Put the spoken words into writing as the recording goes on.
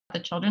the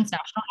Children's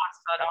National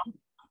Hospital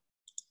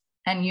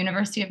and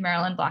University of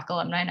Maryland Black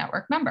Alumni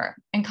Network member,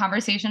 in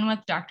conversation with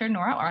Dr.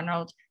 Nora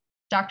Arnold,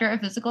 Doctor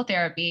of Physical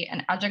Therapy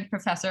and Adjunct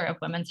Professor of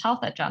Women's Health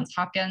at Johns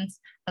Hopkins,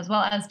 as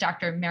well as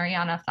Dr.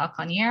 Mariana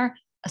Falconier,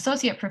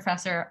 Associate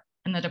Professor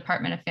in the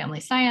Department of Family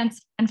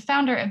Science and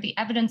founder of the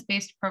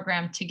evidence-based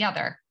program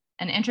Together,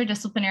 an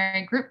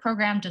interdisciplinary group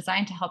program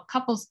designed to help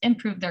couples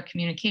improve their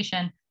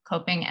communication,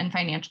 coping, and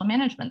financial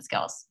management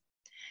skills.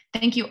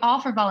 Thank you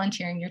all for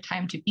volunteering your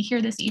time to be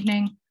here this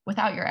evening.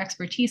 Without your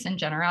expertise and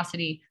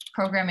generosity,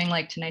 programming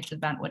like tonight's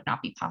event would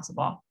not be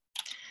possible.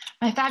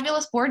 My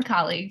fabulous board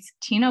colleagues,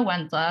 Tina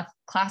Wensla,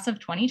 class of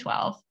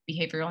 2012,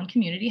 Behavioral and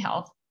Community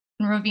Health,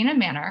 and Rovina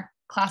Manor,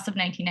 class of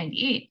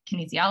 1998,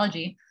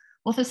 Kinesiology,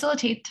 will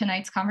facilitate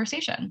tonight's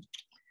conversation.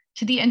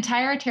 To the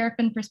entire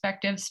Terrapin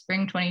Perspective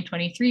Spring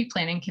 2023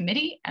 Planning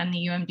Committee and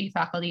the UMD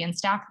faculty and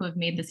staff who have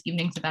made this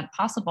evening's event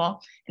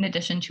possible, in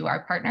addition to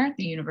our partner,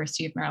 the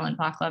University of Maryland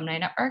Black Alumni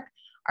Network,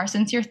 our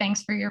sincere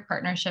thanks for your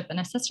partnership and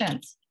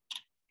assistance.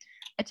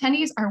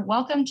 Attendees are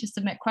welcome to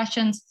submit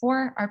questions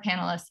for our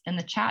panelists in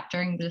the chat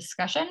during the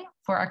discussion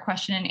for our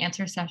question and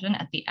answer session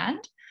at the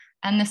end,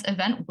 and this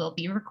event will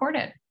be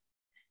recorded.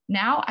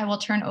 Now I will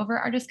turn over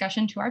our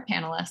discussion to our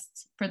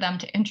panelists for them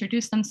to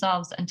introduce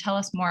themselves and tell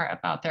us more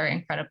about their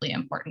incredibly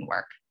important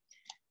work.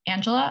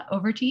 Angela,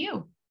 over to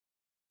you.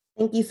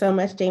 Thank you so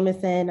much,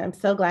 Jameson. I'm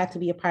so glad to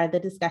be a part of the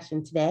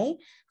discussion today.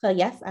 So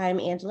yes, I'm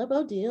Angela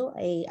Beaudoux,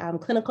 a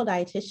clinical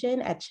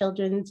dietitian at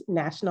Children's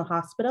National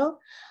Hospital.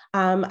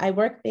 I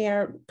work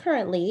there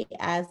currently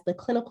as the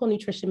clinical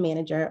nutrition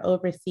manager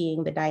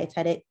overseeing the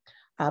dietetic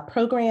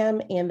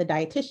program and the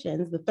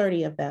dietitians, the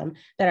 30 of them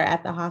that are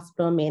at the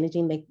hospital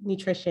managing the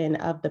nutrition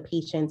of the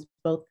patients,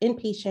 both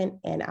inpatient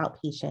and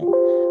outpatient.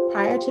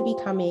 Prior to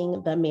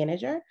becoming the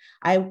manager,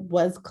 I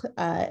was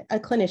a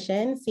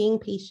clinician seeing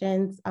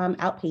patients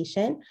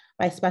outpatient,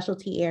 my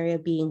specialty area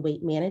being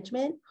weight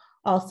management,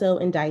 also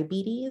in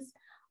diabetes,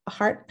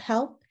 heart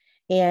health,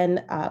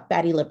 and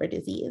fatty liver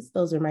disease.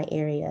 Those are my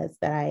areas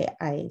that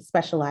I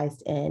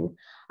specialized in.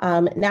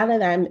 Now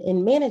that I'm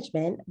in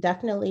management,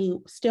 definitely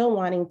still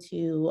wanting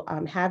to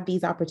have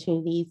these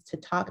opportunities to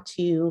talk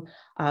to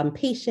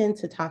patients,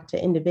 to talk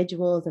to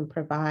individuals and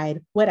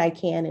provide what I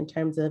can in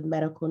terms of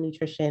medical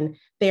nutrition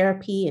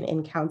therapy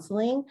and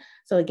counseling.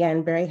 So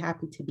again, very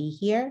happy to be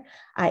here.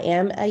 I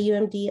am a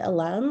UMD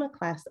alum,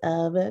 class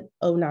of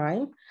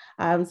 09.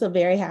 So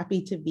very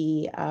happy to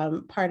be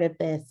part of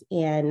this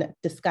and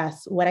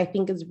discuss what I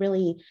think is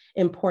really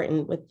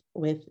important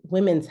with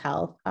women's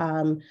health.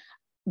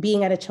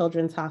 Being at a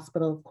children's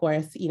hospital, of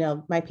course, you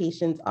know, my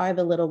patients are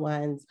the little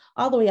ones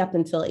all the way up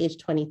until age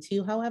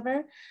 22,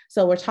 however.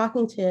 So we're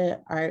talking to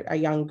our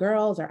young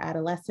girls, our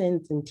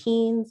adolescents and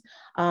teens.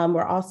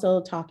 We're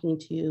also talking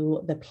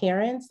to the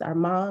parents, our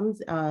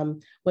moms,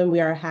 when we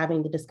are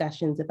having the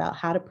discussions about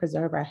how to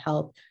preserve our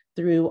health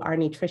through our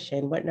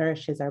nutrition, what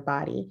nourishes our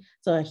body.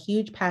 So a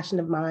huge passion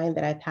of mine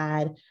that I've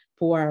had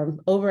for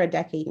over a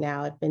decade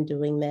now. I've been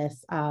doing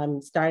this,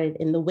 started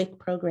in the WIC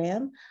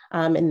program,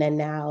 and then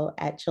now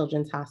at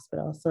Children's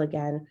Hospital. So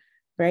again,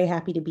 very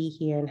happy to be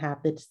here and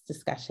have this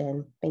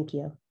discussion. Thank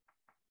you.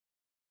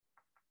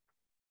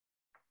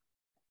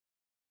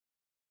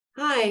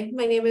 Hi,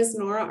 my name is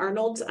Nora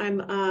Arnold.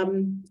 I'm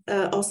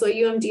also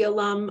a UMD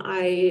alum.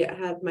 I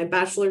have my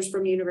bachelor's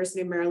from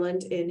University of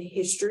Maryland in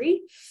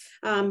history.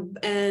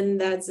 And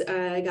that's,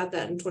 I got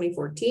that in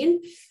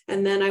 2014.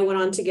 And then I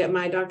went on to get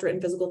my doctorate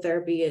in physical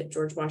therapy at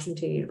George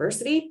Washington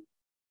University.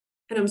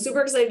 And I'm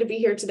super excited to be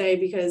here today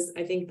because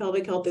I think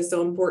pelvic health is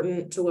so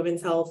important to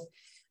women's health,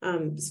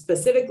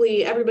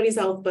 specifically everybody's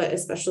health, but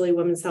especially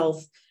women's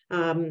health.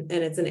 And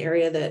it's an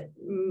area that,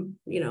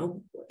 you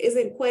know,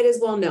 isn't quite as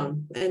well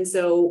known. And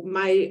so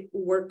my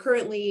work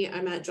currently,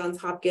 I'm at Johns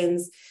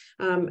Hopkins.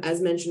 As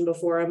mentioned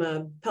before, I'm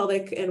a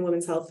pelvic and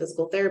women's health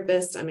physical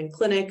therapist. I'm in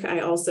clinic. I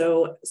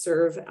also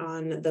serve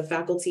on the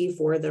faculty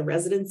for the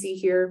residency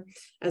here,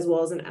 as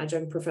well as an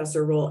adjunct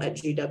professor role at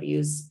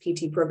GW's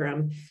PT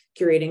program,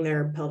 curating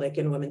their pelvic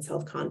and women's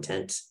health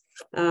content.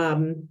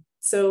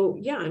 So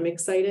yeah, I'm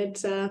excited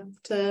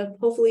to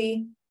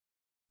hopefully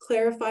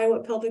clarify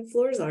what pelvic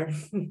floors are.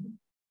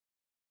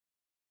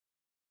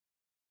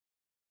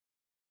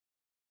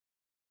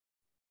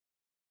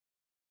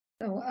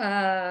 So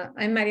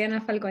I'm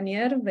Mariana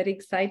Falconier, very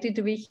excited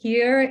to be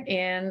here,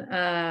 and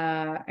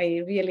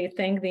I really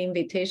thank the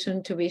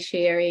invitation to be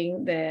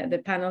sharing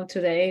the panel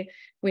today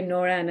with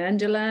Nora and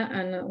Angela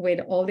and with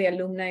all the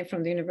alumni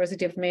from the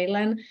University of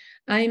Maryland.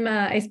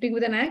 I speak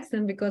with an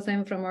accent because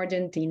I'm from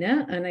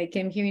Argentina, and I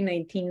came here in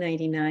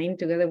 1999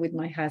 together with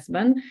my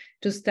husband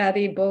to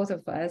study, both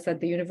of us,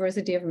 at the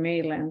University of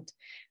Maryland.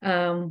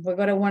 We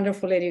got a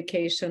wonderful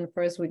education.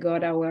 First, we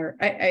got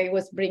I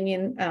was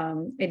bringing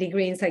a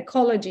degree in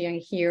psychology,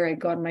 and here I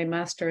got my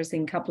master's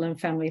in couple and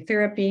family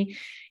therapy.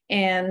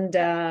 And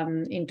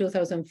in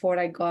 2004,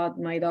 I got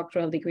my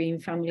doctoral degree in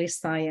family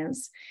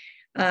science.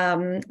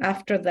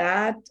 After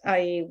that,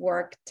 I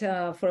worked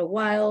for a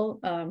while.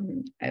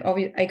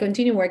 I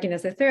continue working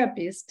as a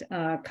therapist,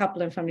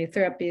 couple and family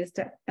therapist,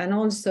 and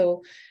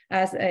also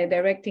as a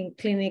directing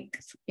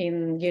clinics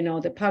in,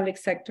 the public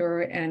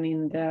sector and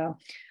in the,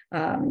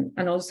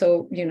 and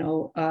also,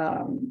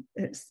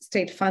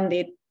 state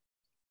funded.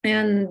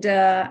 And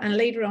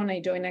later on, I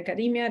joined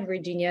academia at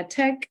Virginia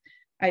Tech.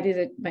 I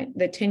did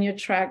the tenure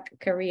track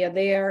career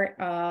there.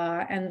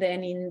 And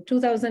then in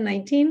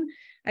 2019,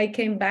 I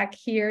came back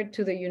here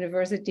to the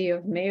University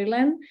of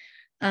Maryland.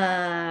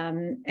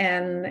 And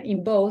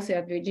in both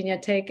at Virginia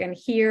Tech and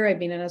here, I've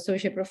been an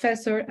associate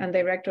professor and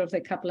director of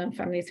the Couple and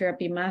Family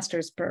Therapy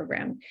Master's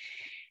Program.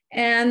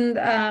 And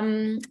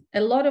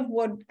a lot of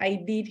what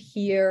I did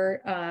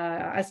here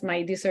as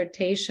my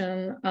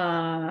dissertation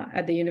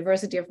at the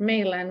University of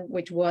Maryland,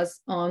 which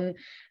was on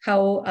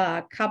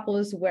how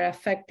couples were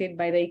affected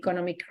by the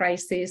economic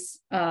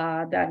crisis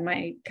that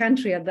my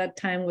country at that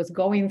time was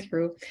going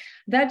through,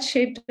 that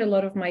shaped a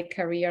lot of my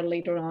career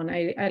later on.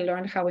 I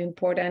learned how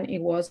important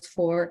it was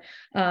for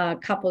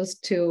couples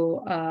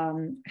to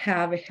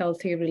have a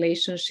healthy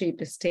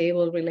relationship, a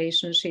stable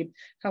relationship,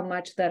 how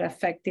much that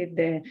affected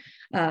the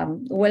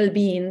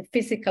well-being,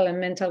 physical and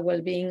mental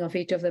well-being of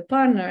each of the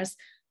partners,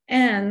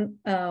 and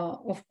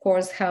of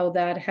course, how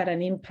that had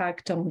an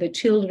impact on the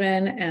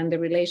children and the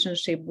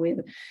relationship with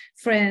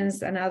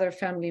friends and other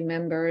family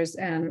members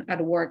and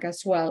at work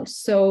as well.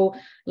 So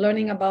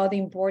learning about the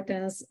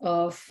importance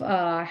of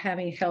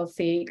having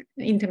healthy,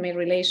 intimate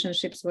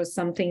relationships was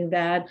something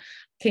that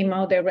came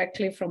out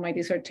directly from my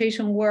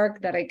dissertation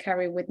work that I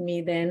carry with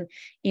me then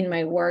in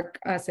my work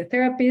as a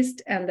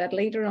therapist, and that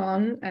later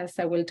on, as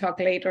I will talk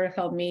later,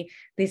 helped me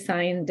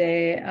design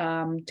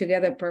the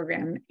Together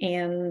program.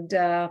 And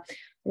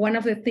one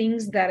of the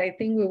things that I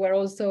think we were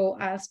also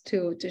asked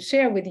to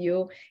share with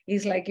you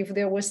is like if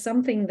there was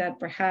something that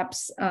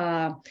perhaps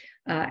a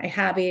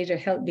habit, a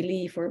health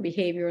belief or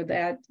behavior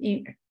that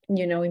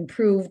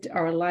improved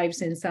our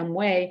lives in some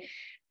way.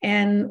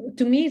 And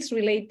to me, it's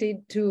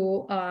related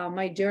to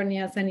my journey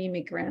as an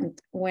immigrant.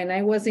 When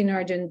I was in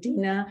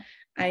Argentina,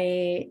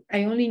 I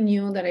only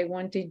knew that I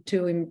wanted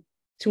to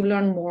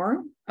learn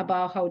more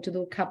about how to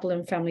do couple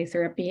and family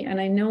therapy. And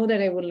I know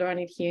that I would learn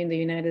it here in the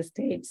United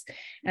States,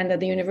 and that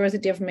the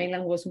University of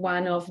Maryland was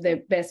one of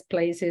the best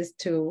places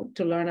to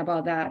learn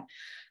about that.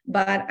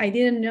 But I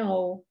didn't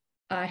know,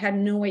 I had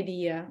no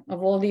idea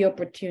of all the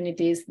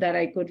opportunities that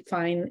I could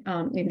find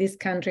in this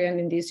country and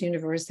in this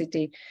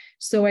university.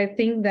 So I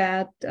think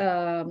that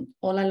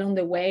all along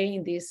the way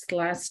in these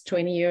last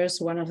 20 years,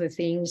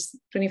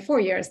 24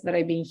 years that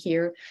I've been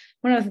here,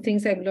 one of the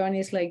things I've learned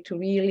is like to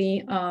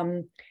really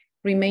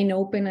remain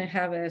open and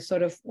have a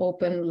sort of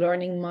open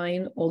learning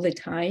mind all the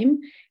time,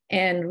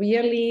 and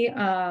really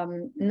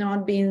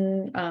not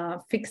being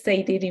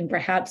fixated in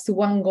perhaps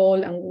one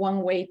goal and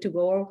one way to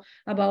go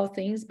about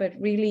things, but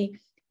really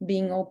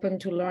being open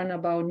to learn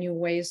about new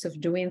ways of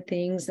doing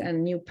things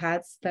and new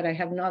paths that I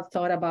have not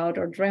thought about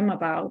or dream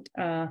about.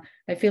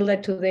 I feel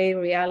that today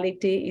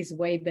reality is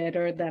way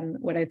better than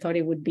what I thought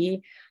it would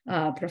be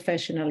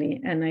professionally.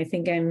 And I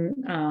think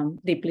I'm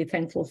deeply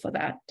thankful for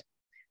that.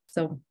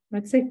 So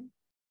that's it.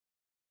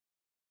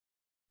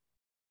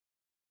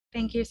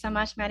 Thank you so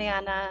much,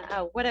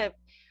 Mariana. What a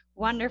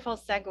wonderful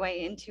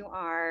segue into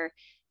our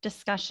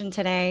discussion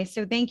today.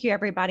 So thank you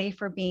everybody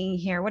for being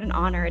here. What an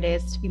honor it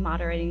is to be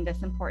moderating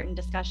this important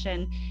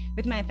discussion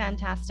with my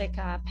fantastic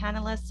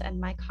panelists and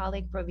my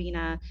colleague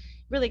Rovina.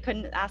 Really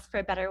couldn't ask for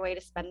a better way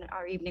to spend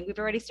our evening. We've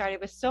already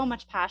started with so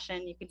much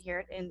passion. You can hear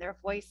it in their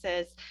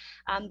voices.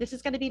 This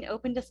is going to be an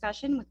open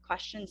discussion with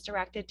questions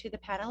directed to the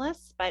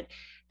panelists, but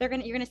you're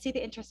going to see the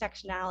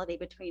intersectionality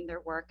between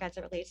their work as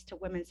it relates to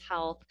women's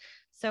health.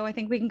 So I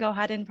think we can go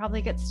ahead and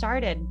probably get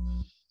started.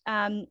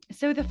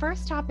 So the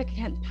first topic,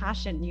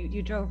 passion,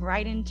 you drove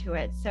right into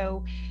it.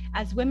 So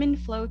as women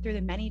flow through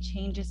the many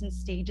changes and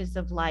stages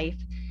of life,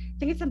 I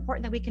think it's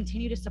important that we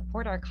continue to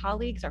support our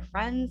colleagues, our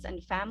friends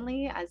and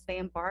family as they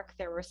embark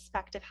their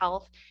respective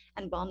health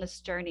and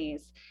wellness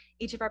journeys.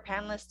 Each of our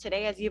panelists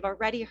today, as you've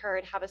already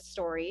heard, have a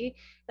story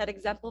that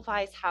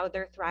exemplifies how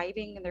they're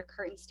thriving in their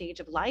current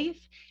stage of life.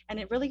 And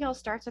it really all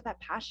starts with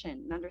that passion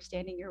and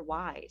understanding your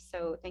why.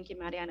 So thank you,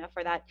 Mariana,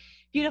 for that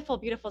beautiful,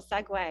 beautiful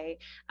segue.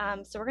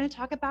 So we're going to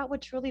talk about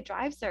what truly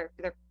drives their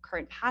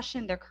current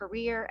passion, their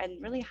career, and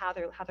really how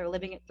they're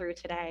living it through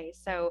today.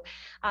 So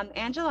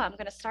Angela, I'm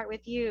going to start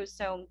with you.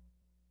 So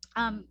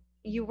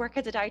you work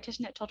as a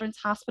dietitian at Children's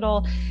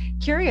Hospital.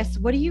 Curious,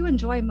 what do you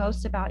enjoy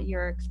most about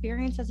your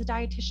experience as a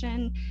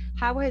dietitian?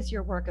 How has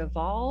your work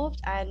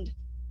evolved? And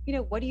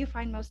what do you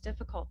find most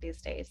difficult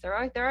these days? There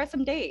are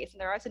some days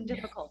and there are some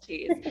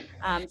difficulties.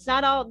 It's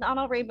not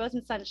all rainbows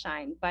and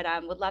sunshine, but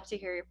would love to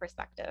hear your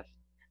perspective.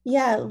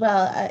 Yeah,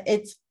 well,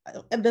 it's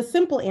the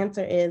simple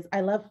answer is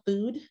I love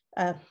food.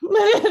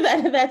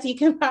 That you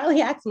can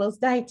probably ask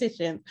most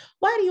dietitians.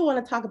 Why do you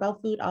want to talk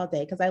about food all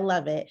day? Because I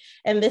love it.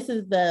 And this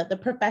is the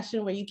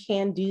profession where you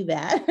can do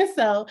that.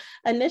 So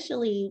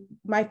initially,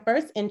 my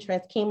first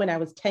interest came when I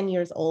was 10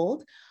 years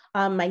old.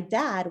 My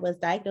dad was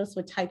diagnosed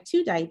with type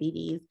 2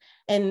 diabetes,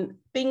 and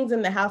things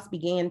in the house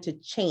began to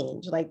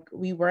change. Like,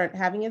 we weren't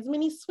having as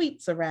many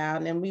sweets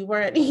around, and we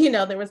weren't,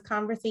 there was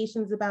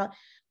conversations about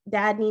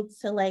dad needs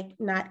to like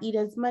not eat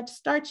as much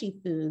starchy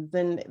foods.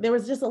 And there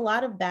was just a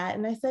lot of that.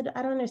 And I said,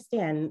 I don't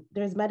understand.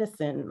 There's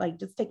medicine, like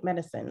just take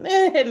medicine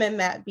and then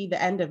that be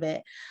the end of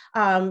it.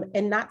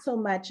 And not so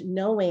much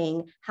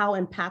knowing how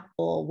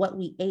impactful what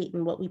we ate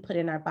and what we put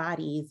in our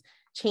bodies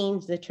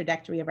changed the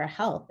trajectory of our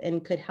health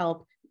and could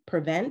help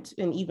prevent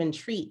and even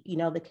treat,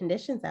 the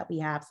conditions that we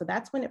have. So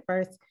that's when it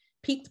first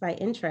piqued my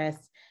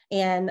interest.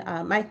 And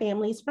my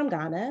family's from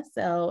Ghana.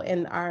 So,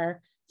 and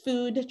our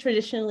food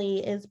traditionally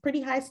is pretty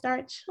high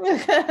starch.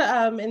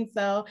 And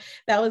so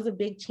that was a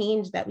big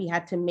change that we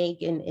had to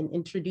make in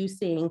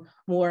introducing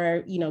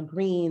more,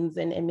 greens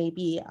and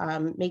maybe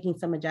making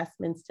some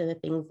adjustments to the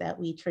things that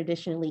we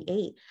traditionally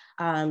ate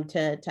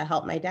to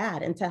help my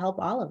dad and to help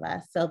all of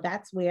us. So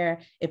that's where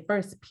it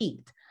first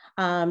peaked.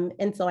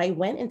 And so I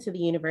went into the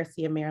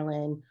University of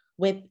Maryland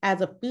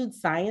as a food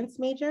science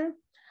major,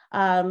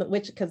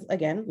 which, because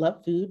again,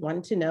 love food,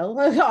 wanted to know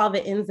all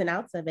the ins and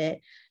outs of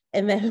it.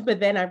 But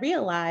then I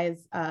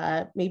realized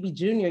maybe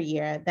junior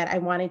year that I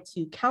wanted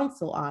to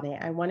counsel on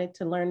it. I wanted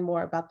to learn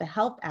more about the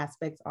health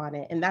aspects on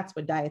it. And that's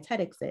what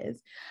dietetics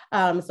is.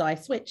 So I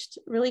switched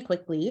really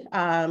quickly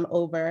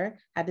over,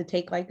 had to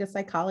take like a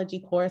psychology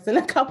course and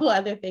a couple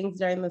other things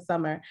during the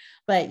summer,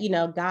 but,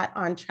 got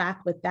on track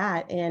with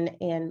that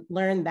and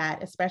learned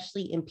that,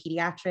 especially in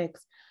pediatrics,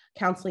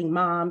 counseling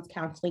moms,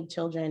 counseling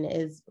children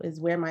is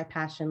where my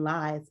passion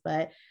lies.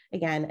 But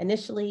again,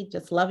 initially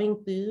just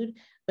loving food,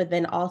 but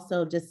then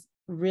also just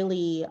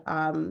really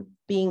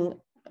being,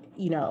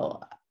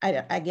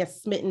 I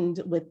guess, smitten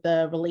with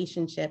the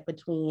relationship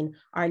between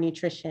our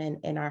nutrition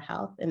and our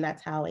health. And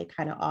that's how it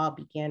kind of all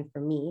began for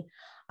me.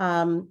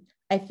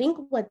 I think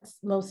what's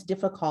most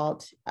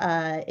difficult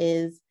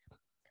is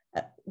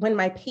when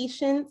my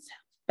patients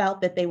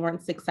felt that they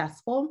weren't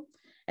successful.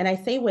 And I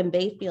say when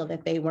they feel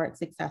that they weren't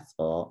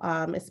successful,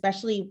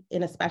 especially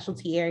in a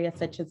specialty area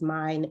such as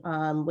mine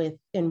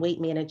in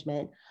weight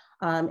management.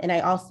 And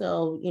I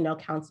also,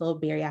 counsel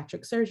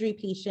bariatric surgery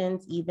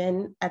patients,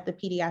 even at the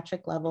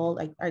pediatric level,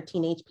 like our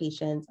teenage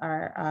patients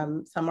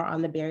are, some are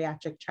on the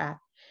bariatric track.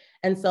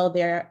 And so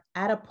they're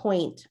at a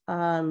point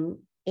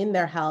in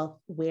their health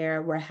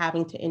where we're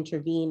having to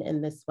intervene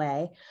in this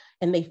way,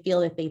 and they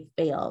feel that they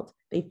failed.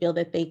 They feel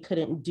that they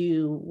couldn't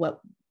do what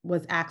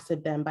was asked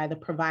of them by the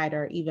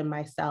provider, even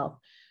myself,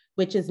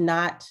 which is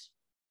not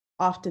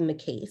often the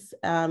case.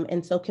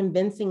 And so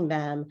convincing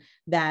them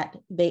that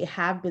they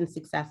have been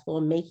successful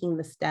in making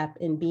the step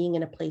and being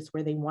in a place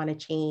where they want to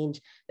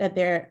change, that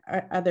there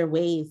are other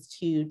ways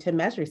to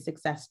measure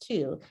success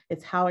too.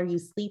 It's how are you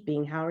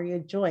sleeping? How are your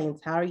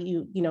joints? How are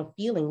you,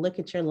 feeling? Look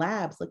at your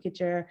labs, look at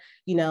your,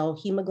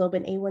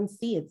 hemoglobin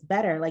A1C, it's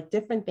better, like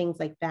different things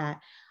like that.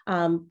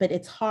 But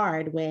it's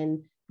hard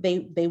when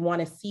they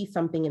want to see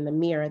something in the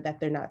mirror that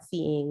they're not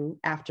seeing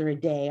after a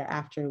day or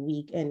after a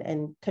week,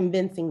 and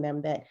convincing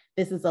them that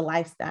this is a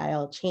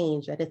lifestyle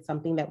change, that it's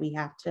something that we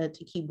have to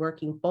keep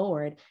working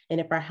forward. And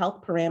if our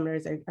health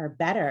parameters are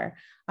better,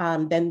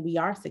 then we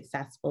are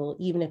successful,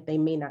 even if they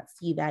may not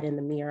see that in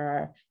the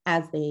mirror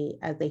as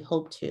they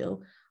hope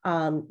to.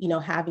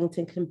 Having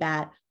to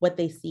combat what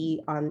they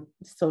see on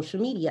social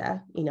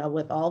media,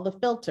 with all the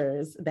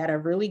filters that are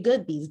really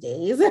good these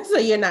days. So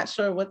you're not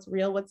sure what's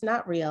real, what's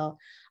not real.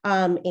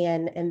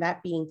 And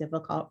that being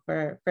difficult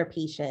for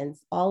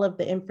patients. All of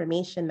the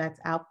information that's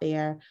out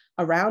there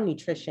around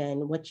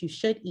nutrition, what you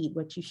should eat,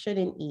 what you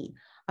shouldn't eat,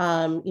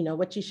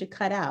 what you should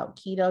cut out,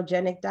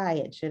 ketogenic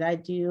diet. Should I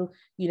do,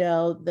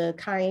 the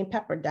cayenne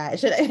pepper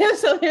diet?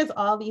 So there's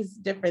all these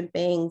different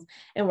things.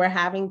 And we're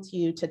having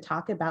to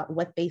talk about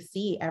what they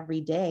see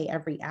every day,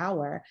 every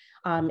hour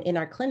in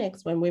our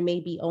clinics, when we may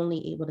be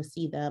only able to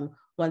see them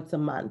once a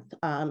month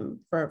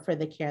for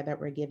the care that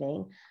we're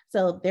giving.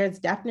 So there's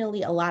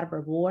definitely a lot of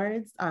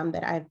rewards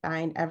that I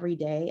find every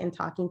day in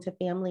talking to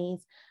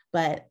families,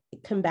 but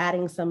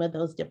combating some of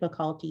those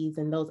difficulties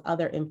and those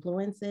other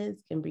influences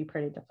can be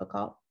pretty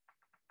difficult.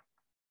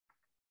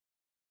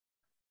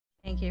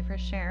 Thank you for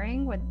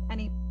sharing. Would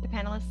any of the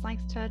panelists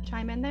like to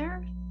chime in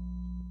there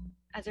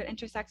as it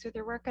intersects with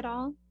your work at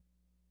all?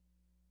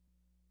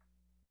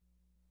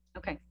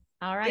 Okay.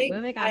 All right,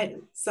 moving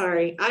on.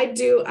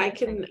 I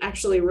can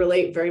actually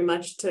relate very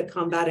much to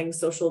combating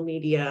social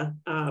media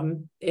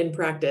in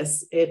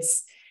practice.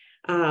 It's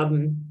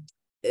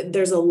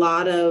there's a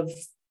lot of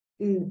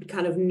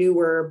kind of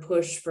newer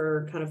push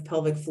for kind of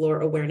pelvic floor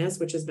awareness,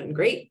 which has been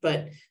great,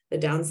 but the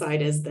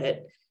downside is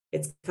that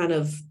it's kind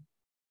of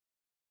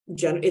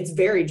it's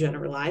very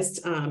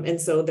generalized,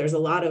 and so there's a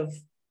lot of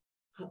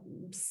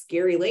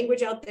scary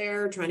language out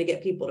there trying to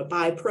get people to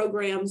buy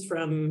programs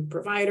from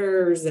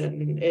providers,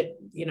 and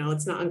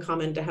it's not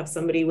uncommon to have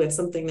somebody with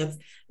something that's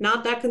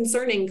not that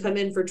concerning come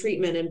in for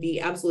treatment and be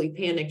absolutely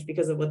panicked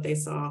because of what they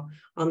saw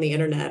on the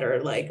internet,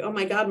 or like, oh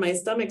my God, my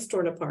stomach's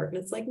torn apart.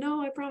 And it's like,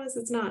 no, I promise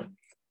it's not.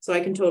 So I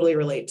can totally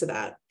relate to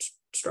that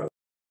struggle.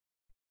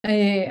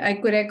 I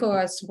could echo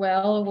as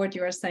well what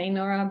you are saying,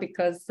 Nora,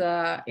 because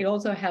it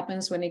also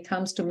happens when it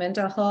comes to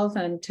mental health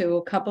and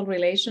to couple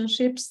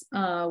relationships.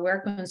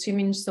 We're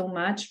consuming so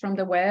much from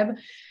the web.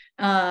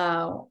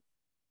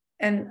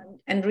 And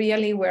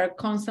really we're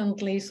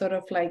constantly sort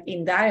of like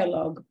in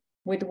dialogue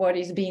with what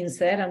is being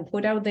said and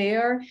put out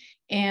there.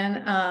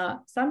 And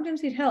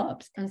sometimes it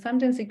helps, and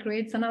sometimes it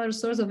creates another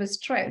source of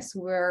stress.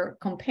 We're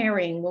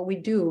comparing what we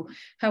do,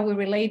 how we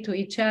relate to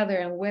each other,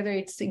 and whether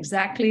it's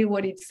exactly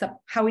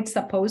how it's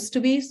supposed to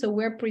be. So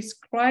we're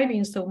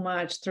prescribing so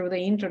much through the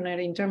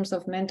internet in terms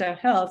of mental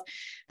health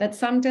that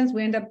sometimes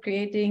we end up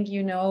creating,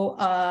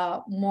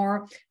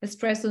 more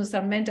stress on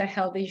some mental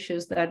health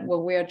issues that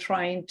what we're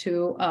trying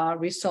to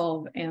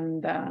resolve.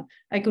 And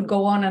I could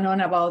go on and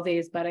on about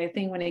this, but I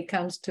think when it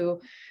comes to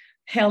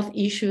health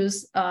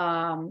issues,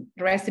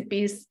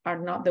 recipes are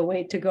not the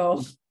way to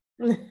go.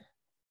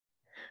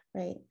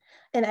 Right.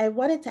 And I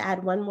wanted to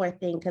add one more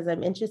thing, because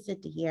I'm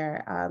interested to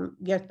hear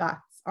your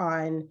thoughts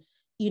on,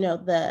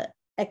 the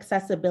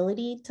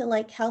accessibility to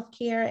like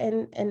healthcare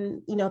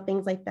and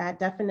things like that.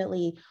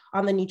 Definitely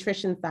on the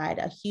nutrition side,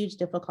 a huge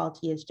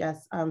difficulty is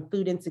just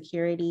food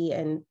insecurity.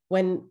 And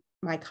when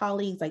my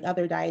colleagues, like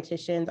other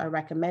dietitians, are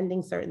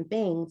recommending certain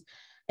things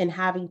and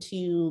having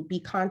to be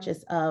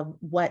conscious of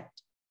what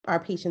our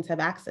patients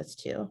have access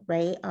to,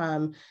 right?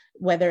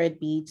 Whether it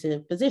be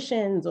to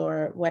physicians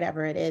or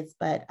whatever it is.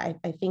 But I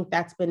think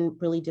that's been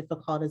really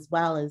difficult as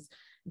well, as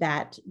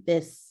that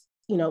this,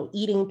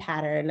 eating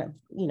pattern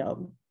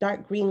of,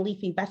 dark green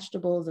leafy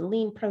vegetables and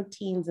lean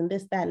proteins and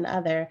this, that, and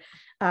other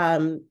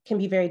can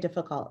be very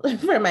difficult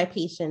for my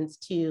patients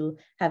to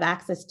have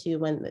access to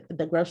when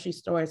the grocery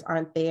stores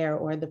aren't there,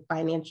 or the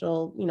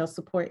financial,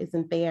 support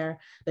isn't there,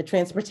 the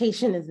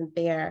transportation isn't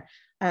there.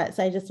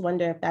 So I just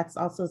wonder if that's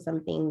also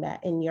something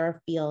that in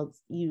your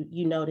fields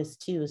you notice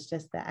too, is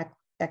just the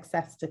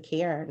access to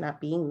care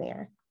not being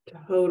there.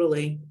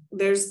 Totally.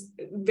 There's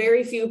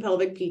very few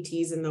pelvic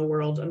PTs in the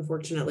world,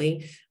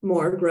 unfortunately,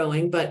 more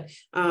growing, but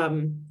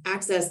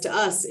access to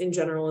us in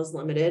general is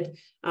limited.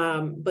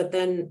 But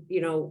then,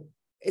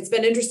 it's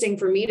been interesting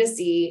for me to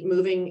see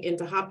moving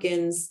into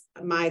Hopkins.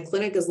 My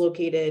clinic is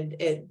located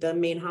at the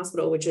main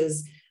hospital, which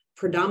is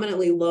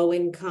predominantly low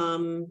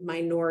income,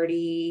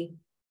 minority,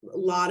 a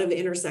lot of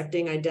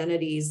intersecting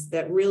identities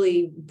that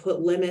really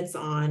put limits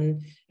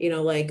on,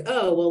 like,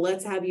 oh, well,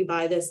 let's have you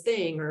buy this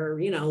thing, or,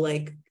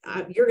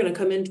 you're going to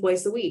come in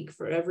twice a week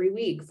for every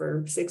week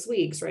for 6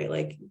 weeks, right?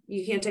 Like,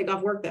 you can't take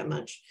off work that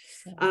much.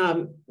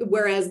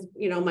 Whereas,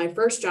 my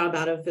first job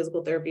out of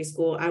physical therapy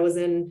school, I was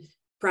in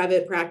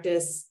private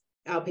practice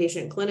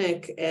outpatient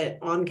clinic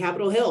on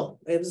Capitol Hill.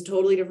 It was a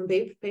totally different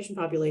patient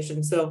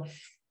population. So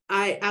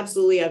I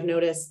absolutely have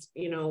noticed,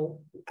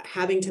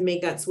 having to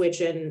make that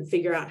switch and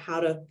figure out how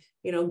to,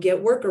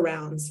 get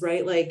workarounds,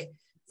 right? Like,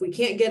 if we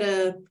can't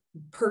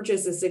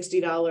purchase a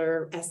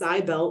 $60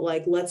 SI belt,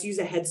 like, let's use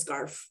a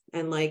headscarf,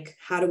 and like,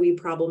 how do we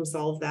problem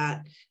solve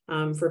that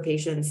for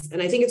patients?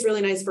 And I think it's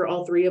really nice for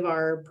all three of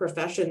our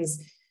professions.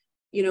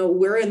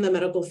 We're in the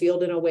medical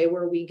field in a way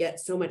where we get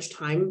so much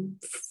time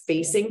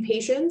facing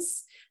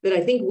patients that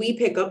I think we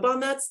pick up on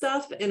that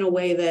stuff in a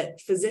way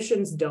that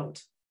physicians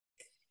don't.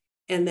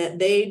 And that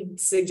they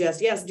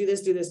suggest, yes, do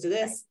this, do this, do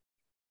this,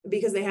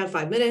 because they have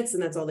 5 minutes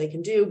and that's all they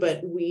can do.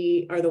 But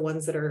we are the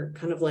ones that are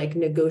kind of like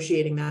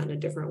negotiating that in a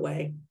different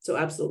way. So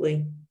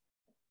absolutely.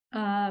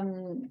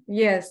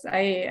 Yes, I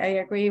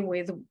agree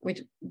with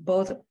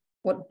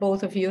what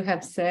both of you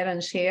have said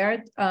and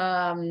shared.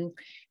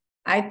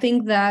 I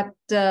think that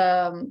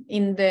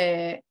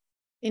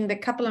in the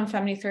couple and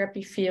family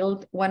therapy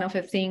field, one of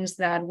the things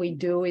that we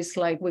do is,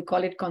 like, we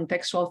call it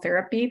contextual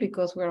therapy,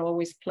 because we're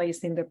always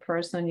placing the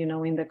person,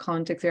 in the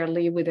context they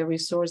live with, the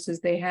resources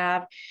they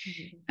have.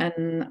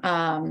 Mm-hmm.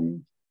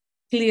 And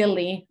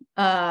clearly,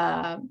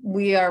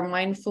 we are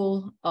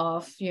mindful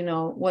of,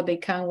 what they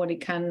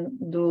can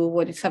do,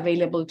 what is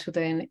available to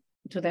them,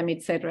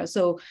 etc.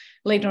 So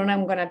later on,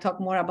 I'm going to talk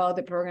more about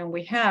the program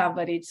we have,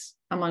 but it's,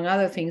 among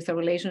other things, a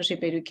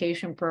relationship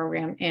education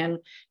program. And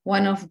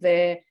one of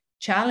the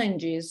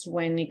challenges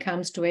when it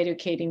comes to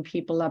educating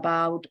people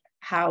about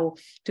how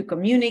to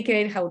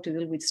communicate, how to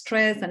deal with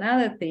stress and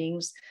other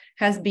things,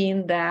 has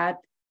been that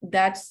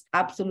that's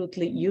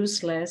absolutely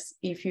useless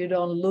if you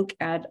don't look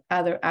at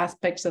other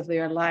aspects of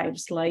their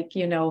lives. Like,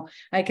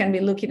 I can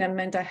be looking at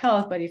mental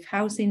health, but if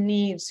housing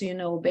needs,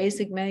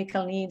 basic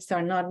medical needs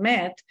are not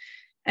met,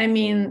 I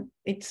mean,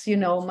 it's,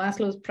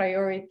 Maslow's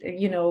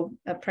priority,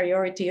 a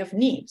priority of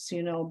needs,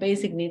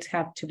 basic needs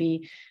have to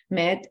be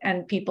met,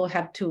 and people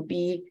have to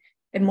be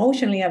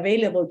emotionally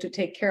available to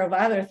take care of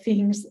other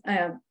things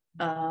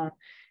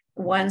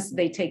once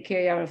they take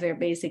care of their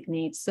basic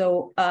needs.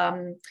 So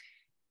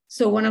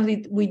one of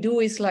the we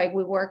do is, like,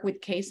 we work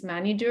with case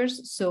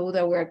managers so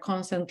that we're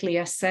constantly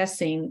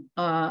assessing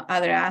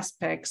other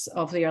aspects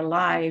of their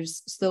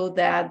lives, so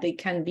that they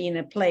can be in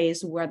a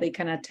place where they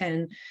can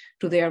attend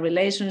to their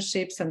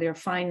relationships and their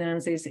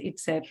finances,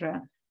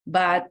 etc.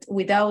 But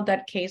without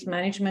that case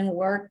management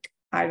work,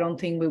 I don't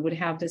think we would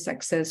have the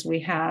success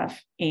we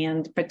have.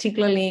 And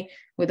particularly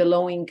with the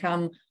low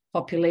income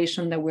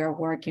population that we're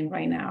working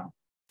right now.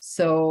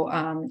 So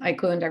I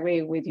couldn't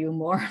agree with you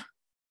more.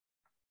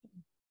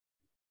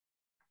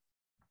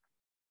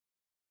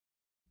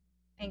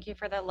 Thank you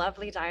for the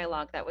lovely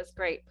dialogue. That was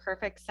great.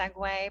 Perfect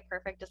segue,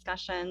 perfect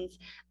discussions.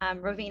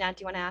 Rovina,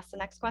 do you want to ask the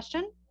next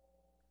question?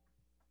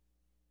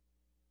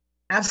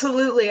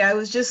 Absolutely. I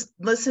was just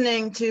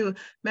listening to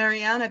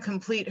Mariana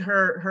complete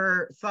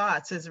her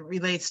thoughts as it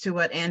relates to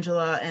what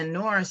Angela and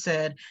Nora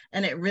said,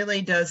 and it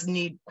really does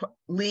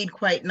lead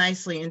quite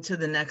nicely into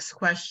the next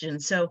question.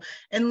 So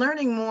in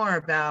learning more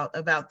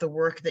about the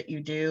work that you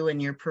do and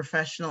your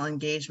professional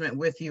engagement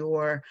with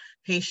your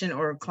patient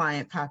or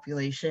client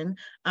population,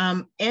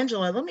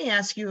 Angela, let me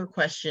ask you a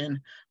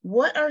question.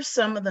 What are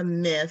some of the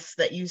myths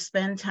that you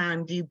spend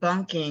time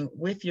debunking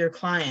with your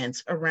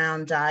clients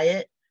around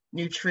diet,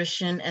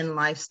 nutrition, and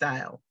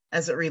lifestyle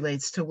as it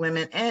relates to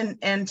women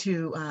and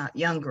to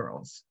young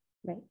girls?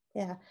 Right.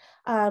 Yeah.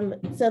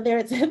 So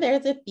there's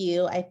a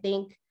few. I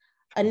think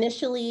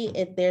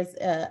initially there's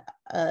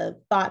a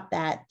thought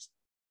that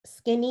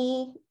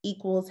skinny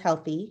equals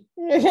healthy.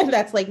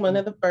 That's like one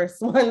of the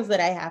first ones that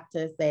I have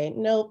to say,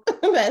 nope,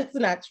 that's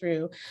not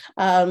true.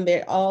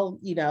 They're all,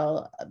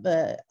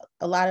 a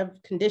lot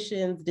of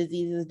conditions,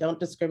 diseases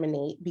don't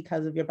discriminate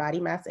because of your body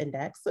mass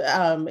index.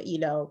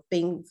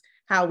 Things,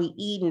 how we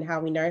eat and how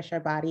we nourish our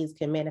bodies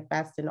can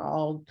manifest in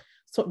all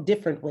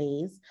different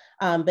ways.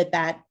 But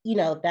that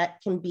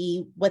can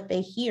be what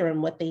they hear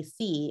and what they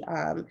see,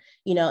 and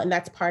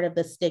that's part of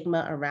the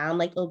stigma around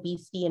like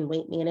obesity and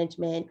weight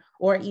management,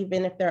 or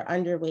even if they're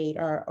underweight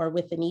or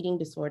with an eating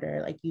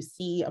disorder, like you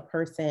see a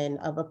person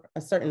of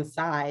a certain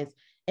size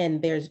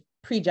and there's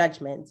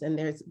prejudgments and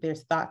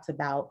there's thoughts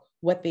about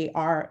what they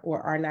are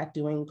or are not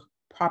doing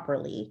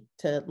properly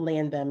to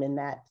land them in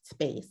that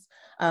space.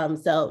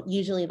 So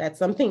usually that's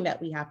something that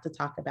we have to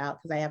talk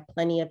about, because I have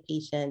plenty of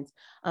patients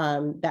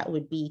that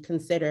would be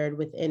considered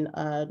within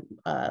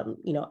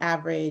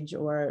average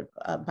or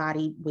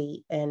body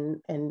weight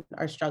and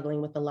are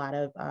struggling with a lot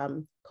of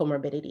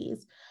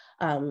comorbidities.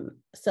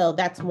 So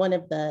that's one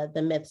of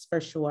the myths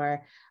for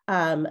sure.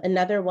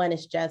 Another one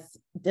is just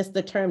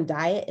the term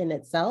diet in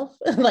itself,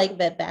 like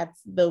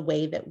that's the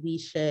way that we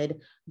should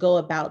go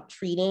about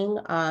treating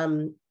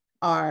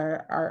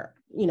our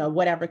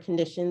whatever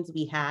conditions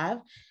we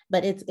have,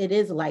 but it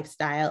is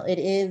lifestyle. It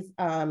is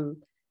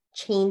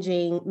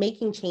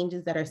making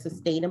changes that are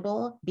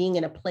sustainable, being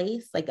in a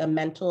place like a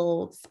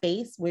mental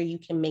space where you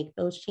can make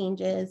those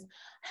changes,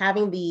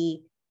 having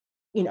the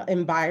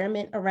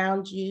environment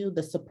around you,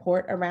 the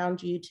support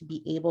around you to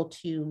be able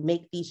to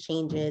make these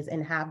changes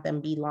and have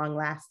them be long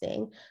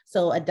lasting.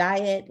 So a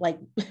diet, like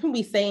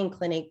we say in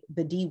clinic,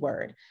 the D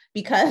word,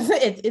 because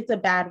it's a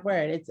bad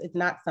word. It's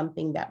not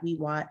something that we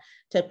want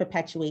to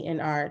perpetuate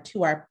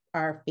to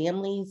our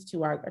families,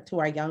 to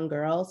our young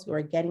girls who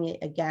are getting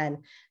it. Again,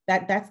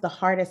 that's the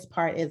hardest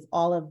part, is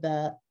all of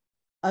the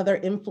other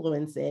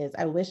influences.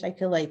 I wish I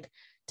could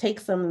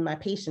take some of my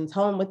patients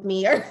home with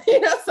me, or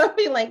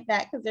something like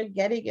that, because they're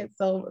getting it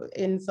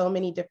in so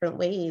many different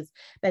ways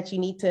that you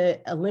need to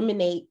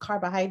eliminate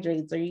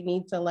carbohydrates, or you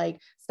need to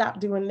stop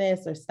doing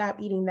this or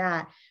stop eating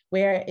that,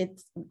 where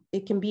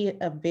it can be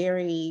a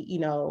very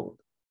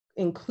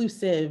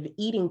inclusive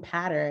eating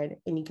pattern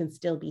and you can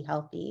still be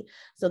healthy.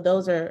 So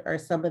those are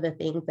some of the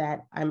things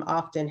that I'm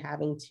often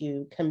having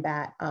to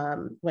combat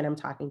when I'm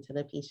talking to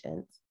the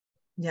patients.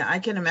 Yeah, I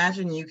can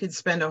imagine you could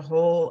spend a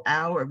whole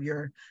hour of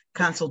your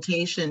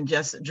consultation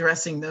just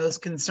addressing those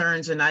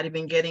concerns and not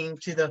even getting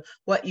to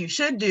what you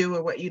should do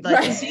or what you'd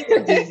like to see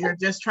them do. You're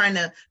just trying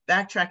to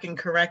backtrack and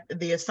correct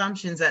the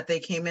assumptions that they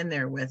came in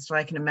there with. So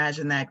I can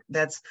imagine that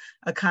that's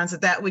a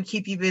concept that would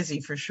keep you busy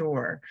for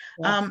sure.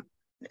 Yeah.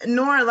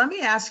 Nora, let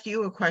me ask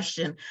you a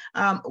question.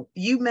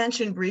 You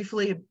mentioned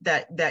briefly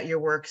that your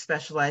work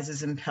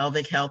specializes in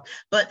pelvic health,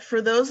 but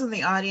for those in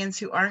the audience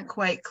who aren't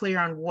quite clear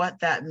on what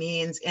that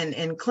means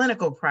in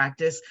clinical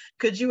practice,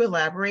 could you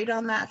elaborate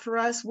on that for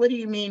us? What do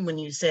you mean when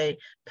you say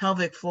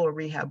pelvic floor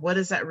rehab? What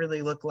does that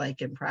really look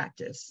like in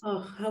practice?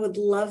 Oh, I would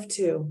love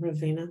to,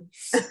 Ravina.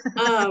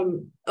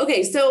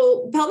 Okay,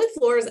 so pelvic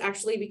floor has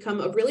actually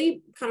become a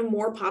really kind of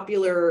more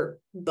popular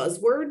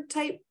buzzword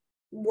type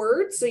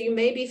word. So you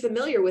may be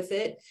familiar with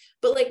it,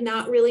 but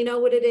not really know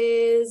what it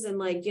is.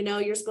 And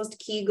you're supposed to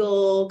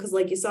Kegel because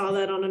you saw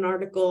that on an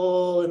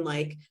article, and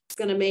it's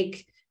going to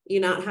make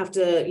you not have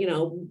to,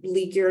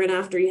 leak urine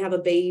after you have a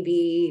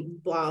baby,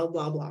 blah,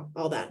 blah, blah,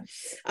 all that.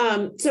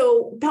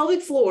 So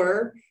pelvic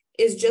floor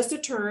is just a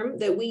term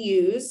that we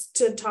use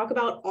to talk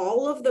about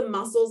all of the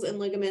muscles and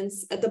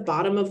ligaments at the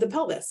bottom of the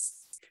pelvis.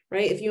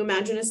 Right? If you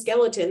imagine a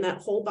skeleton, that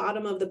whole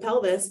bottom of the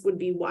pelvis would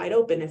be wide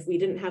open if we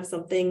didn't have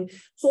something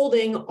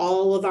holding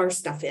all of our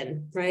stuff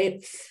in,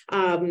 right?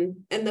 And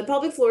the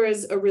pelvic floor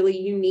is a really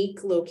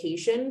unique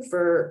location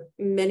for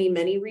many,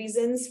 many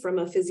reasons from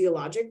a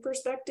physiologic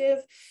perspective.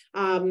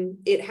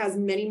 It has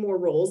many more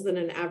roles than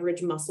an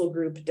average muscle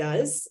group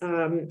does.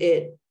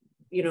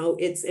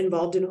 It's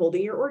involved in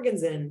holding your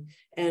organs in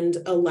and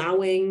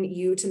allowing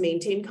you to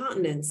maintain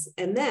continence,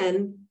 and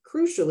then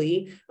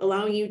crucially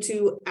allowing you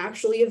to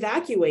actually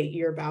evacuate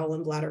your bowel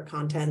and bladder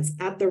contents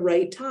at the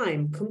right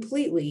time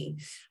completely.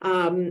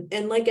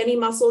 And like any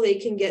muscle, they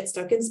can get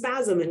stuck in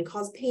spasm and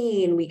cause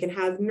pain. We can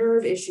have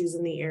nerve issues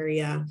in the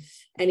area.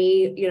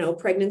 Any,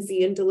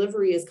 pregnancy and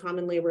delivery is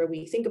commonly where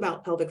we think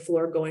about pelvic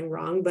floor going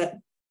wrong, but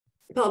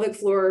pelvic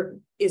floor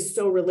is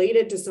so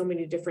related to so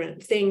many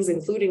different things,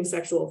 including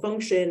sexual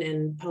function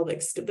and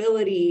pelvic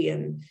stability.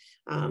 And,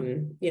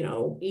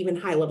 even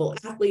high-level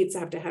athletes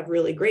have to have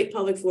really great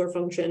pelvic floor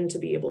function to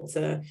be able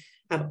to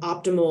have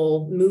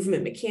optimal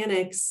movement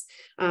mechanics.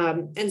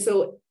 And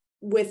so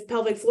with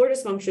pelvic floor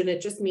dysfunction,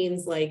 it just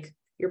means like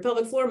your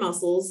pelvic floor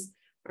muscles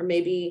are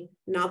maybe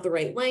not the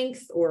right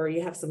length, or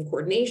you have some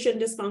coordination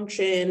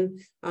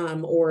dysfunction,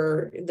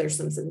 or there's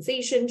some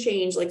sensation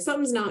change, like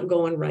something's not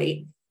going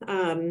right.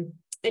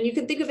 And you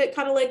can think of it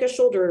kind of like a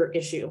shoulder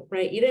issue,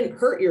 right? You didn't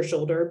hurt your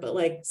shoulder, but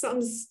like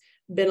something's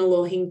been a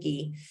little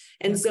hinky.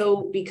 And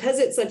so because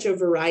it's such a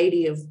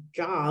variety of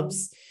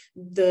jobs,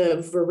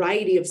 the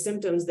variety of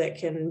symptoms that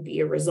can be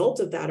a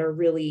result of that are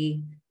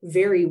really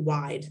very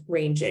wide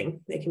ranging.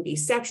 It can be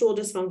sexual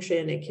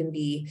dysfunction. It can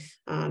be,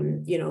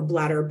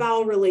 bladder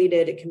bowel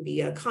related. It can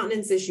be a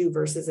continence issue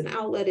versus an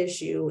outlet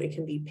issue. It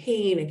can be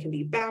pain. It can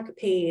be back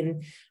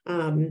pain.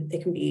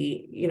 It can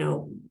be,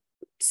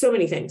 so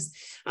many things.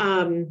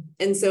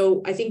 And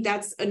so I think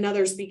that's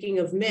another, speaking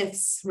of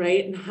myths,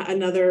 right?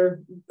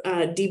 Another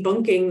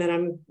debunking that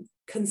I'm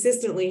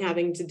consistently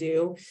having to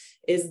do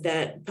is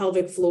that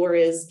pelvic floor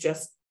is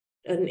just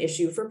an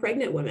issue for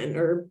pregnant women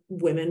or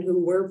women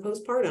who were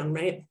postpartum,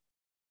 right?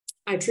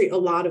 I treat a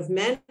lot of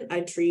men.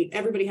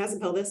 Everybody has a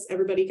pelvis.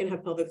 Everybody can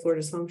have pelvic floor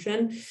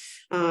dysfunction.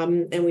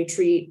 And we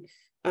treat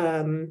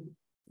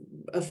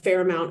a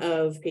fair amount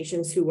of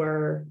patients who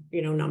are,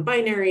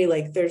 non-binary,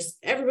 like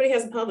everybody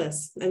has a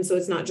pelvis. And so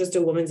it's not just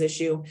a woman's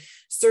issue.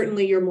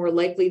 Certainly you're more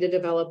likely to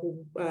develop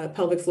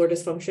pelvic floor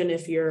dysfunction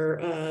if you're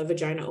a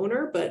vagina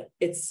owner, but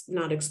it's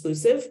not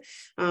exclusive.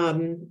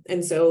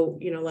 And so,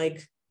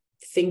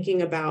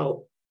 thinking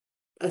about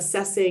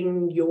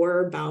assessing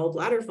your bowel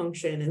bladder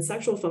function and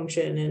sexual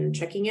function and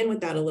checking in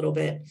with that a little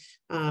bit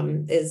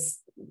is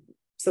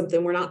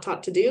something we're not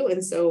taught to do.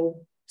 And so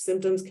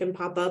symptoms can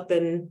pop up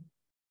and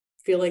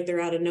feel like they're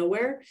out of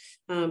nowhere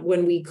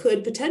when we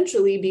could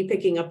potentially be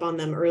picking up on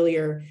them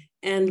earlier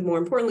and, more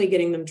importantly,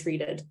 getting them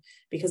treated.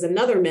 Because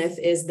another myth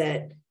is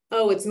that,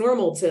 it's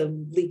normal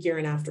to leak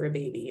urine after a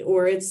baby,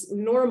 or it's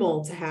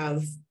normal to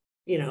have,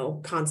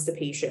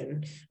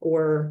 constipation,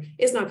 or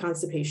it's not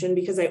constipation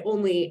because I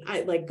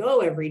go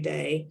every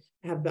day,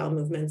 I have bowel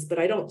movements, but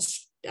I don't,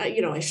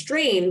 I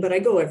strain, but I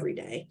go every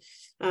day.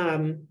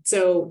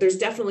 So there's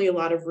definitely a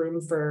lot of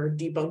room for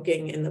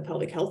debunking in the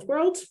pelvic health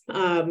world.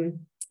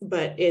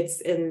 But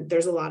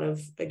there's a lot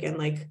of, again,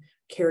 like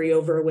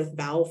carryover with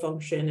bowel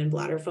function and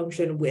bladder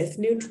function with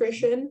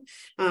nutrition.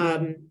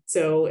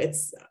 So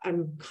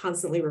I'm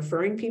constantly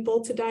referring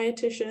people to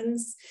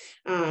dietitians.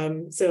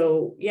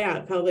 So yeah,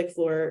 pelvic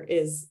floor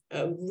is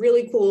a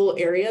really cool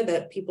area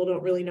that people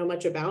don't really know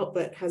much about,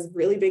 but has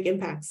really big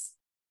impacts.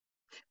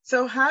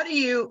 So how do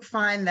you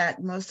find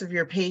that most of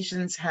your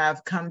patients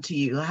have come to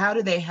you? How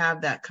do they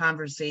have that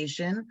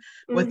conversation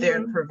with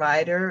their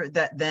provider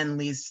that then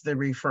leads to the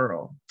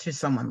referral to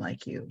someone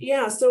like you?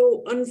 Yeah,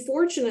 so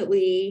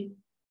unfortunately,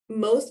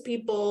 most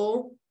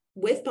people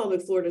with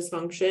pelvic floor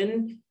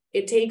dysfunction,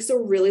 it takes a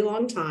really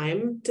long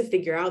time to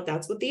figure out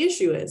that's what the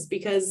issue is,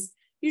 because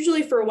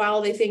usually for a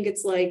while they think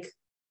it's like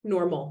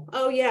normal.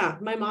 Oh yeah,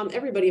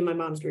 everybody in my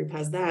mom's group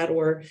has that.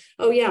 Or,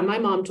 oh yeah, my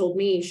mom told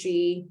me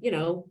she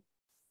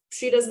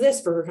does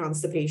this for her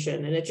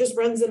constipation and it just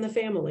runs in the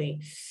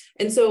family.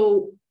 And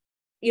so,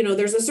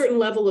 there's a certain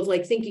level of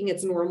like thinking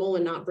it's normal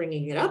and not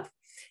bringing it up.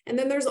 And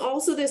then there's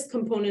also this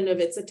component of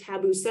it's a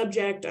taboo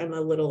subject. I'm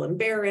a little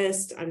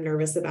embarrassed. I'm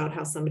nervous about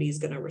how somebody's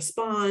going to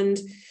respond.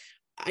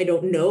 I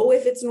don't know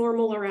if it's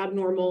normal or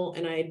abnormal.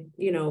 And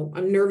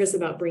I'm nervous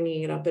about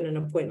bringing it up in an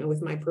appointment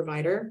with my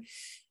provider.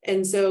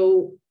 And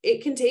so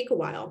it can take a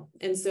while.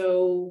 And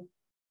so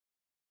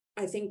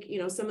I think,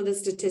 some of the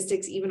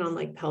statistics, even on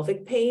like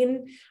pelvic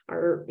pain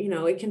are,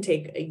 it can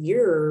take a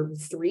year or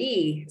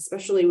 3,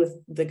 especially with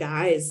the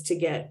guys, to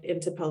get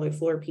into pelvic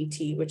floor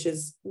PT, which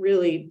is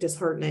really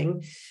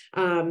disheartening.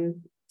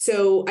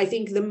 So I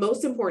think the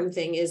most important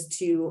thing is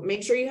to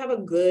make sure you have a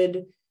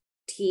good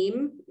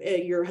team.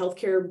 Your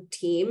healthcare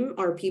team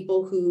are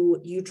people who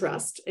you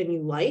trust and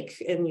you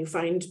like, and you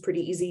find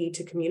pretty easy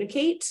to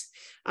communicate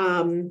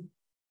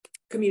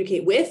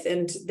with,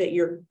 and that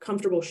you're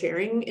comfortable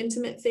sharing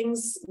intimate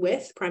things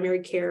with: primary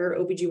care,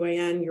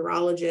 OBGYN,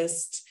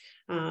 urologist,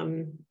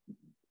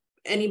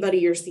 anybody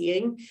you're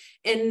seeing.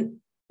 And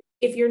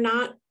if you're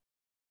not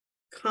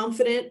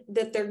confident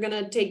that they're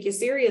going to take you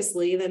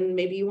seriously, then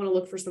maybe you want to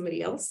look for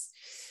somebody else.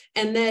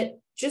 And that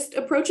just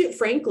approach it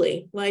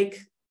frankly. Like,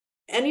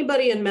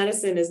 anybody in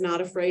medicine is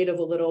not afraid of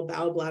a little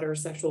bowel, bladder,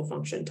 sexual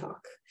function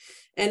talk.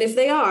 And if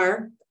they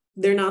are,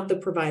 they're not the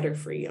provider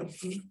for you.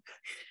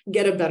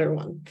 Get a better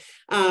one.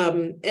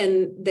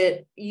 And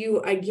that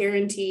I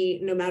guarantee,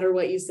 no matter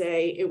what you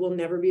say, it will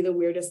never be the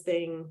weirdest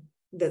thing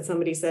that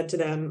somebody said to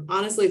them.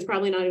 Honestly, it's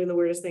probably not even the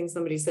weirdest thing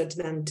somebody said to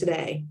them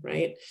today,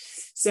 right?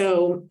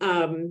 So,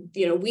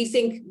 you know, we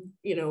think,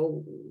 you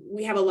know,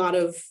 we have a lot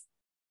of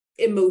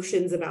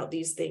emotions about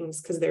these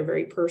things because they're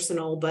very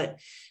personal, but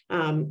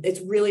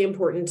it's really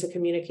important to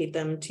communicate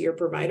them to your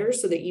provider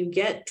so that you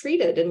get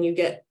treated and you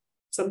get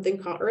something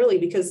caught early,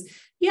 because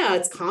yeah,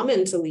 it's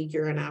common to leak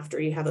urine after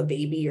you have a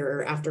baby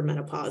or after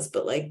menopause,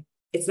 but like,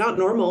 it's not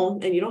normal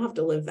and you don't have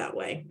to live that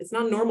way. It's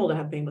not normal to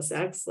have painless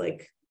sex.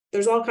 Like,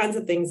 there's all kinds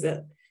of things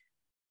that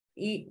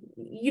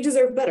you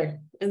deserve better.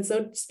 And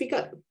so speak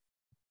up.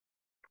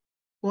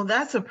 Well,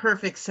 that's a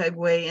perfect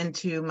segue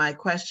into my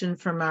question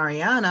for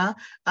Mariana.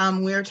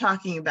 We're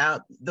talking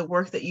about the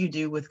work that you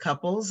do with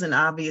couples, and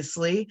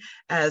obviously,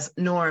 as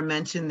Nora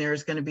mentioned,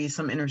 there's going to be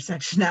some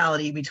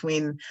intersectionality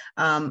between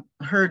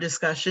her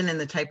discussion and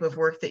the type of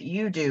work that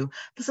you do.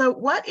 So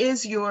what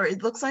is your,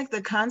 it looks like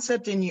the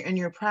concept in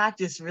your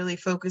practice really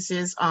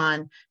focuses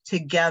on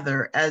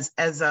together as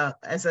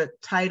a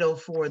title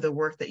for the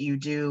work that you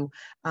do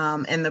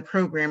and the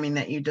programming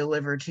that you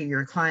deliver to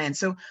your clients.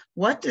 So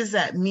what does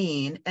that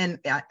mean? And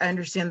I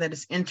understand that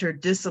it's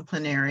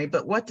interdisciplinary,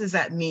 but what does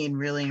that mean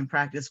really in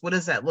practice? What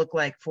does that look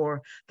like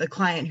for the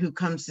client who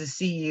comes to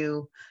see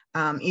you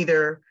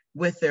either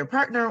with their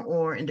partner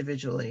or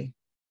individually?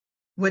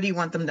 What do you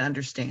want them to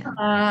understand?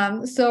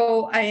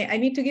 So I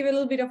need to give a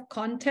little bit of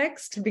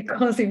context,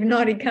 because if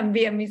not, it can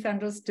be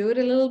misunderstood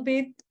a little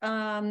bit.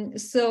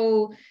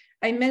 So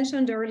I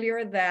mentioned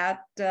earlier that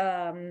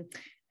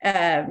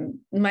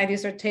my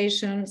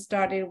dissertation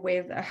started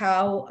with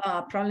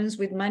how problems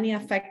with money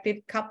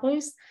affected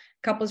couples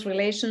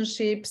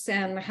relationships,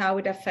 and how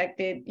it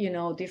affected, you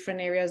know,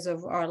 different areas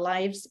of our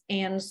lives.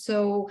 And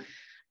so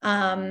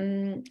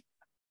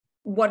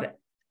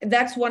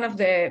that's one of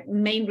the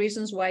main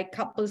reasons why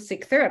couples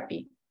seek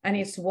therapy. And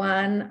it's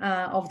one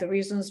of the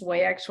reasons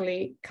why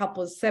actually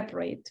couples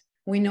separate.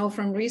 We know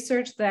from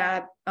research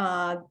that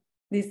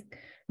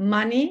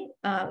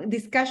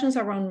discussions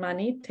around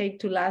money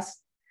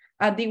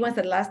are the ones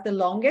that last the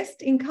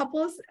longest in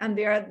couples, and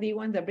they are the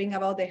ones that bring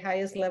about the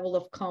highest level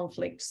of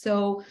conflict.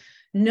 So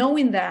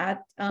knowing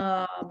that,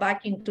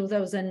 back in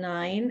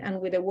 2009,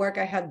 and with the work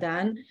I had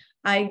done,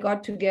 I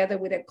got together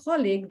with a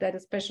colleague that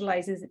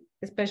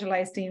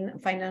specialized in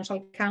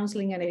financial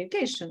counseling and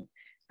education.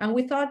 And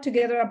we thought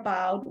together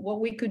about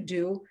what we could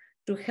do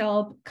to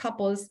help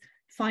couples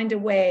find a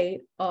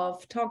way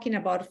of talking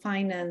about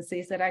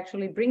finances that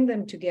actually bring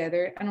them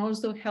together and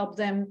also help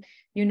them,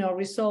 you know,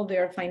 resolve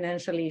their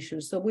financial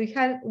issues. So we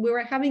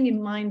were having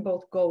in mind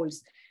both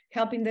goals,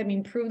 helping them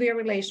improve their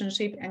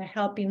relationship and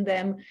helping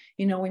them,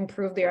 you know,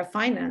 improve their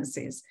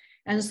finances.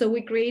 And so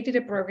we created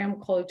a program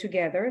called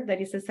Together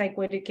that is a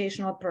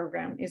psychoeducational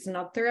program. It's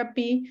not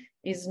therapy,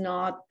 it's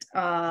not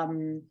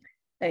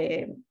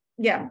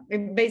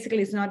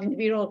basically it's not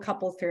individual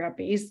couple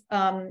therapy.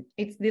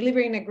 It's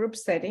delivered in a group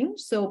setting.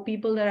 So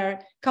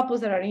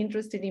couples that are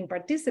interested in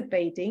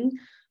participating,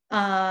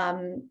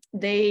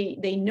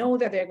 they know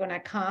that they're going to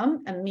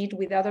come and meet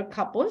with other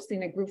couples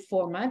in a group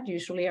format,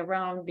 usually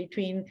around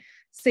between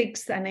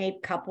 6 and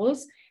 8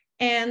 couples.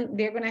 And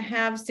they're going to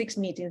have 6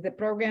 meetings.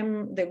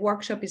 The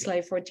workshop is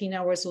like 14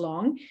 hours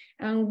long.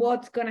 And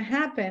what's going to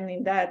happen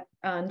in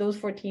those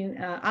 14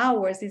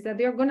 hours is that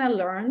they're going to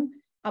learn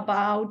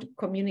about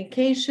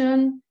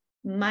communication,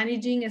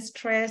 managing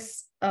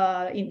stress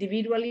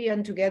individually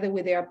and together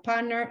with their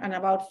partner, and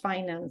about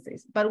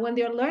finances. But when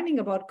they're learning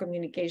about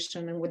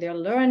communication and when they're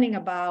learning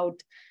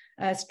about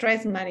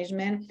stress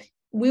management,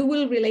 we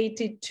will relate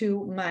it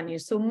to money.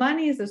 So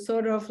money is a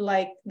sort of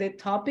like the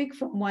topic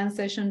from one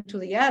session to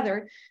the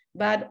other,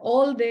 but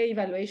all the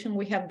evaluation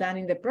we have done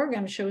in the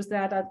program shows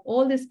that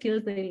all the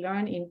skills they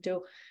learn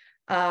into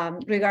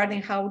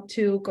regarding how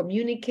to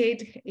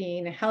communicate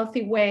in a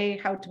healthy way,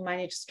 how to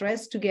manage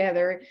stress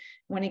together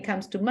when it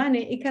comes to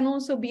money, it can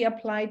also be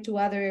applied to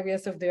other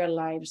areas of their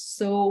lives.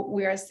 So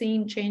we are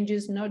seeing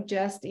changes not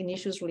just in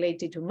issues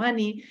related to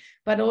money,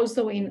 but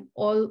also in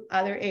all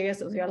other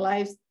areas of their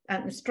lives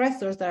and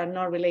stressors that are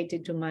not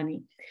related to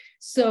money.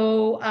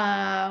 So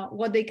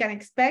what they can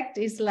expect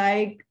is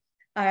like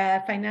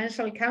a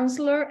financial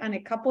counselor and a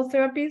couple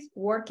therapist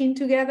working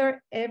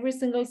together every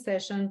single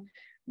session,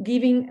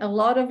 giving a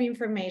lot of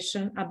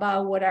information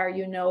about what are,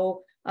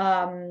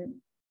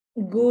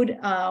 good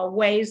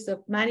ways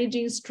of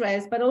managing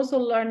stress, but also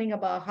learning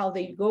about how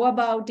they go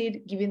about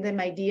it, giving them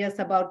ideas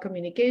about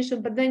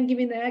communication, but then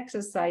giving them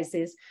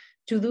exercises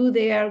to do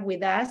there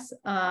with us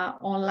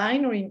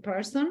online or in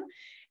person.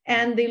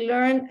 And they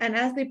learn, and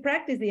as they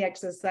practice the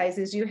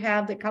exercises, you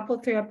have the couple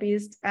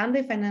therapist and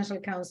the financial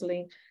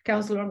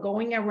counselor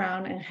going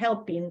around and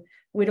helping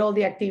with all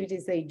the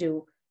activities they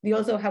do. They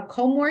also have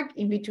homework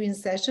in between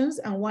sessions,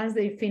 and once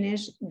they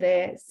finish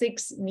the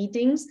 6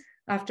 meetings,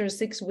 after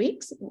 6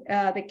 weeks,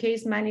 the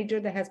case manager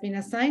that has been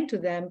assigned to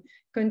them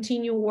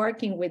continue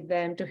working with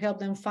them to help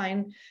them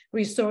find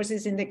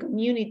resources in the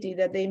community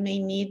that they may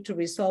need to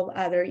resolve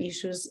other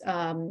issues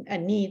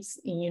and needs,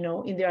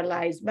 in their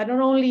lives, but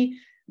not only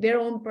their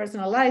own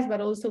personal lives,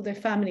 but also the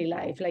family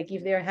life. Like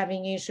if they're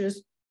having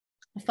issues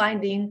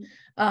finding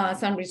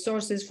some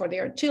resources for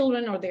their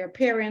children or their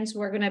parents.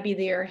 We're going to be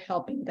there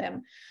helping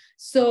them.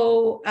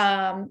 So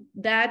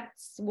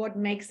that's what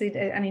makes it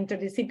an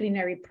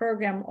interdisciplinary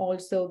program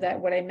also, that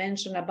what I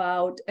mentioned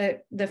about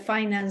the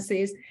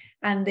finances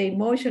and the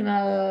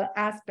emotional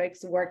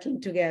aspects working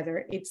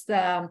together. It's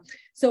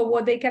so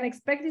what they can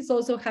expect is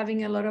also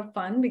having a lot of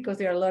fun, because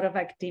there are a lot of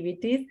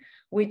activities.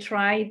 We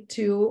try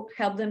to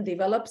help them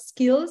develop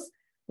skills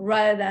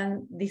rather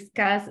than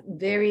discuss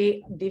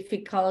very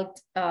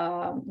difficult,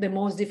 the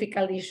most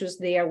difficult issues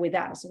there with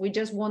us. We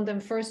just want them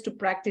first to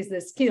practice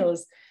the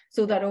skills,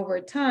 so that over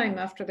time,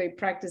 after they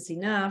practice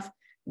enough,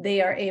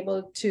 they are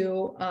able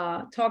to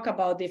talk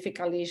about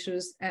difficult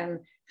issues and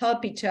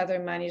help each other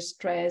manage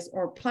stress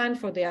or plan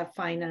for their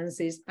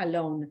finances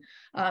alone.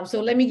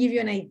 So let me give you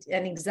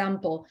an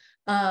example.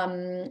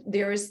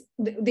 There's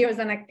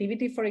an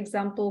activity, for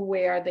example,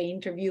 where they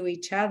interview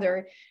each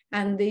other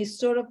and they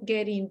sort of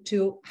get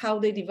into how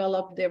they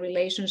develop the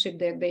relationship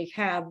that they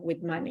have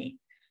with money.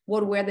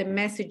 What were the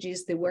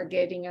messages they were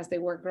getting as they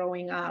were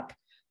growing up?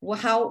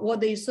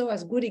 What they saw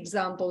as good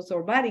examples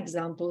or bad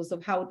examples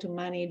of how to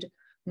manage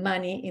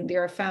money in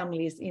their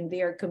families, in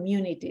their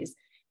communities.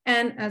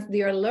 And as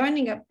they are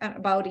learning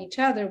about each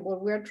other,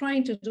 what we're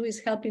trying to do is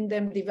helping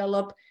them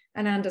develop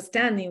an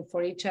understanding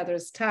for each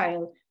other's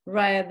style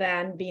rather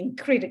than being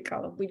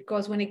critical.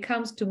 Because when it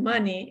comes to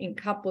money in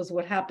couples,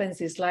 what happens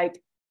is like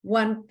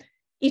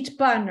each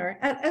partner,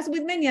 as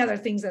with many other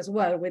things as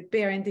well, with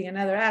parenting and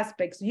other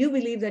aspects, you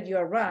believe that you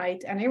are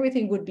right and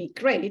everything would be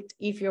great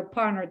if your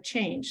partner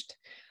changed.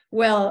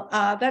 Well,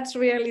 that's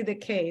rarely the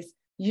case.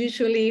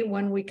 Usually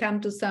when we come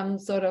to some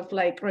sort of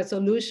like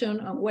resolution,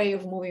 a way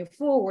of moving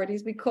forward,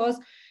 is because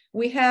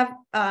we have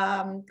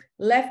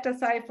left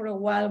aside for a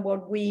while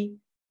what we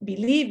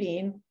believe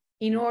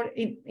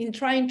in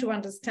trying to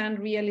understand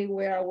really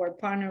where our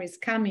partner is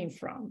coming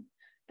from.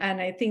 And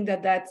I think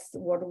that that's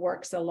what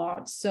works a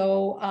lot.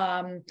 So,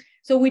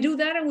 so we do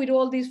that, and we do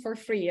all this for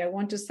free. I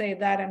want to say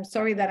that. I'm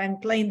sorry that I'm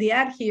playing the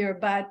ad here,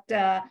 but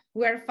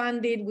we're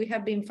funded. We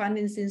have been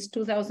funded since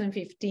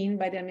 2015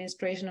 by the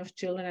Administration of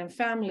Children and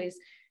Families,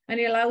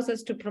 and it allows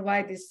us to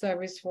provide this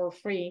service for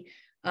free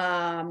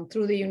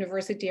through the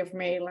University of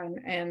Maryland.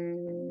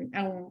 And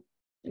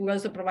we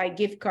also provide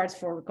gift cards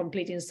for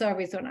completing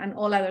service and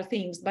all other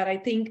things. But I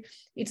think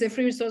it's a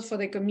free resource for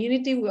the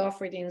community. We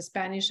offer it in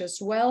Spanish as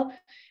well.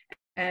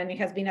 And it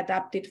has been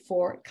adapted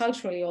for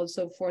culturally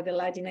also for the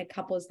Latinx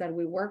couples that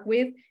we work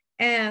with.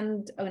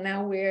 And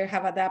now we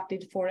have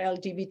adapted for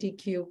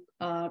LGBTQ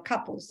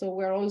couples. So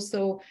we're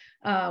also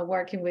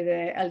working with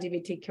the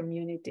LGBT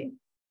community.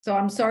 So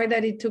I'm sorry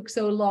that it took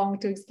so long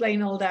to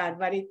explain all that,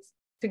 but it's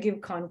to give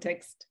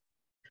context.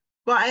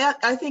 Well,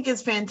 I think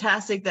it's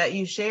fantastic that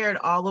you shared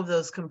all of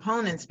those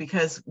components,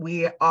 because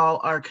we all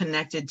are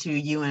connected to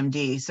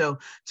UMD. So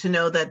to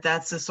know that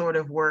that's the sort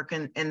of work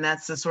and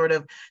that's the sort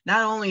of,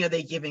 not only are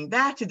they giving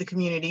back to the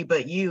community,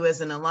 but you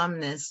as an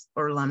alumnus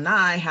or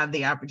alumni have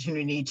the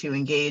opportunity to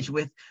engage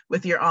with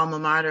your alma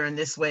mater in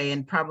this way.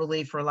 And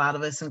probably for a lot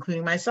of us,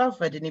 including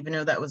myself, I didn't even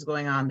know that was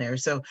going on there.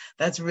 So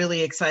that's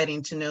really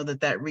exciting to know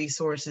that that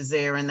resource is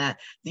there, and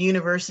that the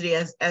university,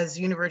 as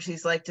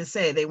universities like to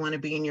say, they want to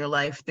be in your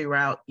life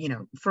throughout,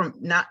 from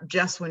not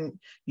just when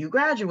you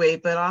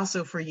graduate, but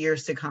also for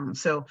years to come.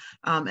 So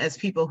as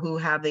people who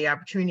have the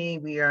opportunity,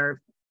 we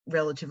are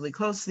relatively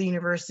close to the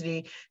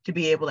university to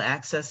be able to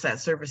access that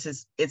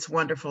services. It's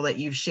wonderful that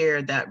you've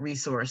shared that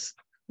resource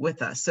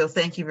with us. So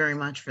thank you very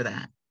much for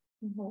that.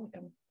 You're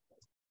welcome.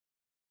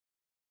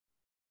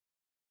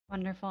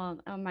 Wonderful.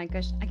 Oh my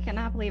gosh, I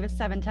cannot believe it's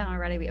 7:10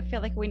 already. I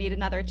feel like we need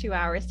another 2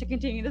 hours to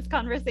continue this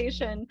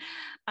conversation.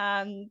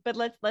 But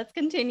let's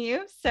continue.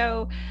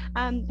 So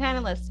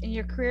panelists, in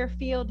your career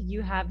field,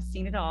 you have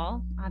seen it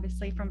all,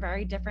 obviously from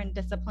very different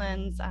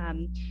disciplines.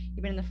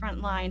 You've been in the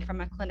front line from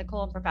a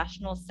clinical and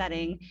professional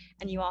setting,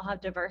 and you all have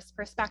diverse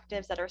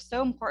perspectives that are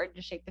so important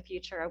to shape the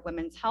future of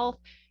women's health,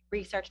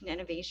 research, and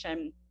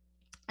innovation.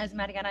 As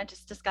Mariana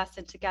just discussed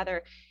it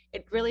together,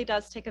 it really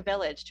does take a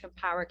village to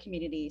empower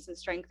communities and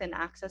strengthen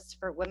access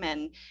for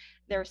women.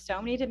 There are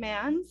so many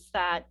demands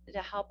that to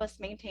help us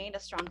maintain a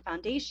strong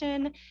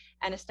foundation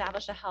and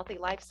establish a healthy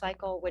life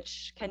cycle,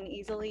 which can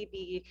easily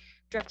be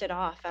drifted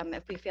off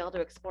if we fail to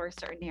explore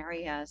certain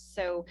areas.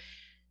 So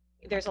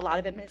there's a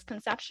lot of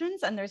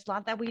misconceptions, and there's a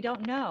lot that we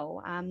don't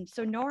know.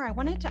 So Nora, I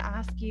wanted to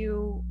ask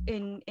you,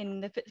 in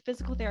the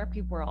physical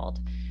therapy world,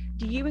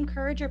 do you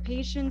encourage your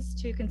patients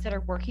to consider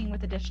working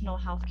with additional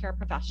healthcare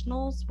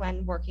professionals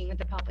when working with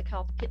the pelvic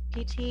health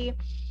PT?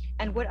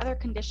 And what other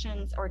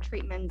conditions or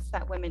treatments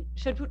that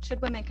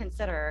should women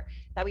consider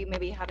that we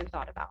maybe haven't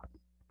thought about?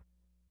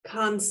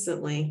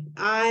 Constantly.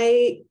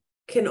 I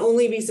can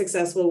only be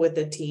successful with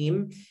a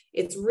team.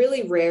 It's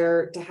really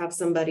rare to have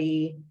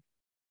somebody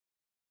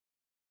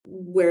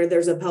where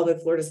there's a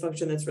pelvic floor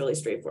dysfunction that's really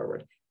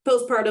straightforward.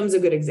 Postpartum is a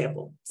good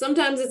example.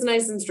 Sometimes it's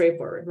nice and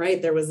straightforward,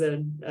 right? There was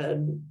a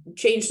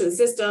change to the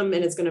system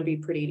and it's going to be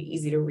pretty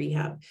easy to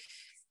rehab.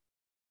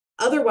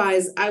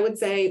 Otherwise, I would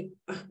say,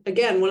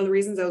 again, one of the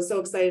reasons I was so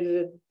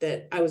excited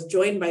that I was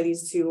joined by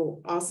these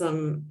two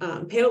awesome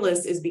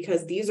panelists is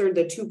because these are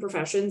the two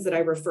professions that I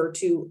refer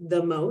to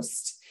the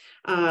most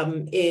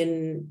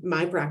in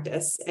my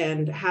practice,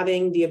 and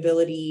having the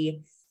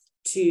ability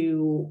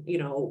to, you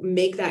know,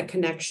 make that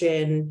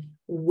connection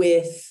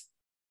with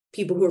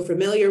people who are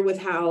familiar with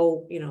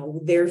how, you know,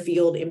 their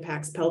field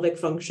impacts pelvic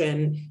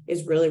function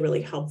is really,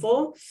 really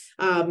helpful.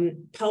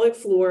 Pelvic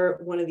floor,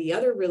 one of the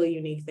other really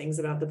unique things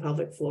about the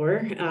pelvic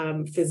floor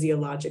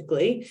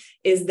physiologically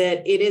is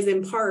that it is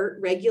in part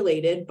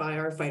regulated by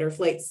our fight or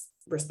flight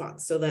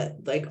response. So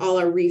that like all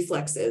our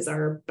reflexes,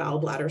 our bowel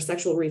bladder,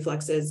 sexual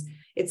reflexes,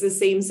 it's the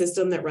same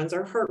system that runs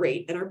our heart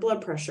rate and our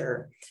blood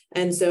pressure.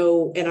 And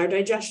so, and our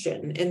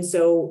digestion. And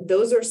so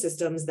those are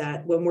systems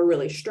that when we're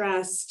really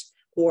stressed,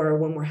 or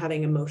when we're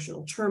having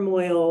emotional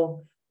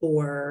turmoil,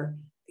 or,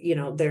 you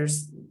know,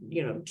 there's,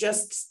 you know,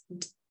 just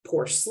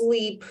poor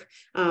sleep.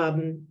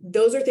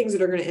 Those are things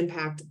that are going to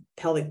impact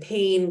pelvic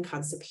pain,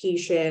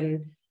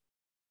 constipation,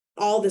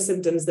 all the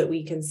symptoms that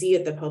we can see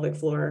at the pelvic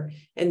floor.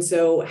 And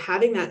so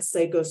having that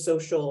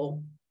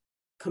psychosocial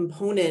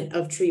component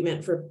of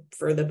treatment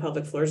for the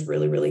pelvic floor is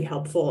really, really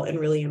helpful and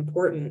really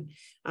important,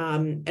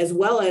 as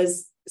well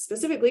as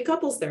specifically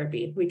couples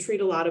therapy. We treat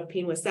a lot of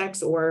pain with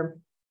sex or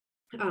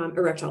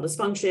erectile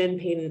dysfunction,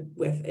 pain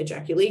with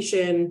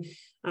ejaculation.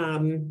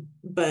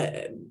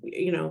 But,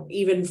 you know,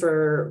 even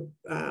for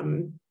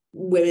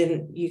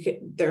women,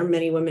 there are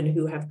many women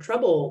who have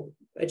trouble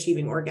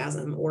achieving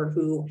orgasm, or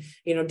who,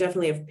 you know,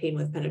 definitely have pain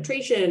with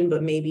penetration,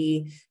 but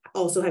maybe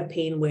also have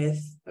pain with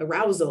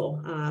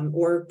arousal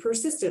or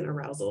persistent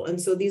arousal.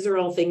 And so these are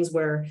all things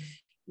where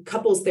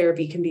couples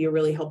therapy can be a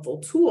really helpful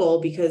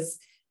tool, because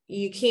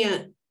you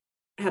can't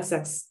have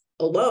sex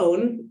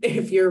alone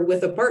if you're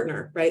with a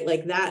partner, right?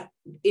 Like that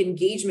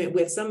engagement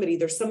with somebody,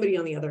 there's somebody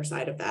on the other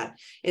side of that.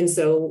 And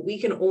so we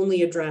can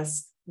only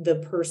address the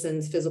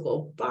person's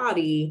physical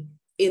body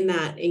in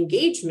that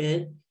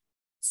engagement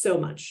so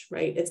much,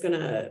 right? It's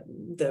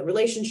the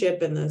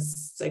relationship and the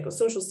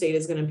psychosocial state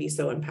is going to be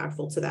so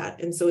impactful to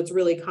that. And so it's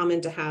really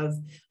common to have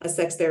a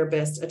sex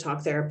therapist, a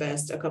talk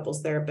therapist, a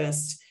couples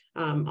therapist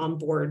on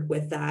board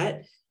with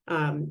that.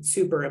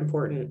 Super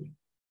important.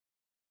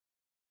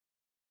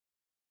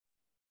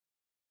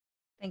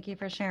 Thank you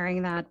for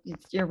sharing that.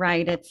 You're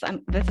right. It's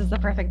this is the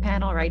perfect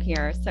panel right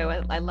here.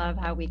 So I love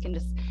how we can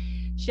just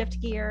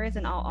shift gears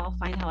and I'll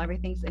find how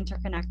everything's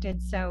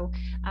interconnected. So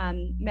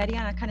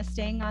Mariana, kind of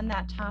staying on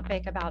that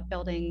topic about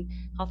building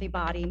healthy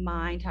body,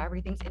 mind, how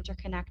everything's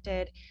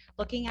interconnected,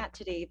 looking at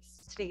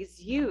today's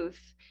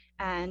youth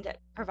and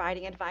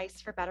providing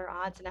advice for better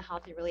odds in a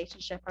healthy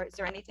relationship. Or is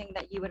there anything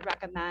that you would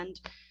recommend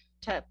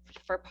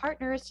for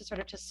partners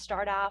to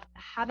start off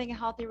having a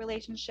healthy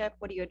relationship?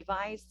 What do you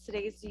advise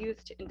today's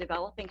youth in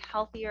developing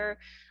healthier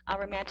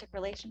romantic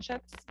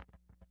relationships?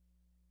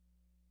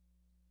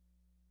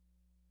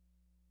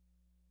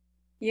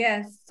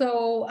 Yes,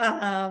 so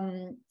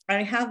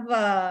I have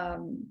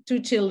 2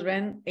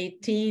 children,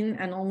 18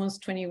 and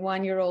almost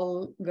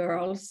 21-year-old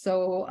girls.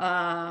 So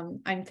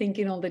I'm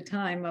thinking all the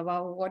time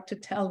about what to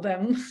tell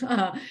them,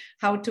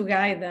 how to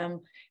guide them.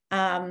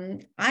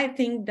 I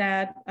think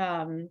that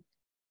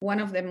one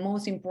of the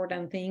most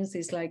important things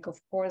is, like, of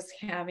course,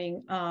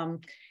 having a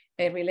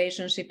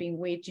relationship in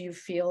which you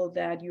feel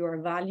that you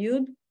are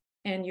valued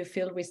and you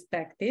feel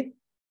respected.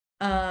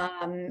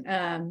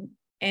 And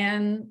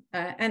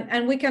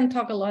we can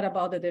talk a lot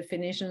about the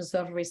definitions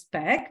of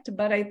respect,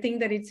 but I think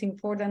that it's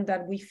important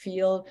that we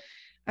feel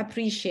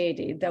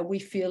appreciated, that we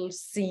feel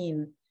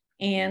seen,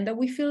 and that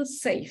we feel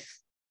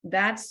safe.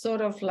 That's sort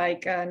of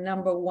like a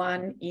number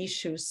one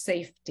issue,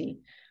 safety.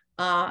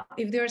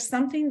 If there's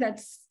something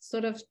that's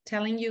sort of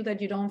telling you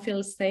that you don't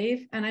feel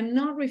safe, and I'm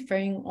not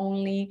referring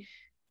only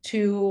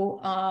to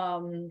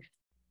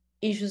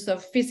issues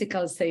of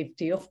physical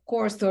safety, of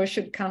course, those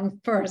should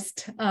come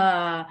first,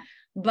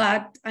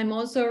 but I'm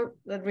also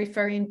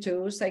referring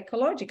to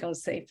psychological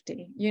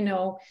safety. You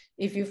know,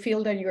 if you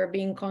feel that you're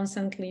being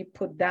constantly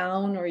put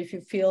down, or if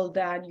you feel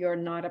that you're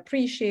not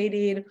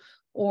appreciated,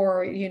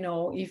 or, you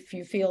know, if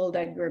you feel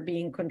that you're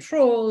being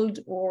controlled,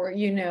 or,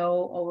 you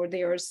know, or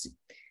there's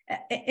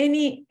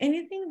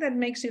anything that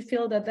makes you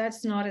feel that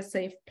that's not a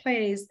safe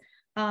place,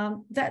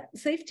 that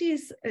safety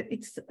is,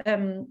 it's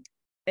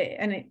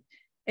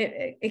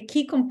a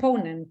key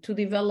component to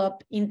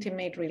develop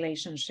intimate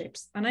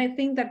relationships. And I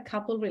think that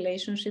couple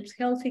relationships,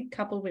 healthy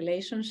couple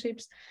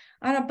relationships,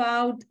 are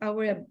about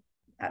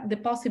the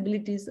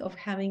possibilities of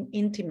having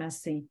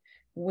intimacy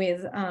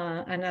with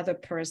another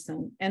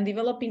person. And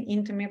developing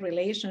intimate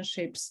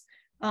relationships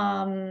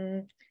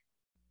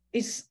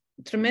is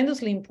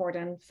tremendously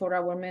important for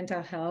our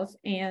mental health.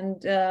 And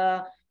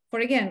for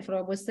what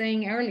I was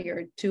saying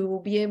earlier,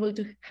 to be able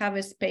to have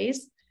a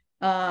space,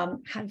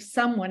 have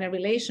someone, a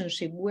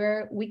relationship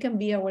where we can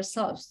be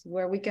ourselves,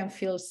 where we can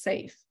feel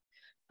safe.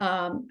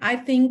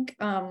 I think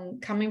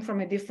coming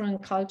from a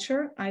different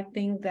culture, I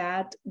think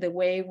that the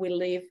way we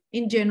live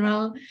in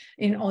general,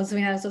 also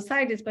in our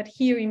societies, but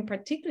here in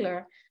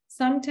particular,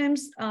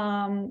 sometimes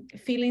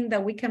feeling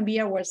that we can be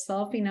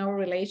ourselves in a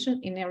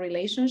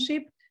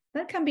relationship,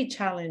 that can be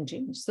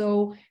challenging.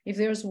 So if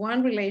there's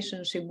one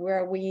relationship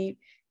where we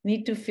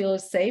need to feel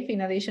safe,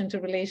 in addition to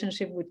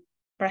relationship with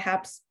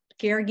perhaps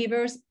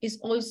caregivers, is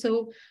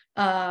also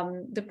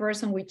the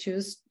person we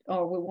choose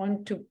or we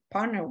want to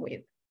partner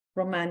with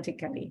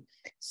romantically.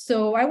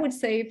 So I would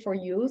say for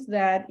youth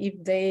that if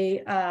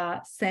they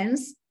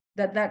sense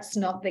that that's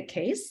not the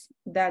case,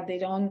 that they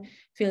don't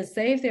feel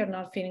safe, they're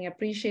not feeling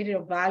appreciated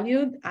or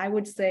valued, I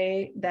would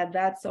say that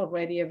that's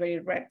already a very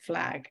red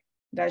flag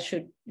that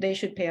they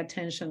should pay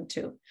attention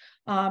to,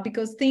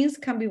 because things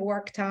can be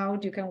worked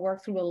out. You can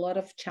work through a lot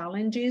of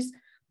challenges,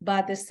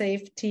 but the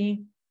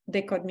safety,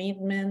 the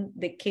commitment,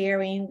 the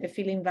caring, the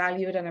feeling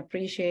valued and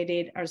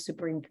appreciated are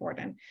super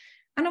important.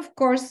 And of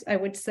course, I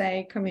would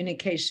say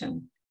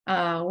communication.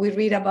 We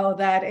read about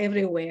that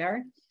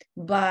everywhere,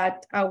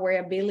 but our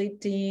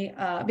ability,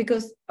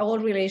 because all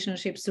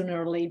relationships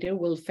sooner or later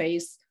will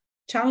face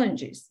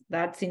challenges.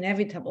 That's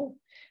inevitable.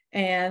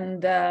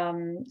 And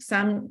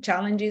some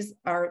challenges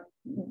are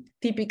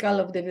typical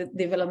of the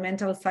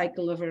developmental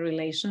cycle of a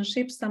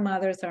relationship. Some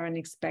others are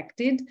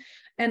unexpected.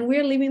 And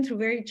we're living through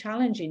very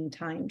challenging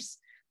times.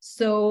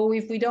 So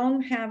if we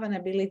don't have an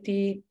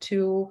ability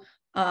to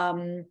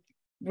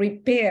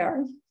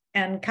repair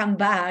and come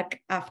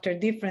back after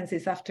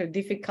differences, after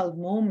difficult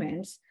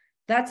moments,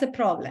 that's a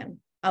problem.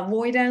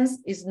 Avoidance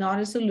is not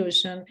a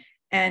solution,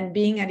 and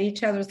being at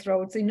each other's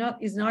throats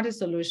is not a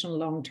solution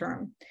long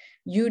term.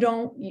 You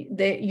don't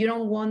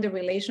want the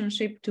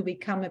relationship to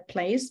become a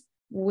place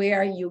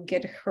where you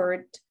get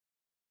hurt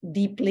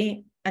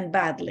deeply and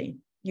badly.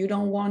 You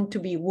don't want to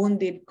be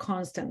wounded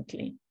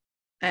constantly.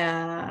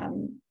 I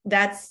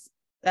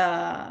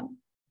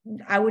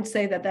would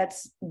say that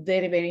that's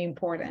very, very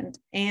important.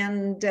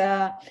 And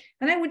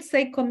I would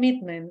say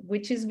commitment,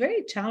 which is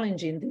very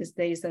challenging these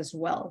days as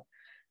well.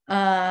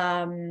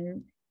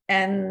 And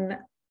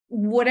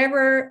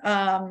whatever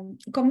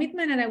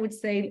commitment, and I would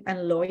say,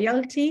 and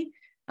loyalty,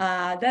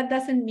 that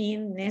doesn't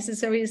mean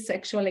necessarily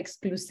sexual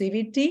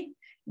exclusivity,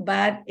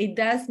 but it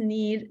does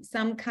need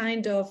some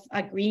kind of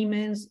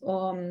agreements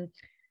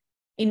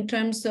in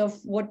terms of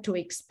what to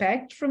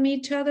expect from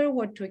each other,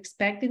 what to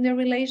expect in the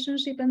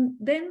relationship, and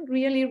then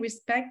really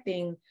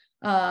respecting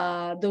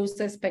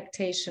those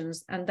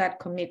expectations and that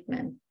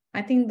commitment.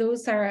 I think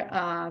those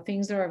are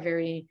things that are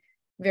very,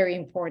 very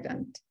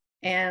important.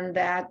 And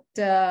that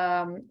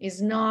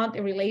is not,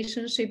 a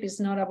relationship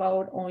is not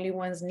about only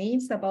one's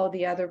needs, about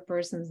the other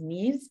person's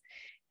needs,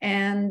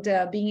 and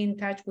being in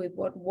touch with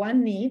what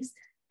one needs,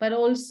 but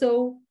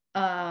also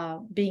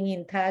being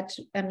in touch,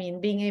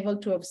 being able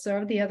to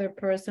observe the other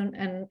person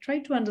and try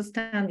to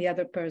understand the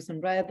other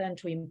person rather than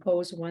to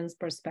impose one's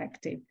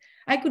perspective.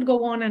 I could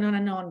go on and on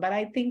and on, but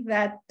I think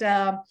that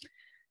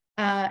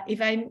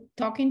if I'm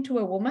talking to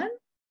a woman,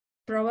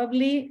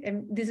 probably,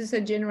 and this is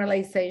a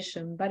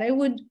generalization, but I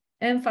would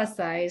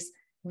emphasize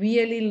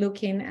really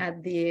looking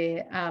at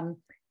the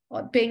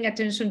paying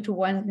attention to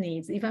one's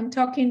needs. If I'm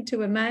talking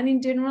to a man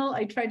in general,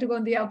 I try to go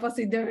in the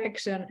opposite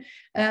direction.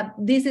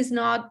 This is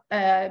not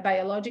a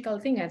biological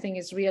thing. I think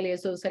it's really a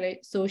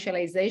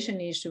socialization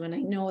issue. And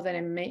I know that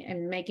I'm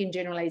making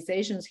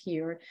generalizations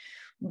here.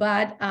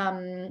 But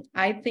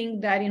I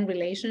think that in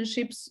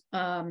relationships,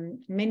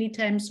 many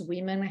times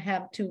women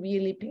have to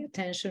really pay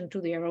attention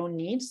to their own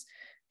needs,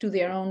 to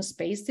their own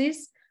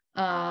spaces,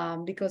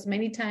 because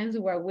many times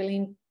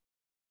we're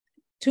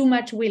too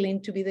much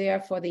willing to be there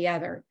for the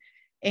other.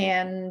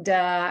 And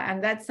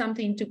that's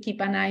something to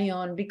keep an eye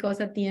on, because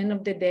at the end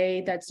of the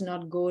day, that's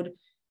not good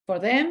for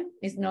them.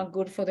 It's not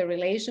good for the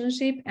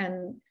relationship.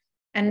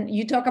 And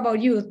you talk about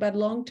youth, but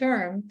long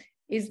term,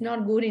 it's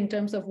not good in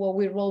terms of what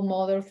we role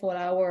model for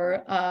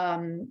our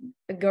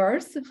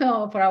girls,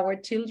 for our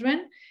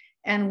children,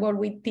 and what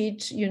we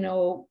teach,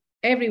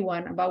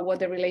 everyone about what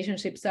the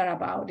relationships are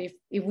about.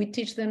 If we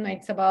teach them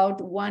it's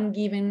about one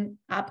giving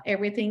up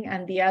everything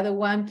and the other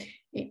one,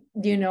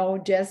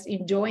 just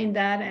enjoying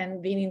that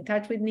and being in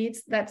touch with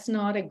needs, that's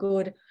not a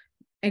good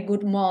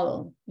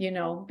model,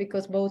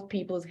 because both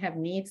peoples have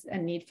needs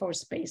and need for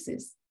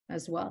spaces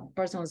as well,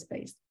 personal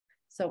space.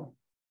 So,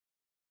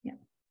 yeah.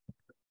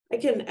 I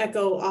can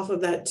echo off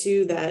of that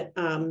too, that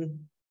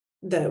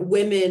that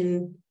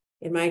women,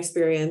 in my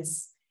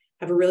experience,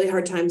 have a really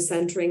hard time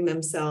centering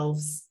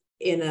themselves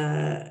in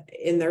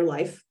their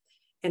life,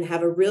 and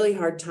have a really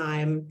hard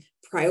time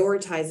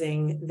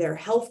prioritizing their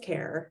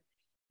healthcare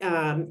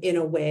in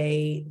a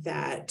way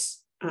that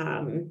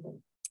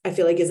I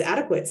feel like is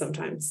adequate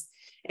sometimes.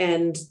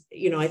 And,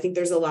 I think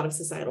there's a lot of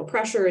societal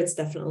pressure. It's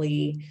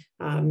definitely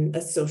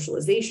a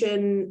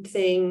socialization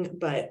thing,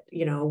 but,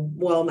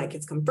 well, my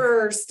kids come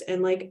first,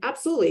 and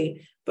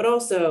absolutely. But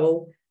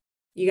also,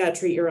 you got to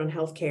treat your own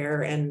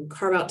healthcare and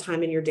carve out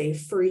time in your day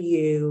for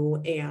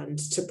you, and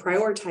to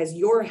prioritize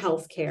your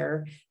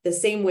healthcare the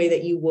same way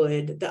that you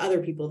would the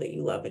other people that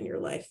you love in your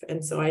life.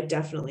 And so I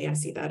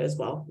see that as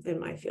well in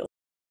my field.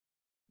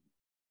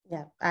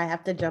 Yeah, I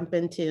have to jump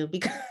in too,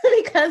 because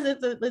because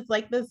it's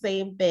like the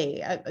same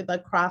thing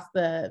across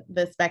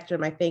the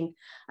spectrum. I think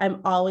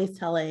I'm always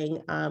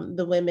telling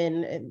the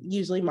women,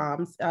 usually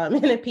moms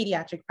in a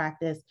pediatric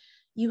practice,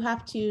 you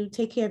have to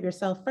take care of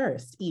yourself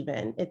first.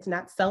 Even it's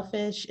not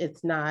selfish,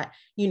 it's not,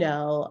 you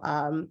know,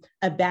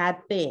 a bad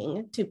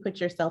thing to put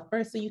yourself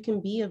first, so you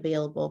can be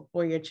available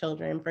for your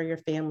children, for your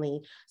family,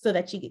 so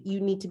that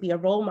you need to be a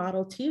role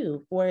model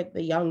too for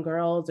the young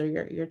girls or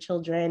your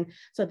children,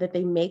 so that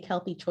they make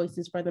healthy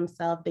choices for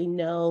themselves. They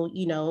know,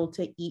 you know,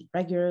 to eat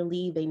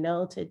regularly, they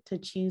know to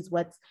choose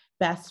what's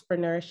best for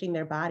nourishing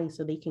their body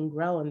so they can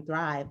grow and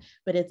thrive.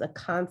 But it's a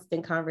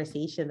constant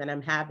conversation that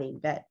I'm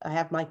having, that I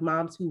have like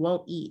moms who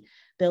won't eat.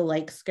 They'll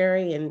like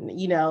scurry and,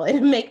 you know,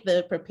 and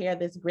prepare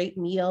this great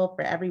meal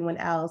for everyone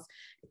else,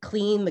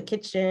 clean the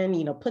kitchen,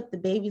 you know, put the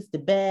babies to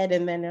bed.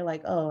 And then they're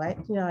like, oh, I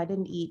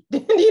didn't eat,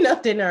 you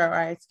know, dinner, or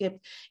I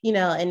skipped, you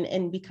know,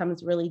 and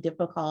becomes really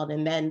difficult.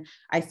 And then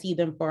I see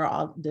them for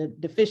all the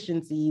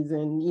deficiencies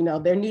and, you know,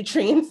 their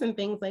nutrients and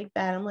things like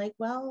that. I'm like,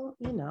 well,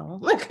 you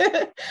know,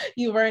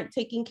 you weren't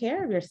taking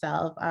care of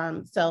yourself.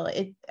 So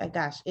it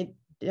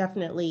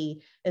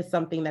definitely is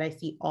something that I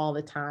see all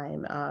the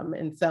time.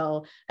 And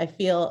so I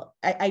feel,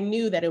 I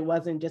knew that it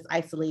wasn't just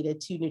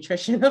isolated to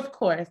nutrition, of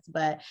course,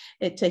 but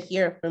to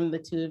hear from the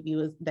two of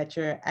you is that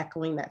you're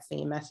echoing that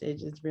same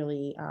message is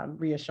really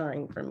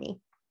reassuring for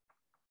me.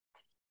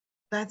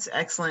 That's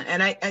excellent.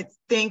 And I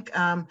think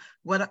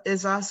what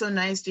is also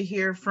nice to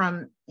hear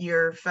from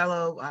your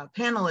fellow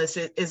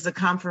panelists is the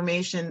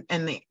confirmation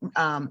and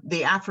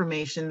the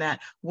affirmation that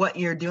what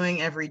you're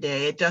doing every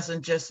day, it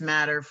doesn't just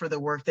matter for the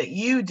work that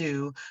you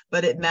do,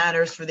 but it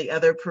matters for the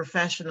other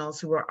professionals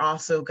who are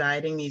also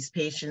guiding these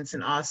patients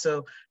and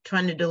also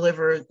trying to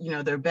deliver, you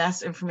know, their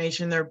best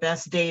information, their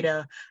best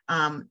data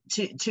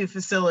to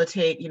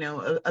facilitate, you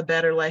know, a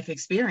better life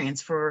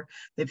experience for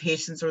the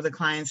patients or the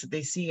clients that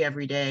they see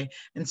every day.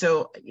 And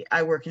so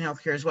I work in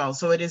healthcare as well.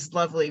 So it is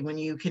lovely when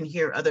you can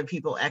hear other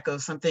people echo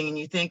something and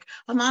you think,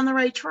 I'm on the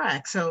right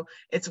track. So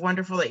it's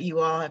wonderful that you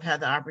all have had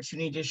the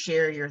opportunity to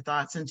share your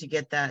thoughts and to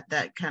get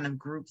that kind of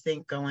group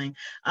think going.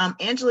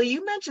 Angela,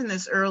 you mentioned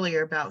this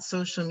earlier about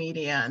social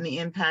media and the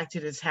impact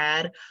it has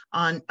had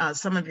on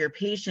some of your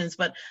patients,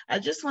 but I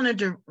just wanted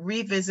to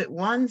revisit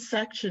one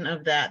section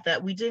of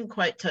that we didn't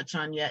quite touch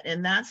on yet,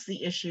 and that's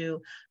the issue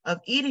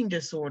of eating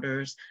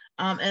disorders.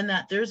 And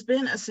that there's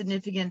been a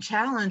significant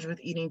challenge with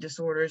eating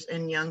disorders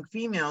in young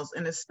females,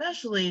 and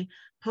especially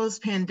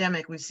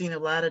post-pandemic, we've seen a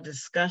lot of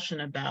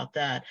discussion about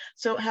that.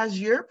 So has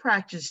your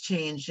practice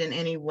changed in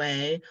any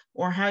way,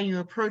 or how you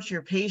approach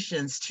your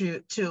patients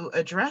to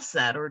address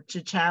that or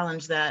to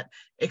challenge that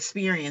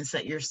experience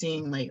that you're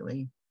seeing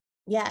lately?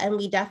 Yeah, and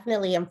we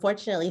definitely,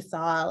 unfortunately,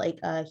 saw like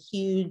a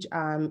huge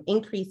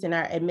increase in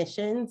our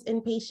admissions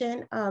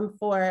inpatient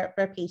for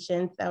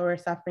patients that were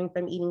suffering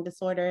from eating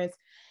disorders.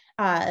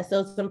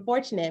 So it's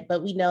unfortunate,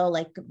 but we know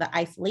like the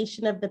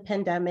isolation of the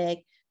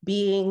pandemic,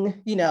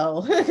 being, you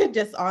know,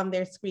 just on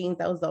their screens,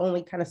 that was the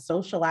only kind of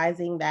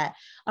socializing that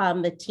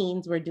the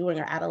teens were doing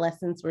or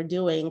adolescents were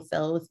doing.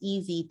 So it was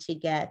easy to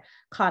get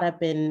caught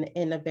up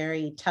in a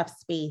very tough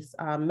space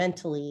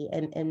mentally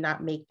and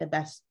not make the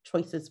best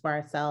choices for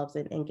ourselves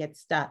and get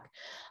stuck.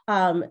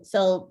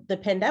 So the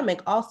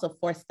pandemic also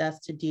forced us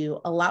to do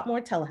a lot more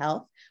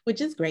telehealth,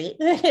 which is great,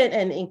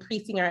 and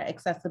increasing our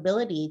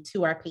accessibility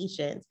to our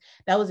patients.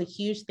 That was a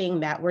huge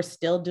thing that we're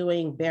still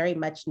doing very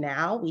much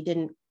now. We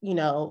didn't, you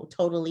know,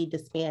 totally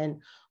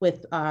disband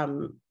with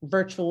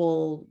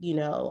virtual, you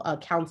know,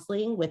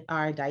 counseling with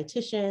our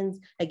dietitians,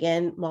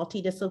 again,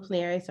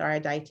 multidisciplinary, so our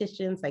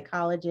dietitians,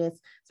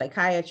 psychologists,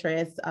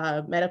 psychiatrists,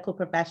 medical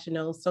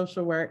professionals,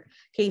 social work,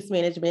 case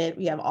management.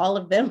 We have all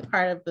of them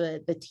part of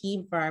the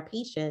team for our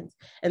patients.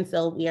 And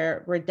so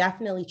we're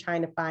definitely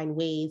trying to find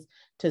ways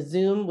to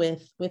Zoom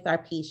with our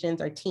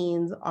patients, our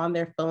teens on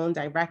their phone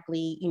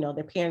directly. You know,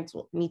 their parents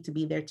will need to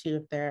be there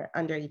too if they're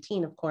under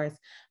 18, of course,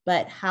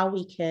 but how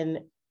we can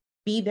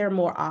be there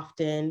more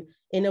often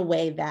in a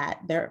way that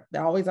they're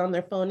always on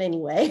their phone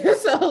anyway.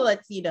 So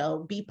let's, you know,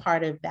 be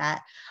part of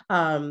that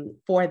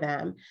for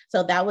them.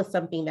 So that was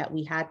something that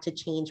we had to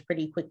change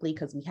pretty quickly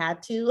because we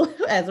had to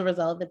as a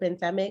result of the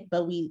pandemic.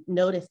 But we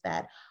noticed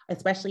that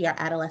especially our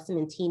adolescent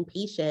and teen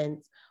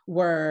patients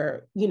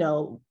were, you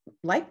know,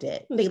 liked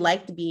it. They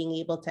liked being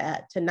able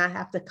to not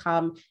have to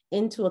come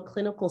into a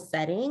clinical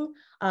setting.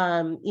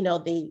 You know,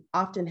 they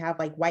often have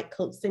like white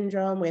coat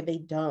syndrome where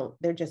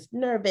they're just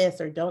nervous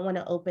or don't want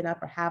to open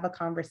up or have a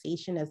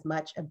conversation as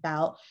much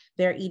about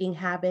their eating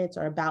habits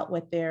or about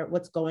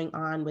what's going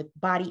on with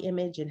body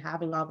image and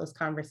having all those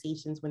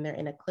conversations when they're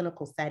in a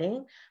clinical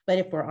setting. But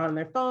if we're on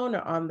their phone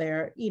or on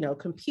their, you know,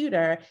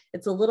 computer,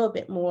 it's a little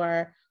bit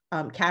more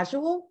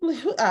casual.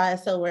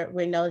 So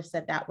we noticed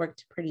that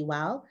worked pretty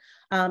well.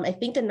 I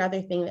think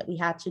another thing that we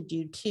had to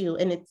do too,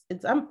 and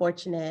it's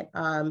unfortunate,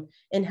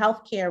 in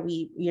healthcare,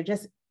 you're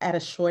just at a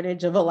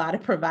shortage of a lot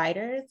of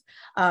providers,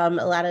 a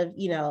lot of,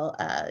 you know,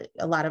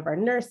 a lot of our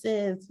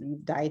nurses,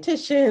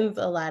 dietitians,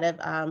 a lot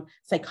of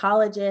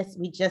psychologists.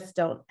 We just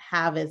don't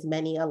have as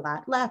many, a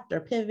lot left or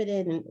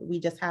pivoted, and we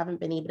just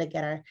haven't been able to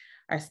get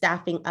our our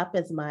staffing up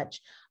as much.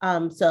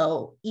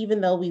 So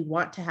even though we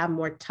want to have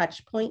more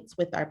touch points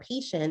with our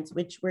patients,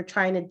 which we're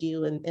trying to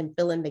do and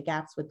fill in the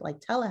gaps with like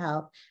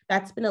telehealth,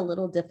 that's been a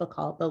little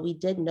difficult. But we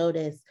did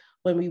notice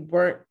when we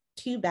weren't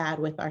too bad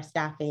with our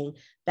staffing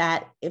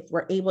that if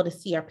we're able to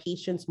see our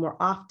patients more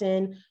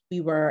often,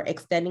 we were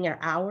extending our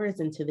hours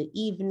into the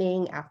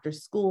evening, after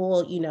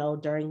school, you know,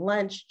 during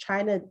lunch,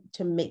 trying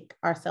to make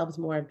ourselves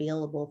more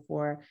available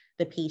for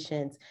the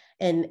patients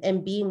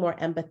and being more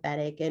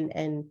empathetic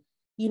and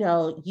you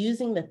know,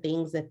 using the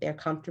things that they're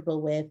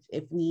comfortable with,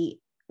 if we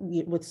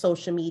with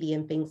social media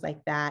and things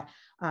like that,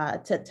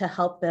 to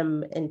help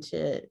them and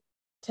to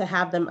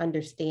have them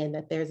understand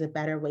that there's a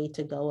better way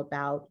to go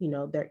about, you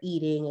know, their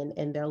eating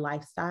and their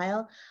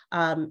lifestyle,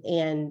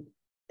 and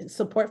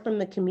support from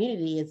the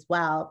community as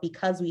well,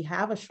 because we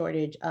have a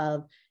shortage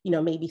of, you know,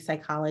 maybe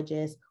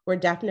psychologists. We're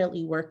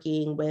definitely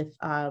working with,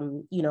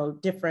 you know,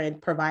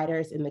 different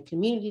providers in the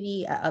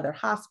community at other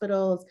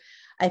hospitals.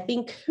 I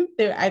think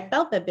I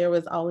felt that there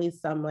was always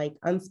some like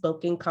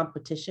unspoken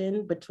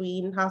competition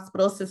between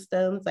hospital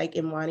systems, like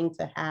in wanting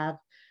to have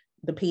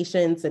the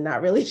patients and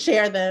not really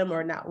share them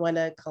or not want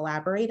to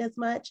collaborate as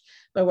much,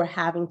 but we're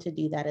having to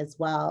do that as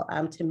well,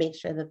 to make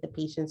sure that the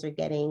patients are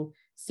getting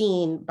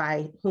seen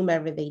by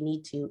whomever they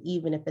need to,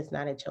 even if it's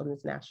not at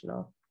Children's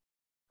National.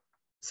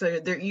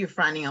 So you're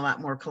finding a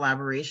lot more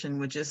collaboration,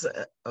 which is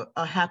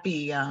a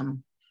happy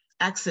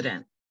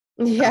accident.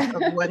 Yeah.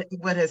 Of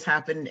what has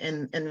happened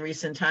in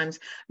recent times.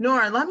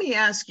 Nora, let me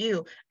ask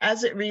you,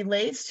 as it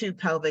relates to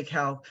pelvic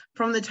health,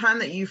 from the time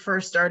that you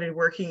first started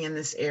working in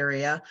this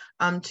area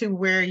to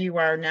where you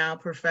are now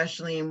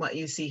professionally and what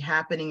you see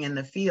happening in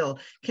the field,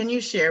 can you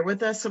share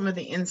with us some of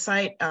the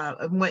insight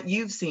of what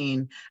you've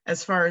seen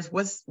as far as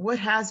what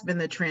has been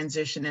the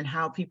transition and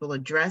how people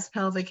address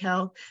pelvic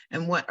health,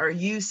 and what are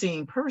you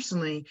seeing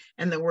personally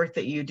in the work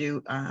that you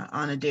do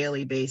on a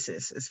daily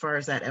basis as far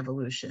as that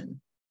evolution?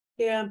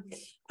 Yeah,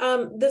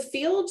 the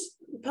field,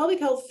 pelvic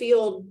health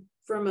field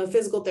from a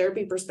physical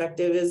therapy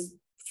perspective is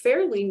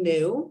fairly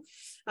new.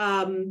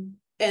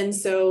 And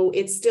so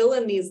it's still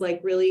in these like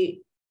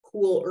really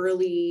cool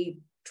early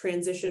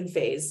transition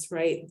phase,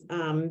 right?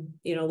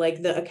 You know,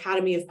 like the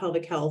Academy of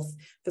Pelvic Health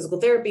Physical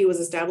Therapy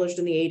was established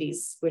in the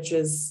 80s, which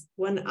is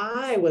when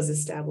I was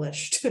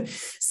established.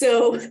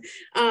 So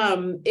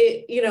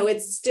it, you know,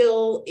 it's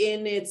still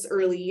in its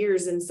early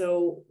years. And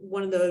so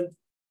one of the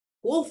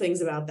cool things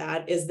about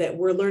that is that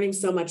we're learning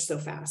so much so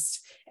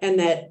fast, and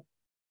that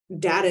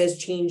data is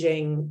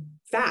changing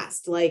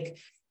fast. Like,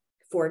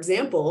 for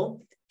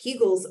example,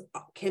 Kegels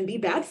can be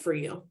bad for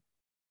you.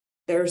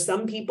 There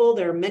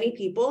are many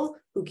people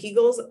who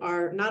Kegels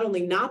are not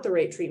only not the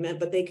right treatment,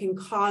 but they can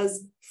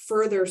cause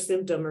further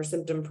symptom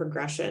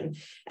progression.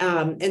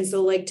 And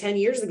so like 10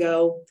 years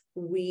ago,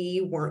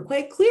 we weren't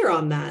quite clear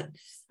on that.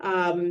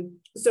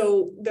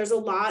 So there's a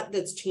lot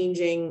that's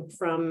changing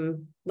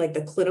from like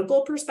the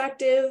clinical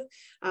perspective.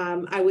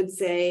 I would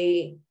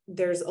say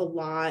there's a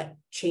lot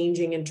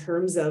changing in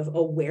terms of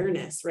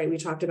awareness, right? We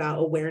talked about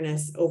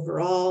awareness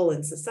overall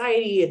in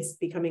society. It's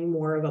becoming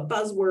more of a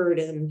buzzword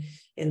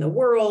in the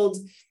world,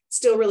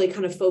 still really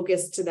kind of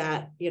focused to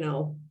that, you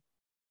know,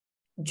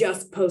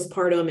 just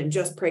postpartum and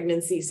just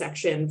pregnancy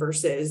section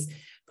versus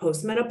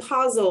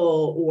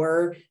postmenopausal,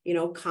 or, you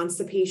know,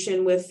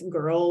 constipation with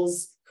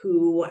girls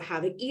who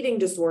have eating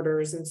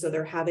disorders. And so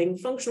they're having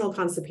functional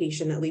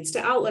constipation that leads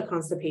to outlet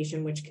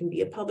constipation, which can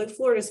be a pelvic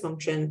floor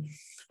dysfunction.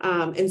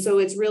 And so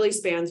it's really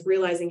spans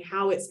realizing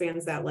how it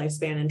spans that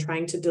lifespan and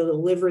trying to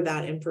deliver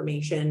that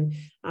information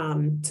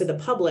to the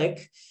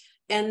public.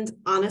 And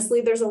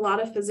honestly, there's a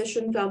lot of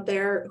physicians out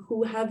there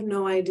who have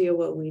no idea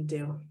what we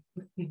do.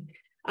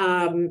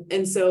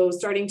 And so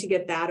starting to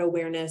get that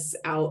awareness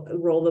out,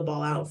 roll the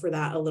ball out for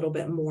that a little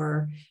bit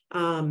more.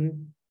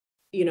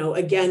 You know,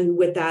 again,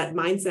 with that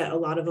mindset, a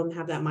lot of them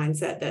have that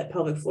mindset that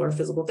pelvic floor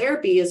physical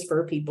therapy is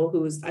for people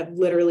who's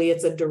literally,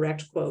 it's a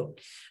direct quote.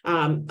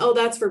 Oh,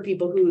 that's for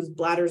people whose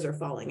bladders are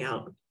falling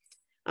out.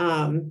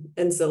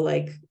 And so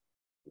like,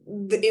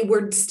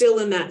 we're still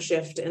in that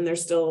shift, and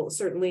there's still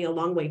certainly a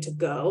long way to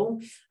go,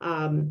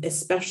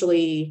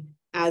 especially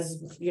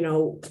as, you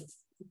know,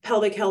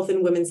 pelvic health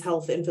and women's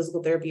health and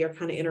physical therapy are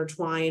kind of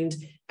intertwined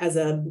as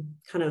a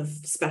kind of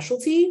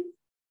specialty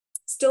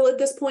still at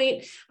this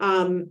point.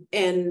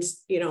 And,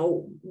 you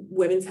know,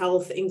 women's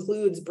health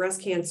includes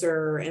breast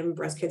cancer and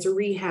breast cancer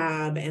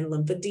rehab and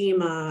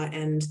lymphedema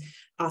and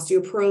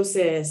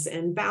osteoporosis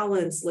and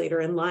balance later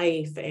in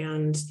life.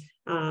 And,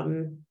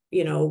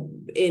 you know,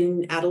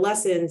 in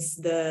adolescence,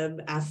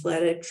 the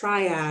athletic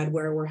triad,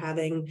 where we're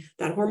having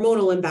that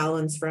hormonal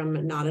imbalance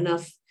from not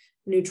enough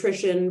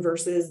nutrition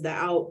versus the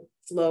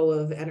outflow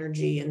of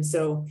energy. And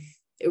so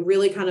it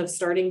really kind of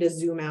starting to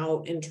zoom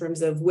out in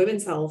terms of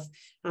women's health,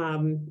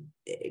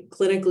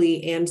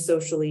 clinically and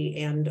socially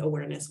and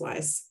awareness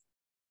wise.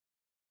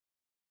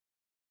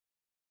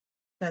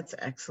 That's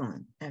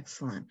excellent.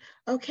 Excellent.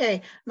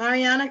 Okay,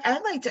 Mariana,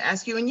 I'd like to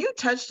ask you, and you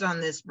touched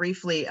on this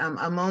briefly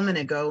a moment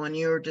ago when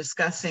you were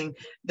discussing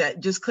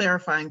that, just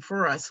clarifying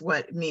for us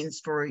what it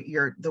means for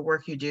the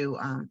work you do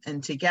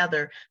and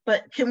together.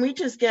 But can we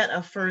just get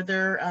a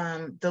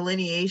further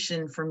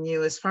delineation from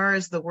you as far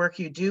as the work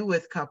you do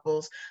with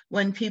couples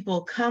when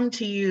people come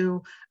to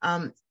you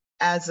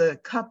as a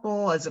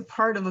couple, as a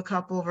part of a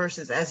couple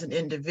versus as an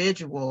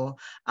individual?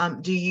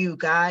 Do you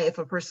guide, if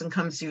a person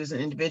comes to you as an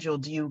individual,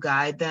 do you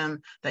guide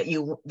them that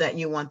you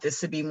want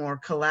this to be more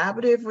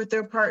collaborative with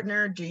their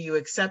partner? Do you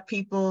accept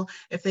people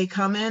if they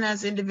come in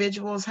as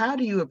individuals? How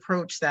do you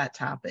approach that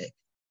topic?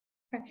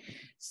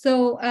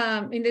 So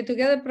in the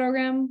Together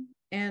program,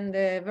 and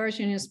the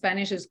version in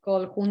Spanish is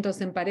called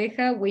Juntos en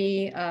Pareja,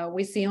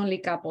 we see only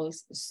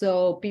couples.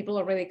 So people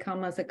already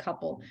come as a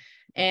couple.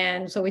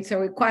 And so it's a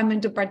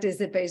requirement to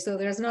participate. So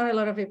there's not a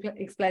lot of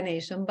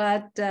explanation,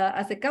 but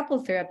as a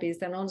couple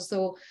therapist and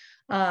also,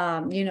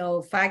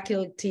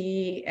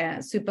 faculty,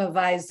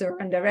 supervisor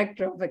and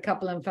director of a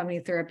couple and family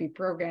therapy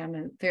program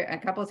and a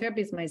couple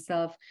therapist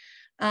myself,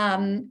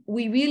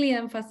 we really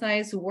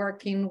emphasize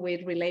working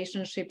with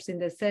relationships in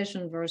the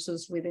session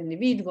versus with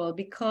individual,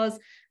 because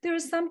there are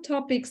some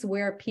topics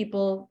where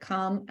people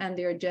come and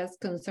they're just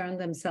concerned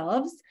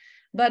themselves.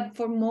 But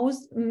for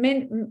most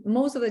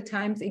of the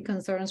times, it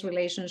concerns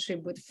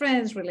relationship with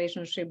friends,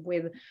 relationship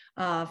with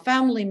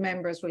family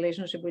members,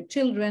 relationship with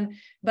children,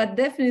 but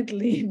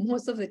definitely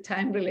most of the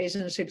time,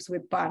 relationships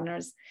with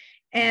partners.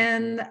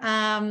 And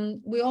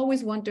we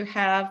always want to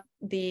have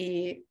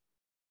the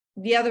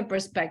other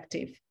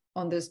perspective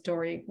on the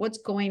story. What's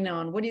going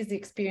on? What is the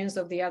experience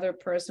of the other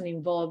person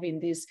involved in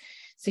this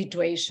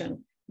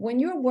situation? When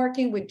you're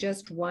working with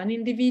just one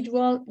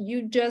individual,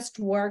 you just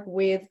work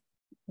with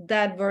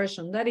that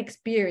version, that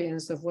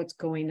experience of what's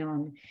going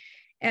on.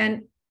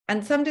 And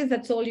sometimes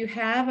that's all you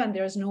have, and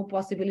there's no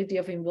possibility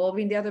of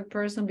involving the other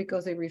person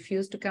because they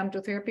refuse to come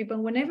to therapy. But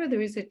whenever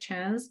there is a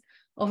chance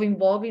of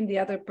involving the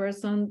other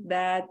person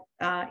that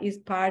is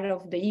part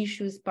of the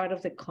issues, part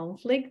of the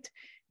conflict,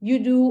 you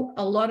do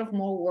a lot of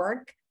more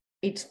work.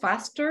 It's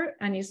faster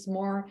and it's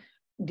more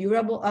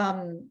durable,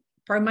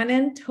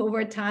 permanent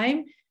over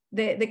time.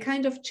 The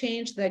kind of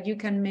change that you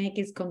can make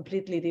is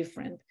completely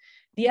different.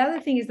 The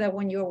other thing is that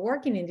when you're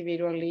working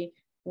individually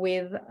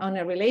on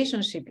a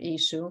relationship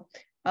issue,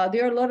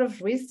 there are a lot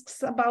of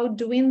risks about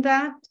doing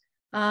that.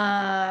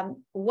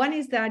 One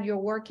is that you're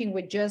working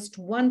with just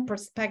one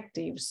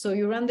perspective. So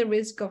you run the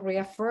risk of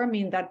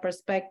reaffirming that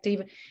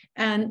perspective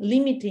and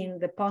limiting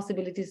the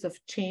possibilities of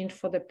change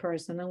for the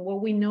person. And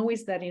what we know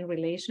is that in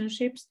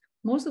relationships,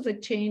 most of the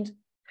change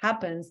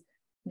happens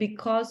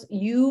because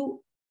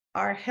you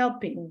are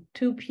helping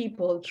two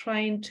people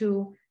trying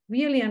to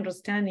really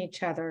understand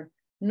each other,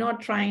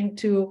 not trying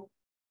to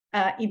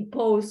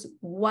impose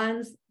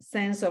one's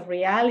sense of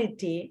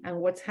reality and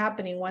what's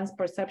happening, one's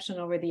perception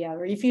over the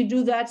other. If you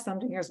do that,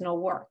 something has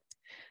not worked.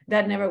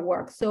 That never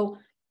works. So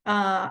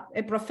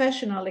a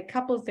professional, a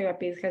couple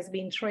therapist has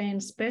been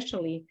trained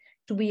specially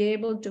to be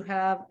able to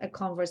have a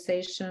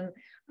conversation,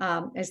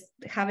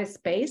 have a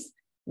space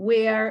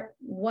where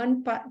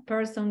one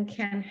person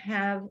can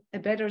have a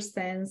better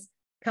sense,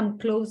 come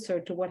closer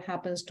to what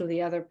happens to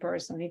the other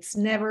person. It's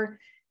never,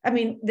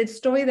 the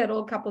story that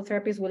all couple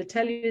therapists will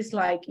tell you is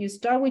like, you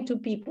start with two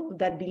people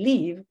that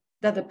believe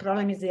that the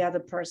problem is the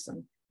other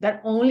person,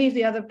 that only if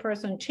the other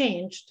person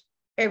changed,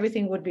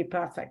 everything would be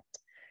perfect.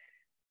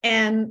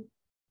 And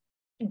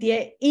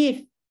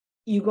if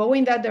you go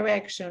in that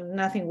direction,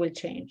 nothing will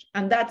change.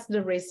 And that's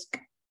the risk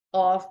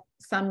of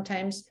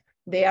sometimes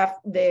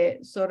the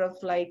sort of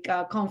like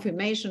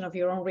confirmation of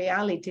your own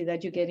reality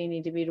that you get in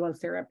individual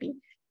therapy.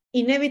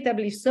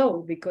 Inevitably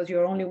so, because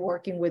you're only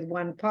working with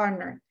one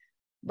partner.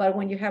 But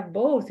when you have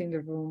both in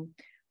the room,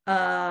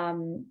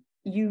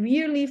 you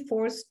really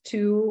forced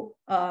to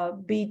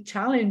be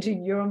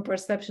challenging your own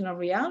perception of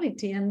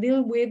reality and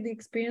deal with the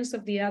experience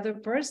of the other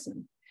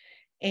person.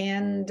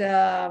 And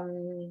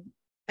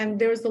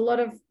there's a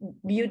lot of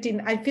beauty.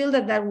 I feel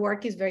that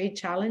work is very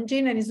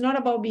challenging, and it's not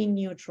about being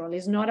neutral.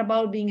 It's not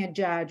about being a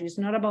judge. It's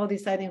not about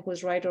deciding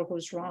who's right or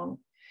who's wrong.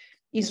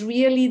 It's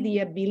really the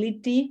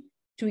ability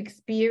to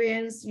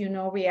experience,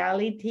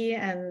 reality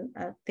and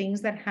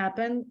things that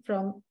happen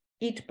from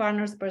each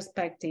partner's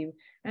perspective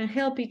and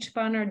help each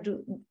partner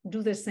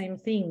do the same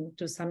thing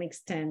to some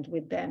extent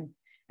with them,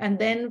 and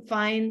then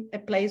find a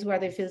place where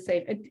they feel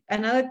safe.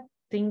 Another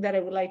thing that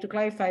I would like to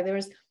clarify, there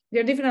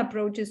are different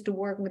approaches to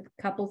work with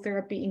couple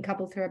therapy,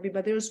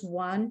 but there's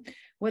one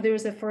where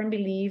there's a firm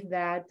belief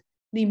that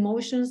the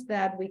emotions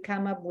that we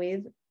come up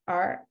with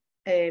are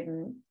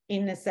in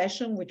a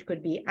session, which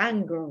could be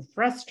anger,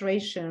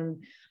 frustration,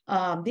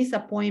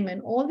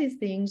 disappointment, all these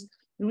things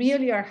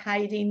really are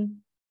hiding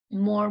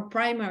more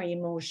primary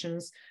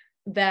emotions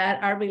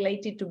that are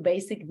related to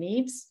basic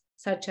needs,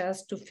 such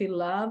as to feel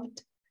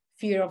loved,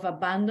 fear of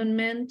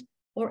abandonment,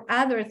 or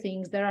other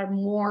things that are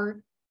more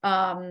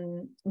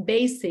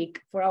basic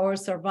for our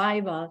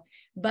survival.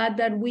 but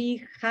that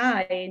we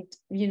hide,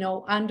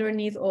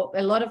 underneath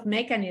a lot of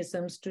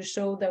mechanisms to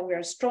show that we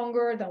are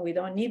stronger, that we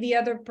don't need the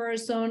other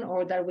person,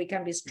 or that we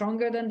can be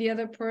stronger than the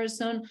other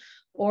person,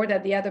 or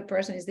that the other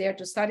person is there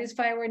to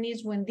satisfy our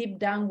needs, when deep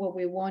down what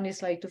we want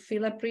is like to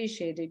feel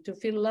appreciated, to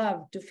feel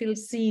loved, to feel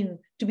seen,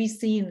 to be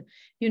seen,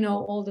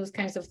 all those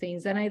kinds of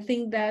things. And I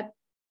think that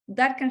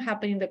can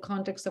happen in the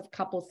context of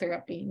couple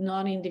therapy,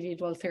 not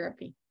individual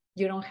therapy.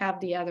 You don't have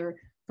the other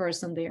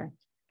person there.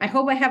 I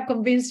hope I have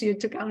convinced you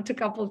to come to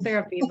couple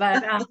therapy,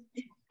 but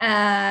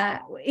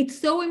it's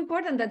so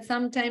important that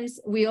sometimes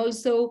we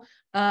also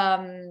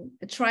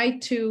try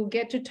to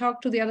get to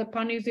talk to the other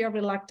partner if they are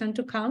reluctant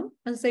to come,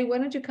 and say, why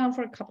don't you come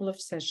for a couple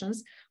of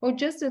sessions, or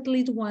just at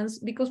least once,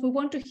 because we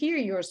want to hear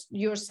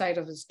your side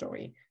of the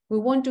story. We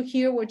want to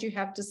hear what you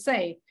have to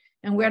say.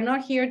 And we're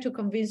not here to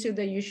convince you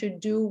that you should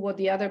do what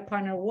the other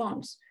partner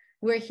wants.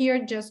 We're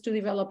here just to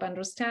develop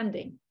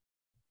understanding.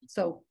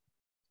 So,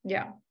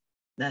 yeah.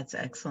 That's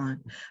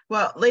excellent.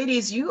 Well,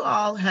 ladies, you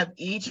all have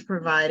each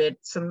provided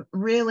some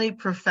really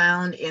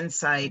profound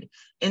insight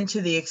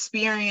into the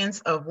experience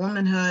of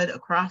womanhood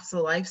across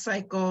the life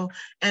cycle,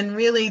 and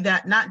really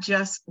that not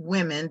just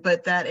women,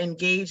 but that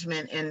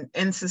engagement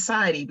in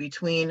society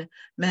between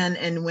men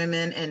and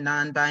women and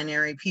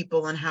non-binary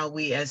people, and how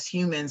we as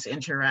humans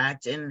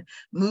interact and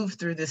move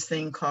through this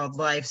thing called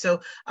life.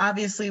 So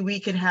obviously we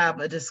could have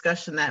a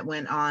discussion that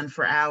went on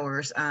for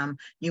hours.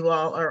 You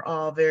all are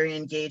all very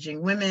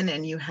engaging women,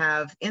 and you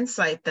have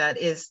insight that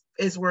is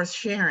worth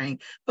sharing.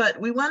 But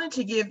we wanted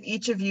to give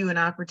each of you an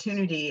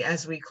opportunity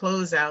as we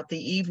close out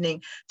the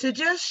evening to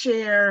just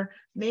share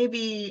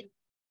maybe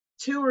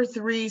 2 or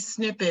 3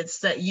 snippets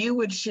that you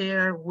would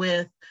share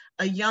with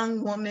a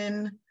young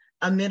woman,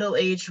 a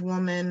middle-aged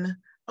woman,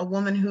 a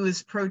woman who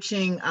is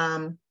approaching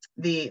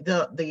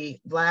the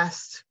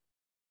last,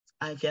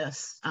 I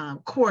guess,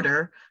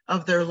 quarter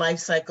of their life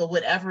cycle,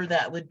 whatever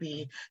that would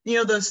be.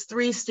 Those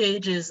 3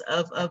 stages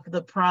of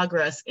the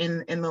progress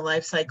in the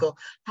life cycle,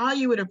 how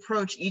you would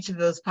approach each of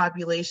those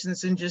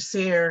populations, and just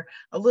share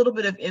a little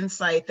bit of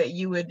insight that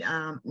you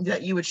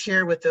would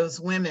share with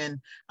those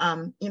women,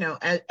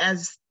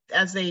 as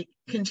they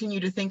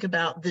continue to think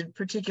about the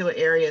particular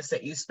areas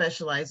that you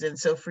specialize in.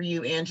 So for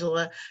you,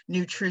 Angela,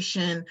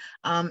 nutrition,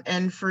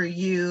 and for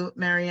you,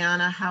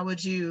 Mariana, how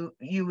would you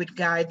would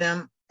guide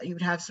them? You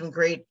would have some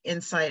great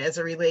insight as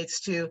it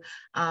relates to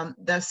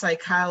the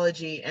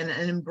psychology and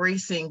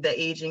embracing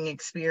the aging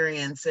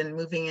experience and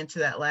moving into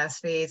that last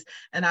phase.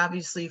 And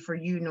obviously for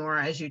you,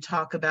 Nora, as you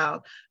talk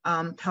about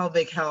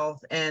pelvic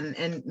health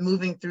and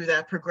moving through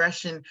that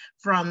progression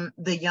from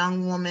the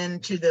young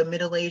woman to the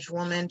middle-aged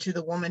woman to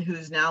the woman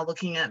who's now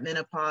looking at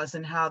menopause,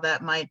 and how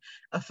that might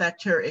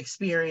affect her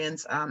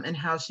experience and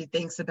how she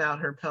thinks about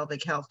her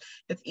pelvic health.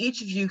 If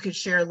each of you could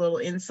share a little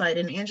insight,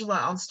 and Angela,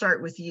 I'll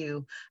start with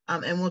you,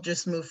 and we'll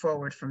just move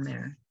forward from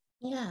there.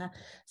 Yeah.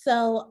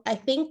 So I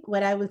think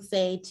what I would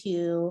say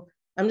to,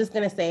 I'm just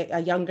going to say a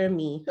younger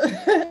me,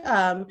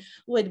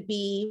 would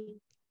be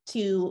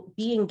to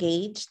be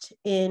engaged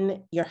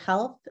in your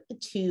health,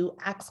 to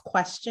ask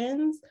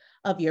questions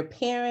of your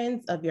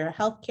parents, of your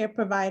healthcare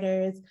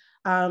providers,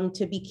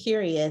 to be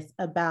curious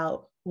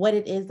about what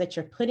it is that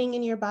you're putting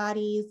in your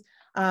bodies,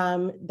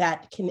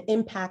 that can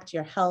impact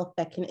your health,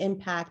 that can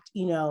impact,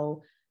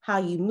 how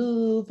you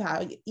move,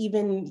 how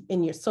even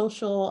in your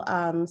social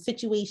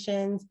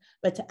situations,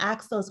 but to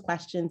ask those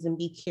questions and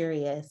be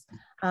curious.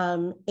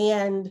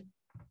 And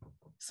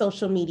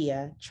social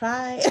media,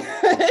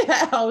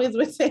 I always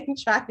would say,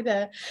 try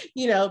to,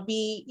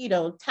 be,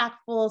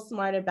 tactful,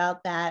 smart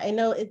about that. I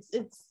know it's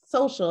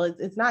social,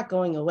 it's not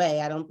going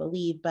away, I don't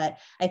believe, but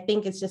I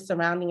think it's just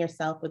surrounding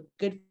yourself with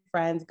good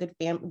friends,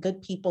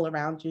 good people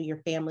around you,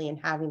 your family, and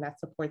having that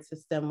support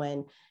system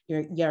when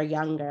you're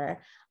younger.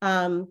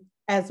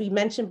 As we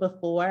mentioned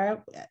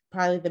before,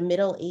 probably the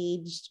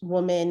middle-aged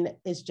woman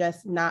is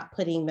just not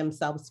putting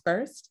themselves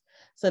first.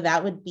 So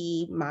that would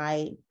be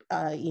my,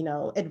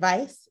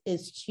 advice,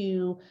 is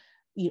to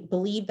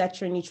believe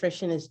that your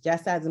nutrition is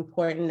just as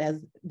important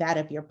as that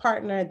of your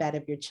partner, that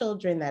of your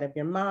children, that of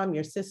your mom,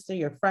 your sister,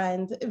 your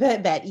friend,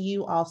 that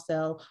you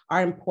also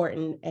are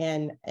important,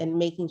 and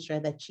making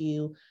sure that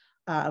you,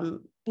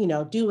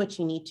 do what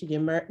you need to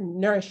do,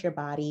 nourish your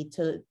body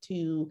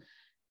to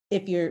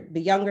if you're the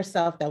younger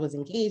self that was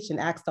engaged and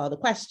asked all the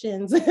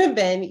questions,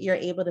 then you're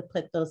able to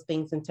put those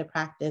things into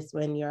practice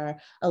when you're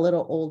a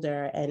little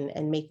older,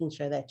 and making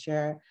sure that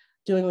you're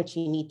doing what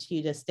you need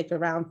to stick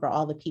around for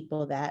all the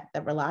people that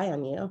rely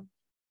on you.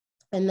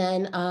 And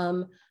then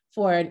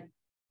for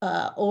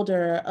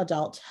older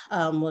adult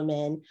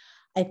women,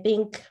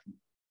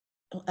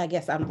 I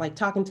guess I'm like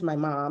talking to my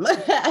mom.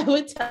 I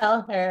would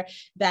tell her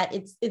that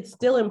it's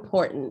still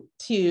important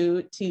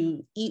to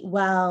eat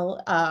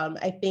well.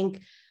 I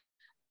think,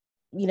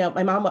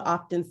 my mom would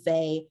often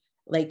say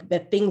like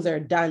that things are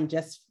done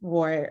just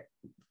for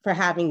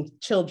having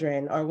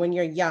children, or when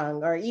you're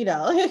young, or,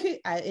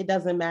 it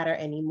doesn't matter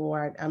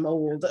anymore, I'm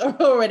old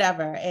or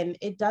whatever. And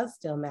it does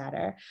still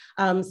matter.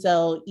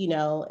 So,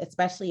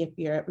 especially if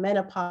you're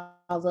menopause,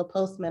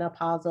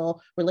 postmenopausal.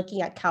 We're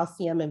looking at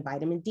calcium and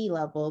vitamin D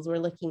levels. We're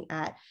looking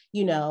at,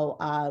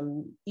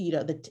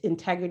 the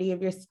integrity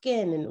of your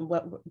skin and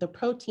what the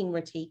protein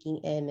we're taking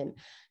in, and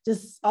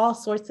just all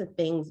sorts of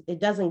things. It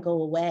doesn't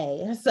go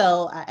away.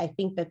 So I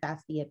think that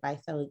that's the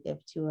advice I would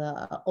give to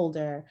a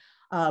older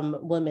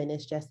woman,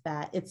 is just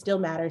that it still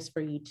matters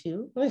for you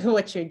too,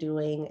 what you're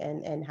doing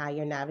and how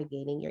you're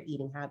navigating your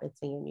eating habits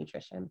and your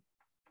nutrition.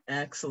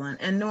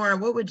 Excellent. And Nora,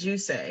 what would you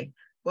say?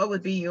 What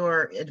would be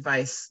your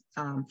advice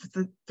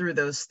through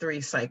those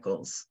 3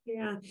 cycles?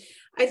 Yeah,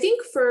 I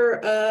think for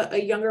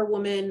a younger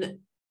woman,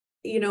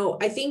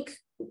 I think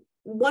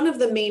one of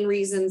the main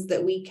reasons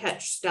that we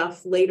catch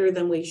stuff later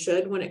than we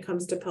should when it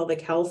comes to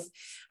pelvic health,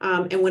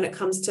 and when it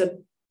comes to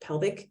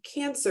pelvic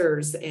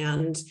cancers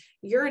and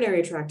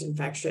urinary tract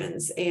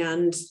infections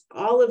and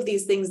all of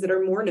these things that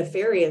are more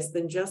nefarious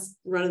than just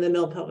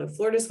run-of-the-mill pelvic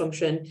floor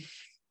dysfunction,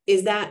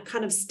 is that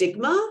kind of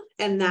stigma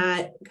and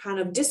that kind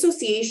of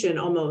dissociation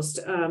almost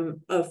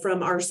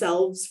from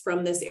ourselves,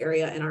 from this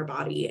area in our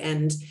body,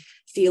 and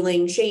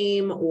feeling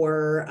shame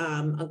or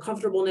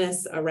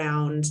uncomfortableness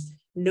around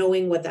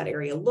knowing what that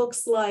area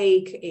looks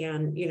like.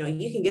 And,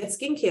 you can get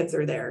skin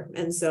cancer there.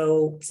 And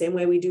so same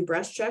way we do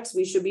breast checks,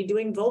 we should be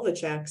doing vulva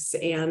checks,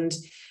 and,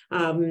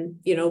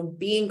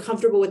 being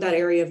comfortable with that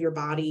area of your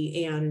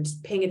body and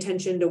paying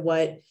attention to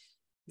what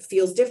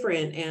feels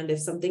different. And if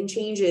something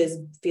changes,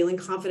 feeling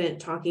confident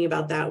talking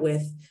about that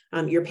with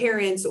your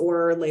parents,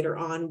 or later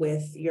on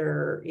with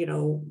your,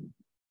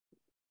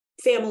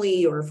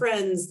 family or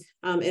friends,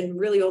 and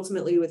really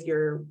ultimately with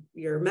your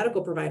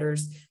medical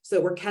providers, so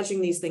that we're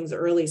catching these things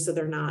early, so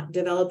they're not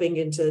developing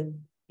into,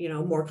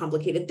 more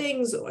complicated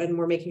things, and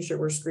we're making sure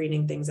we're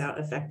screening things out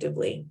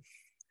effectively.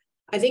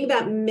 I think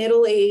that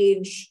middle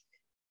age,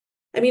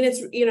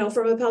 it's,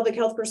 from a pelvic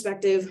health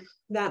perspective,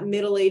 that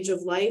middle age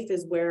of life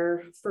is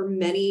where, for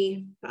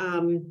many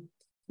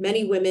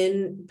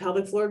women,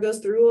 pelvic floor goes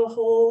through a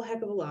whole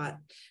heck of a lot.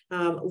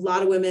 A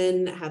lot of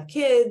women have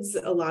kids.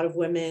 A lot of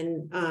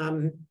women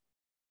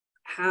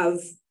have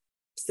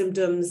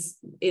symptoms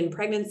in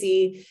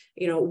pregnancy.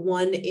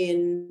 1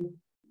 in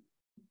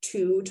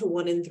 2 to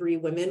 1 in 3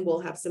 women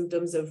will have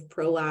symptoms of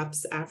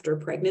prolapse after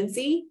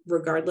pregnancy,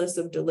 regardless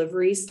of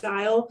delivery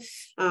style.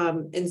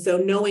 And so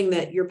knowing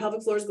that your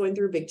pelvic floor is going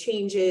through big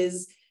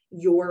changes,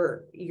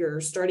 you're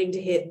starting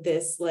to hit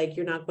this, like,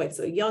 you're not quite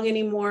so young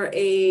anymore,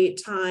 a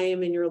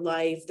time in your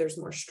life. There's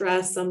more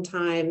stress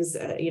sometimes,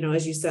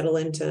 as you settle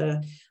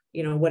into,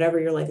 whatever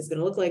your life is going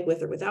to look like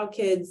with or without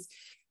kids.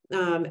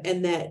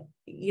 And that,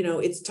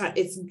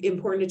 it's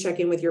important to check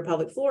in with your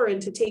pelvic floor and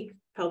to take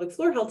pelvic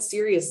floor health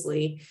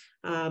seriously.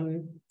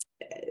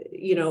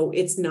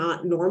 It's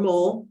not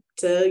normal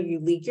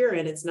you leak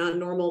urine. It's not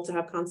normal to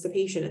have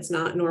constipation. It's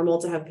not normal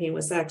to have pain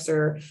with sex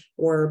or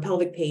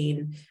pelvic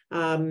pain.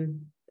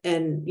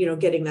 And,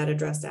 getting that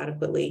addressed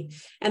adequately.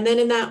 And then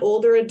in that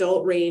older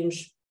adult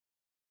range,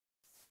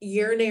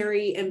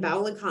 urinary and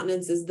bowel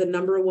incontinence is the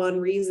 #1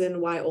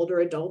 reason why older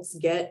adults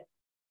get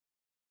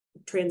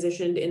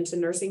transitioned into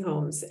nursing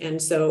homes.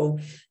 And so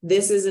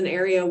this is an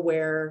area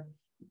where,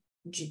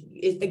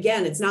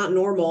 again, it's not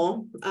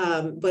normal,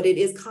 but it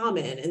is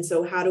common. And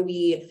so how do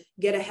we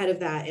get ahead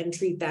of that and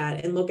treat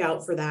that and look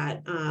out for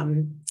that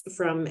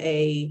from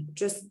a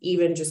just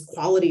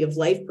quality of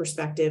life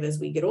perspective as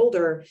we get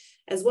older,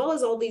 as well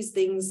as all these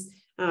things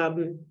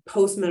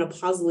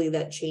postmenopausally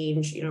that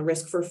change,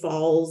 risk for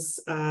falls,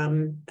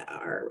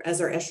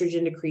 as our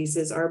estrogen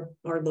decreases, our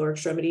lower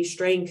extremity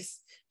strength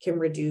can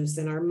reduce,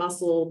 and our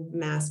muscle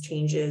mass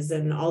changes,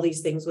 and all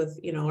these things with,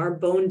 our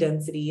bone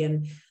density.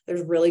 And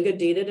there's really good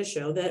data to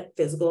show that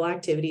physical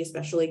activity,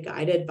 especially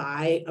guided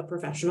by a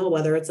professional,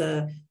 whether it's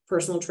a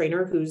personal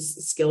trainer who's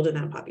skilled in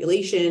that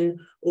population,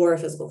 or a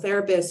physical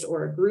therapist,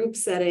 or a group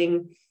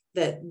setting,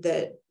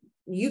 that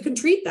you can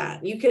treat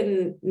that, you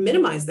can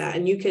minimize that,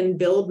 and you can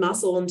build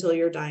muscle until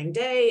your dying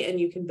day,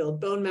 and you can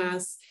build bone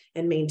mass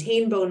and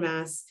maintain bone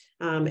mass,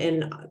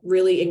 and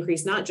really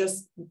increase not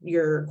just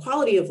your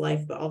quality of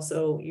life, but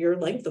also your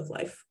length of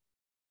life.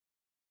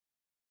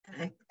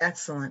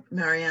 Excellent.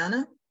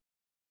 Mariana?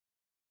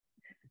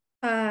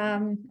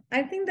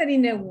 I think that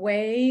in a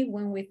way,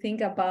 when we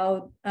think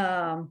about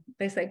the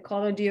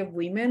psychology of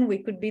women, we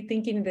could be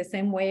thinking the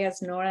same way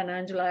as Nora and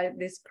Angela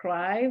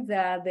described,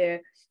 that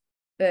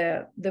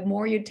the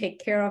more you take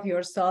care of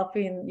yourself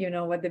in,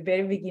 at the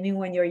very beginning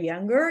when you're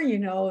younger,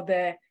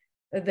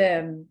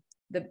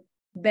 the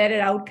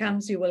better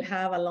outcomes you will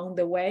have along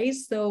the way.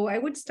 So I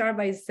would start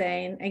by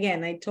saying,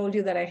 again, I told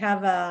you that I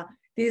have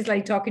this is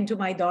like talking to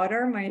my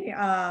daughter,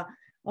 my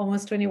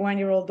almost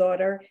 21-year-old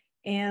daughter.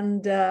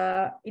 And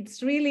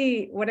it's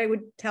really, what I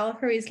would tell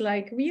her is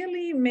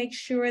really make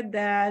sure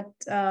that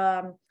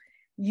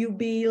you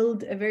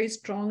build a very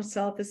strong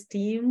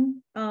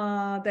self-esteem,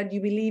 that you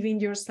believe in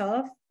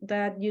yourself,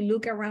 that you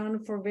look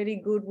around for very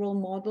good role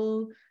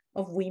model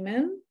of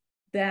women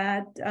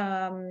that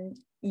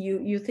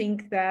you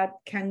think that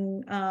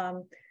can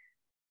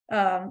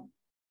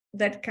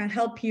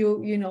help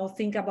you,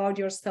 think about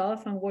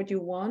yourself and what you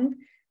want.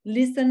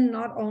 Listen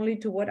not only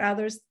to what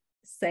others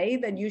say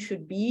that you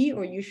should be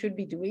or you should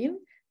be doing,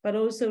 but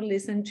also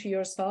listen to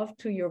yourself,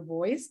 to your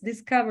voice,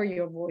 discover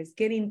your voice,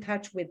 get in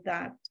touch with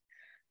that.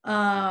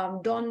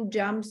 Don't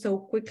jump so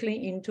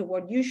quickly into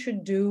what you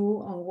should do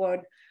or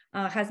what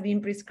has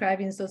been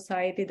prescribed in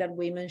society that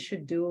women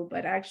should do,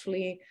 but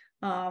actually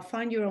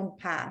find your own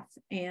path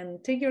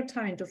and take your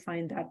time to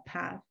find that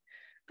path.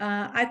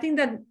 I think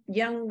that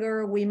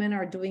younger women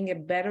are doing a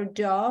better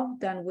job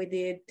than we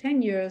did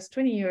 10 years,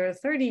 20 years,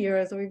 30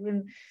 years, or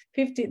even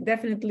 50,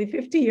 definitely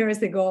 50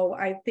 years ago.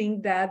 I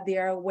think that they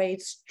are way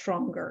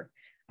stronger.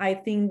 I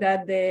think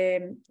that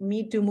the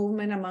Me Too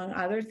movement, among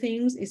other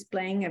things, is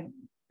playing a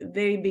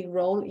very big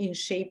role in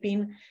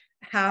shaping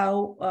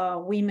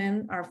how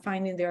women are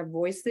finding their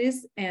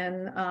voices,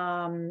 and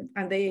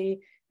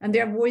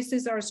their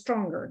voices are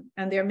stronger,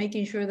 and they're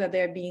making sure that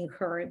they're being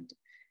heard.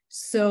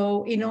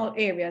 So in all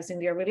areas, in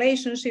their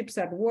relationships,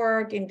 at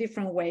work, in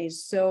different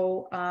ways.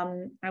 So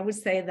I would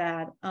say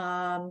that,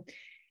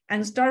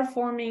 and start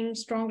forming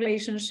strong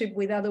relationship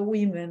with other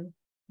women,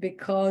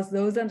 because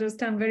those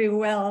understand very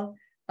well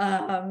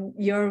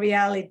your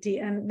reality,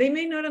 and they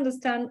may not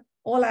understand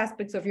all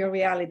aspects of your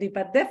reality,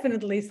 but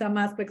definitely some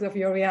aspects of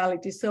your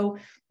reality. So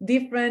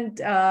different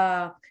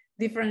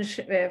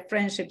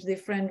friendships,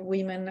 different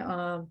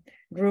women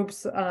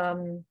groups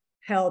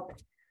help.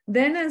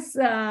 Then as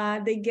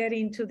they get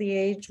into the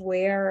age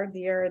where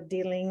they are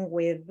dealing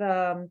with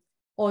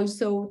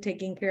also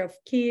taking care of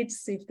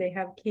kids, if they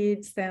have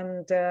kids,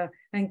 and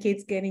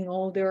kids getting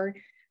older,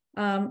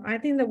 I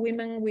think the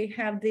women, we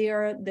have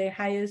there the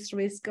highest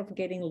risk of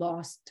getting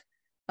lost.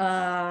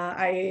 Nora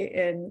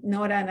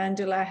and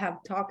Angela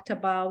have talked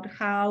about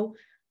how,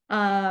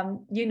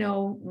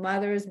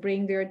 mothers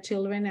bring their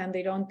children and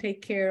they don't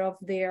take care of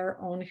their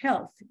own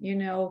health.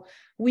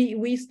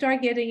 We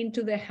start getting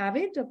into the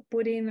habit of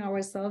putting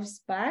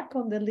ourselves back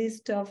on the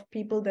list of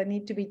people that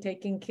need to be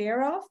taken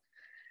care of.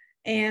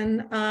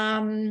 And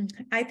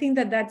I think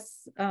that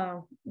that's,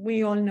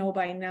 we all know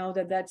by now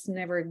that that's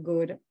never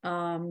good.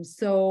 How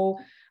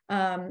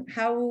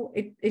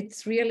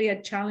it's really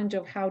a challenge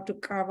of how to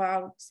carve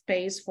out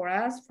space for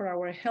us, for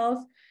our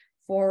health,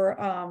 for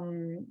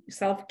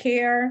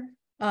self-care,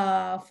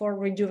 for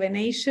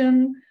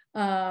rejuvenation,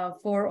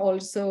 for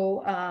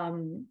also,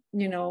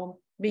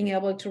 being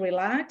able to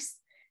relax.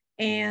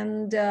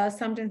 And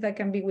sometimes that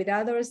can be with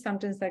others,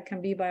 sometimes that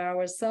can be by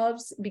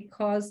ourselves,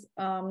 because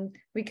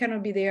we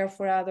cannot be there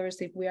for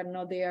others if we are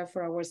not there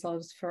for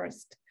ourselves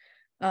first.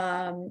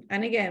 And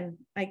again,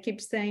 I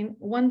keep saying,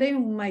 one day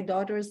my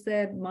daughter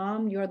said,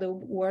 "Mom, you're the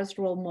worst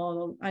role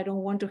model. I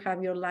don't want to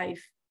have your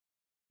life."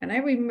 And I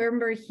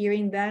remember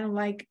hearing that, and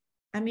like,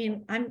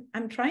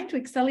 I'm trying to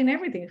excel in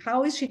everything.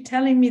 How is she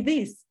telling me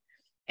this?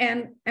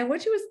 And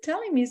what she was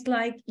telling me is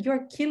like,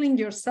 you're killing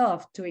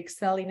yourself to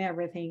excel in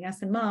everything,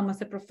 as a mom,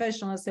 as a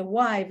professional, as a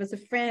wife, as a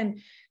friend.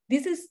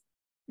 This is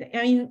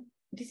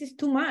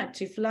too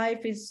much. If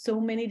life is so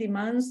many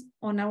demands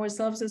on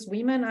ourselves as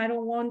women, I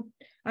don't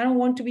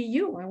want to be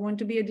you. I want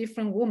to be a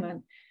different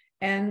woman.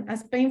 And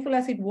as painful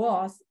as it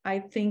was, I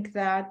think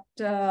that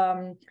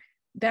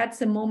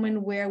that's a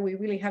moment where we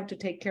really have to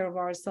take care of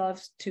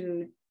ourselves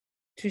to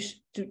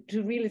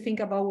really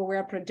think about what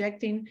we're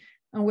projecting,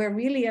 and we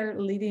really are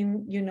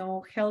leading,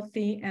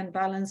 healthy and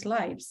balanced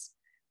lives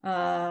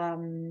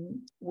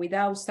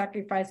without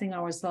sacrificing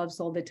ourselves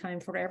all the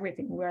time for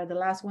everything. We are the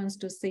last ones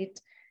to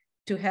sit,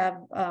 to have,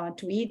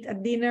 to eat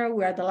at dinner.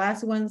 We are the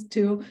last ones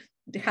to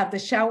have the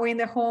shower in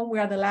the home. We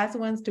are the last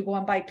ones to go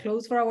and buy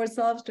clothes for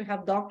ourselves, to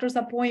have doctor's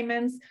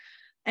appointments.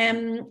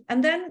 And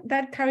then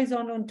that carries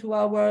on to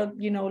our,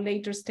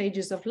 later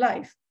stages of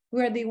life.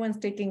 We are the ones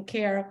taking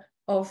care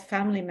of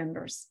family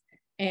members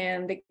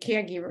and the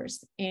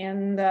caregivers,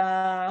 and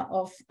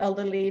of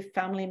elderly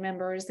family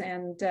members,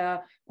 and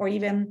or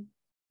even,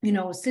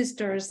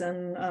 sisters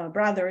and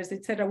brothers,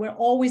 etc. We're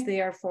always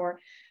there for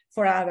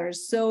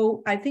others.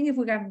 So I think if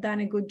we have done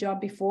a good job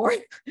before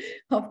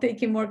of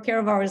taking more care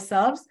of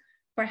ourselves,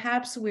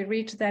 perhaps we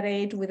reach that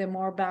age with a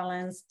more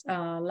balanced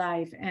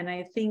life. And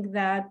I think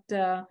that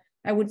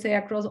I would say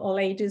across all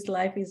ages,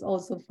 life is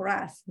also for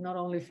us, not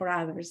only for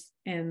others.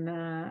 And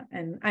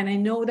I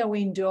know that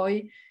we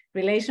enjoy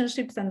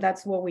relationships, and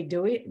that's what we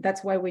do it.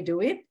 That's why we do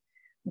it.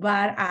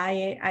 But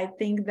I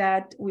think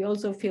that we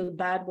also feel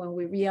bad when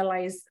we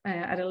realize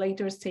at a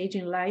later stage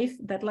in life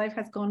that life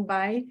has gone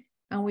by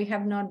and we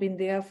have not been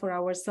there for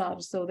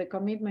ourselves. So the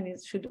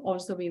commitment should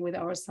also be with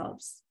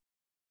ourselves.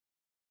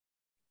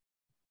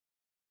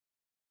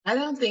 I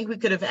don't think we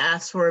could have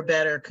asked for a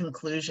better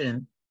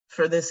conclusion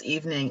for this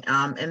evening.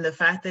 And the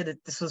fact that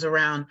this was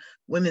around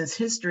Women's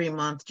History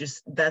Month,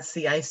 that's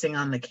the icing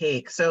on the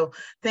cake. So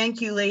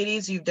thank you,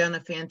 ladies. You've done a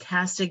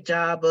fantastic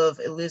job of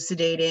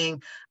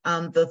elucidating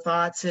the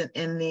thoughts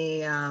and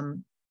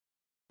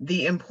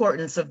the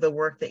importance of the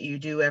work that you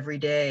do every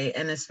day,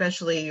 and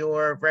especially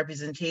your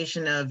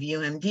representation of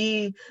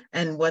UMD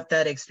and what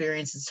that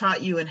experience has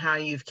taught you and how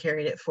you've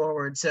carried it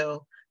forward.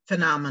 So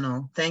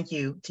phenomenal. Thank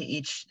you to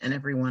each and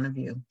every one of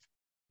you.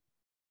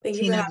 Thank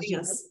you for having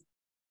us.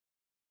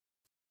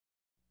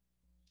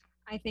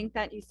 I think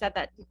that you said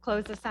that you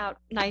closed this out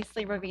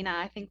nicely, Ravina.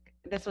 I think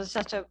this was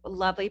such a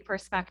lovely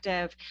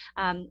perspective.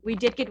 We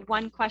did get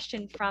one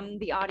question from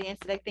the audience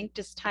that I think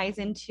just ties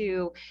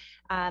into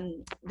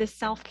the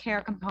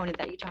self-care component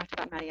that you talked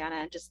about, Mariana,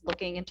 and just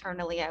looking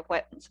internally at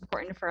what's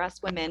important for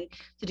us women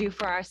to do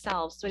for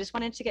ourselves. So I just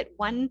wanted to get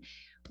one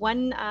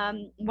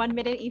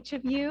minute each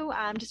of you.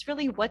 Just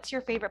really, what's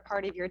your favorite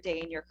part of your day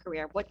in your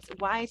career?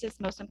 Why is this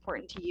most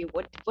important to you?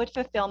 What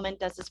fulfillment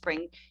does this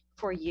bring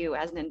for you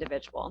as an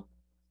individual?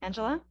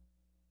 Angela?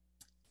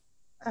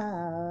 So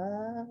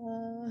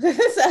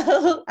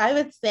I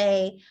would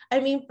say, I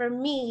mean, for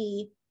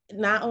me,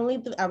 not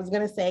only, I was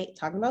going to say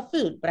talking about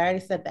food, but I already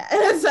said that.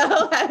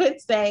 So I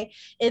would say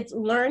it's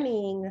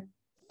learning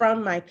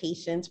from my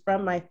patients,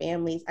 from my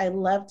families. I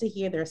love to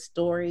hear their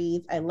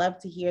stories. I love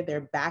to hear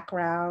their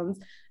backgrounds.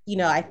 You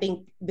know, I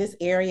think this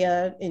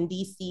area in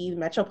DC, the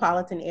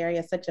metropolitan area,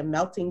 is such a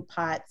melting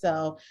pot.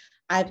 So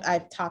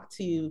I've talked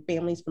to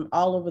families from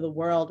all over the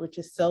world, which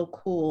is so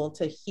cool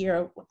to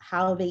hear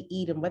how they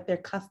eat and what their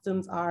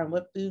customs are and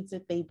what foods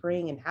that they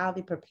bring and how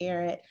they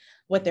prepare it,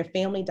 what their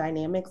family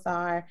dynamics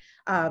are.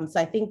 So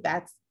I think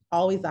that's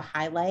always a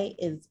highlight,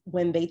 is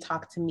when they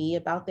talk to me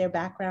about their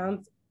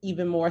backgrounds,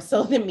 even more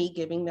so than me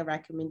giving the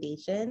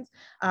recommendations.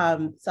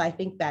 So I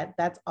think that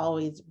that's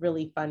always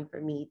really fun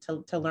for me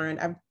to learn.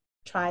 I've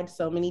tried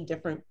so many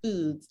different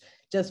foods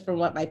just from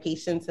what my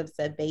patients have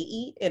said they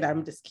eat, and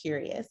I'm just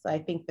curious. So I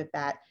think that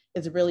that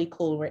is really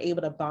cool. We're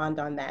able to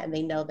bond on that, and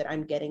they know that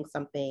I'm getting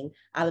something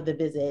out of the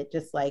visit,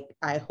 just like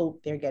I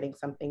hope they're getting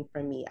something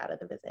from me out of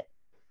the visit.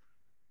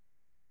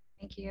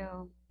 Thank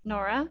you.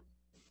 Nora?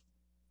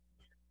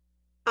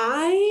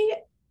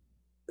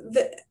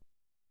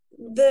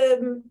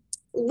 The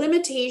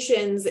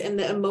limitations and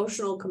the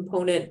emotional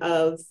component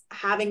of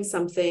having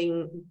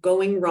something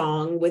going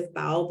wrong with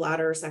bowel,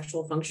 bladder,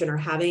 sexual function, or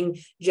having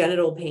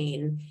genital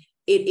pain,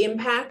 it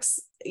impacts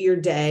your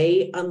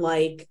day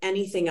unlike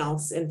anything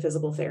else in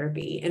physical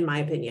therapy, in my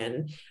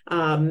opinion.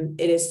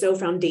 It is so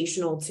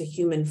foundational to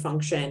human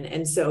function.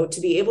 And so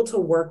to be able to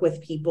work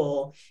with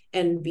people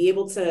and be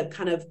able to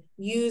kind of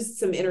use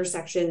some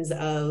intersections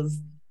of,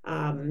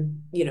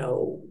 you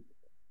know,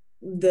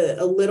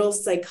 a little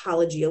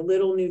psychology, a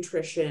little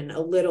nutrition,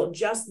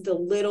 just the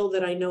little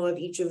that I know of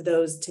each of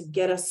those to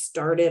get us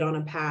started on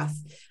a path,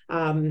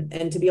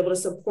 and to be able to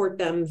support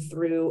them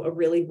through a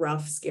really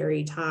rough,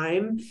 scary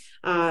time,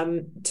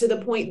 to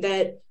the point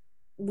that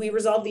we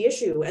resolve the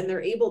issue and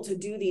they're able to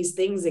do these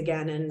things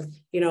again. And,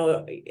 you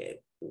know,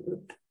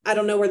 I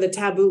don't know where the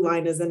taboo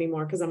line is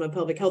anymore because I'm a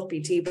pelvic health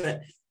PT,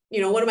 but you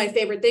know, one of my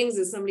favorite things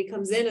is somebody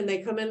comes in and they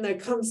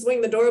come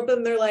swing the door open,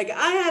 and they're like,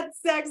 I had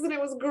sex and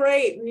it was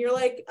great. And you're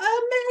like,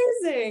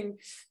 amazing.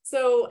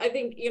 So I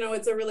think, you know,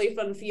 it's a really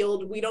fun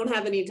field. We don't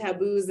have any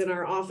taboos in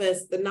our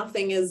office.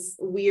 Nothing is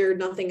weird.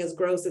 Nothing is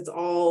gross. It's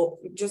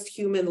all just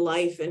human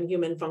life and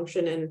human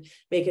function and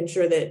making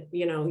sure that,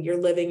 you know,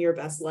 you're living your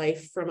best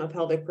life from a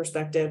pelvic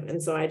perspective.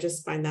 And so I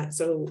just find that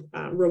so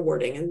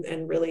rewarding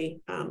and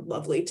really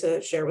lovely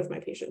to share with my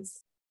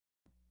patients.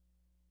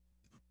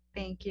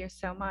 Thank you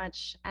so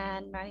much.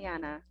 And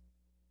Mariana?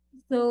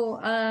 So,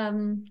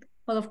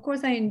 well, of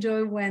course, I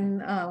enjoy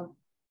when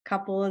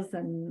couples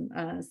and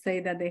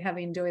say that they have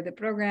enjoyed the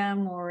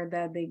program or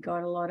that they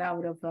got a lot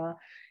out of,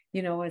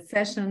 you know, a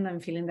session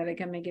and feeling that I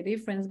can make a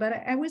difference. But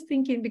I was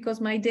thinking, because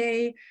my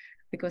day,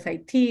 because I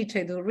teach,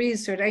 I do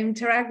research, I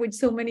interact with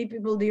so many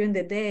people during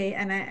the day,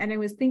 and I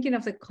was thinking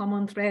of the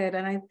common thread,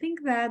 and I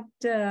think that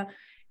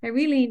I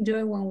really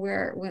enjoy when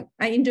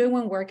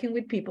working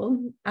with people,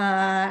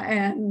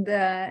 and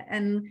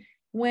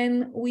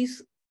when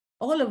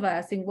all of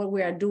us in what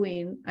we are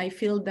doing, I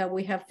feel that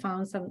we have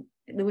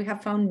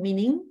found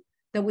meaning,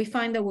 that we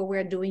find that what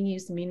we're doing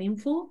is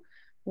meaningful,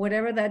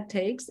 whatever that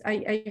takes.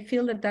 I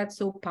feel that that's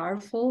so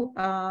powerful.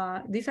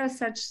 These are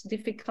such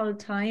difficult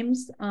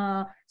times,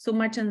 so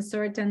much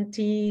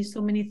uncertainty,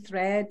 so many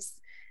threats,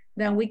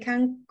 that we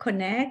can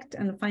connect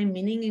and find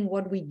meaning in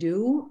what we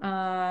do.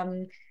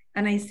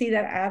 And I see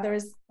that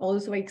others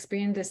also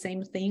experience the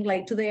same thing.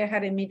 Like today I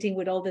had a meeting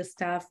with all the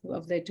staff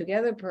of the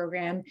Together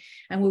program,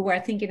 and we were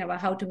thinking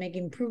about how to make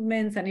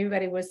improvements, and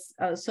everybody was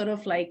sort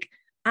of like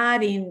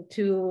adding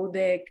to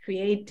the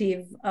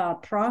creative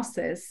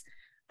process.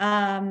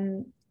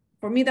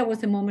 For me, that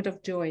was a moment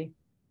of joy,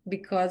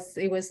 because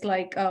it was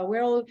like,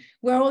 we're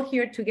all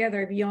here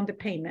together beyond the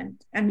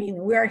payment. I mean,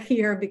 we're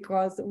here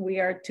because we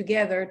are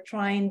together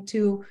trying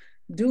to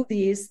do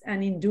this,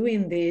 and in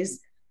doing this,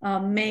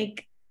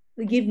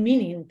 give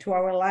meaning to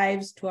our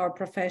lives, to our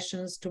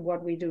professions, to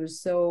what we do.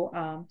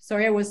 So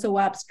sorry, I was so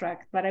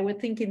abstract, but I was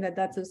thinking that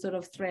that's a sort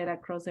of thread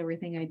across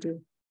everything I do.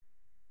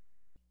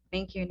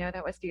 Thank you. No,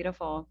 that was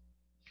beautiful.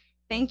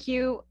 Thank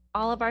you,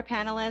 all of our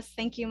panelists.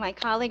 Thank you, my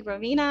colleague,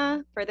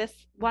 Ravina, for this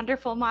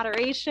wonderful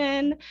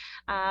moderation.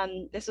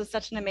 This was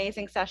such an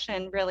amazing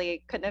session.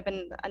 Really couldn't have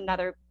been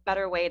another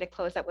better way to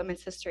close out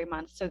Women's History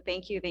Month. So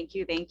thank you, thank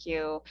you, thank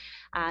you.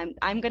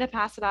 I'm going to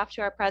pass it off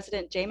to our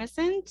president,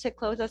 Jameson, to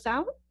close us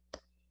out.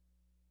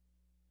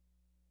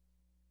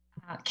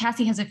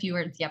 Cassie has a few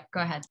words. Yep,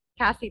 go ahead.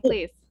 Cassie,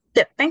 please.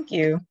 Yeah, thank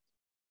you.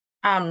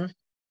 Thank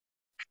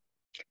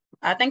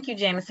you,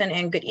 Jameson,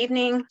 and good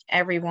evening,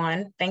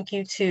 everyone. Thank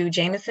you to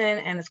Jameson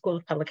and the School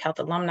of Public Health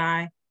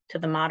alumni, to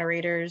the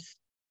moderators,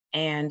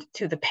 and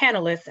to the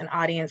panelists and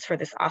audience for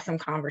this awesome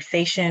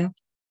conversation.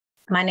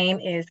 My name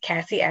is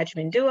Cassie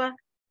Ajmandua.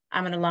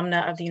 I'm an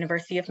alumna of the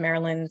University of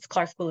Maryland's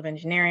Clark School of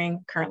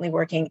Engineering, currently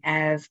working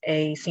as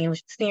a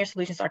senior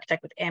solutions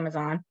architect with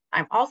Amazon.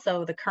 I'm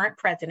also the current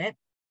president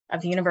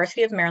of the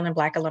University of Maryland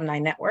Black Alumni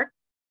Network,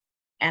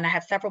 and I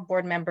have several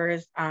board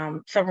members,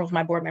 several of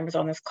my board members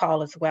on this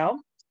call as well.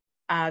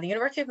 The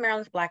University of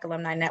Maryland's Black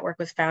Alumni Network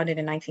was founded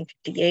in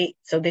 1958,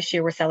 so this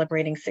year we're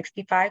celebrating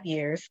 65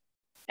 years.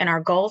 And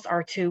our goals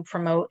are to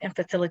promote and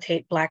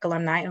facilitate Black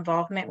alumni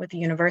involvement with the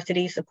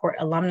university, support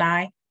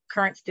alumni,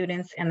 current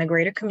students, and the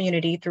greater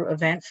community through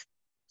events,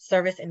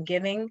 service, and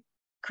giving,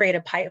 create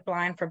a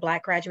pipeline for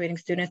Black graduating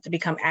students to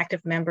become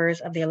active members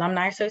of the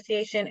Alumni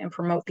Association, and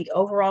promote the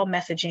overall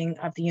messaging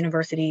of the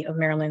University of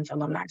Maryland's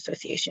Alumni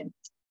Association.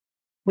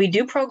 We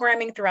do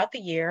programming throughout the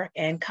year,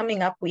 and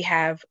coming up, we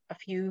have a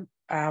few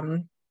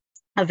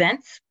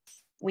events.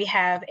 We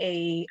have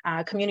a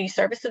community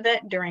service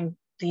event during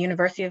the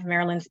University of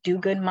Maryland's Do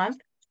Good Month.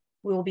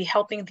 We will be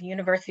helping the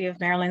University of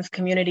Maryland's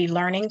Community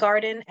Learning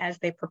Garden as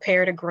they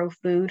prepare to grow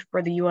food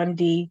for the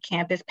UMD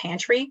campus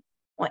pantry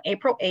on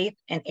April 8th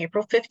and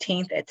April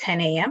 15th at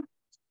 10 a.m.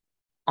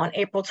 On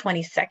April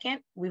 22nd,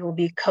 we will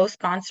be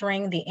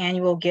co-sponsoring the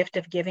annual Gift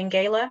of Giving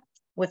Gala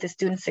with the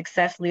Student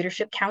Success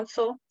Leadership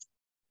Council.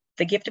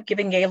 The Gift of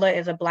Giving Gala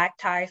is a Black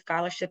Tie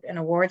Scholarship and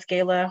Awards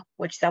Gala,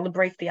 which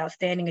celebrates the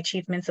outstanding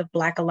achievements of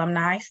Black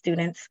alumni,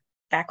 students,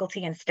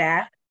 faculty, and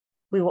staff.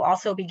 We will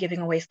also be giving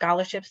away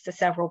scholarships to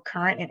several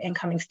current and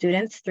incoming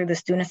students through the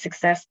Student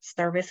Success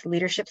Service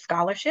Leadership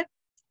Scholarship.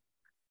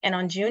 And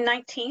on June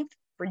 19th,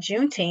 for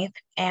Juneteenth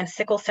and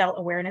Sickle Cell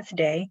Awareness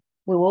Day,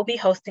 we will be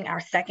hosting our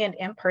second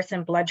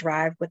in-person blood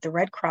drive with the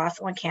Red Cross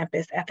on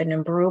campus at the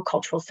Nambroo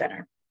Cultural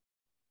Center.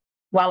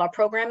 While our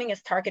programming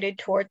is targeted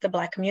towards the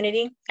Black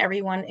community,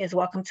 everyone is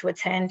welcome to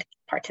attend,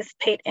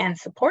 participate, and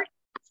support.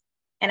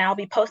 And I'll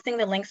be posting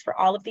the links for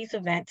all of these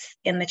events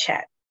in the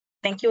chat.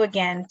 Thank you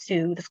again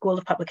to the School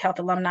of Public Health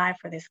alumni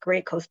for this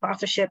great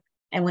co-sponsorship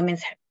and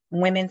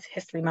Women's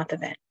History Month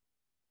event.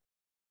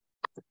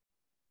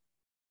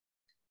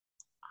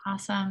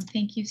 Awesome.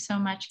 Thank you so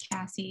much,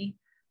 Cassie.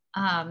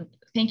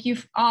 Thank you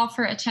all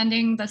for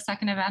attending the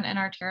second event in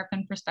our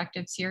Terrapin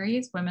Perspective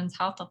series, Women's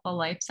Health, a Full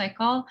Life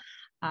Cycle.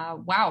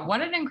 Wow,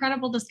 what an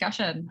incredible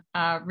discussion.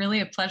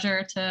 Really a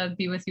pleasure to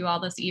be with you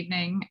all this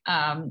evening.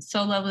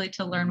 So lovely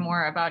to learn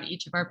more about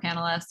each of our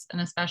panelists,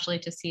 and especially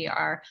to see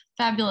our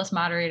fabulous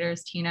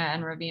moderators, Tina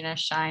and Ravina,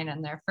 shine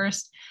in their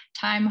first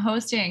time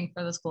hosting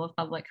for the School of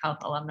Public Health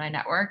Alumni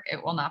Network.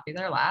 It will not be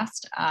their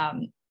last.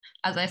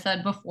 As I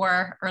said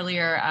before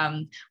earlier,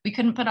 we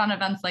couldn't put on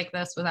events like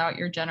this without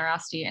your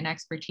generosity and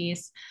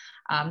expertise.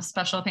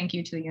 Special thank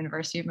you to the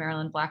University of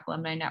Maryland Black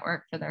Alumni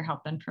Network for their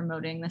help in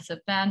promoting this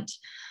event.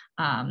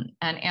 And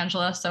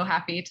Angela, so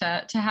happy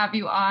to have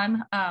you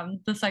on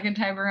the second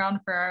time around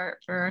for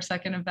our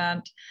second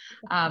event.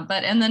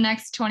 But in the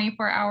next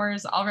 24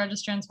 hours, all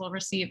registrants will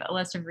receive a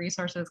list of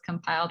resources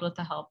compiled with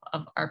the help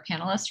of our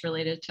panelists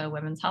related to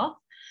women's health.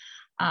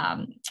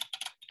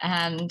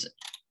 And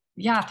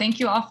yeah, thank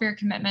you all for your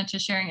commitment to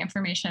sharing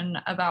information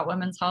about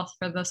women's health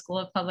for the School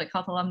of Public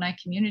Health alumni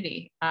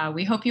community.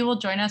 We hope you will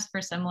join us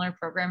for similar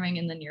programming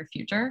in the near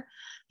future.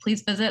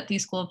 Please visit the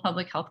School of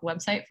Public Health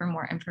website for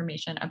more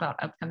information about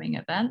upcoming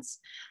events.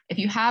 If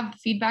you have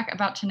feedback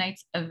about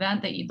tonight's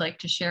event that you'd like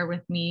to share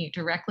with me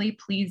directly,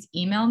 please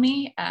email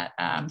me at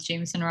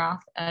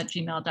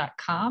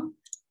jamesonroth@gmail.com.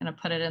 I'm gonna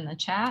put it in the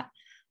chat.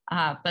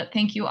 But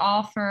thank you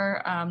all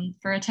for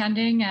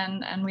attending,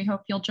 and we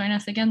hope you'll join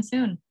us again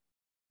soon.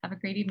 Have a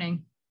great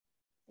evening.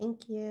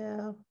 Thank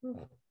you.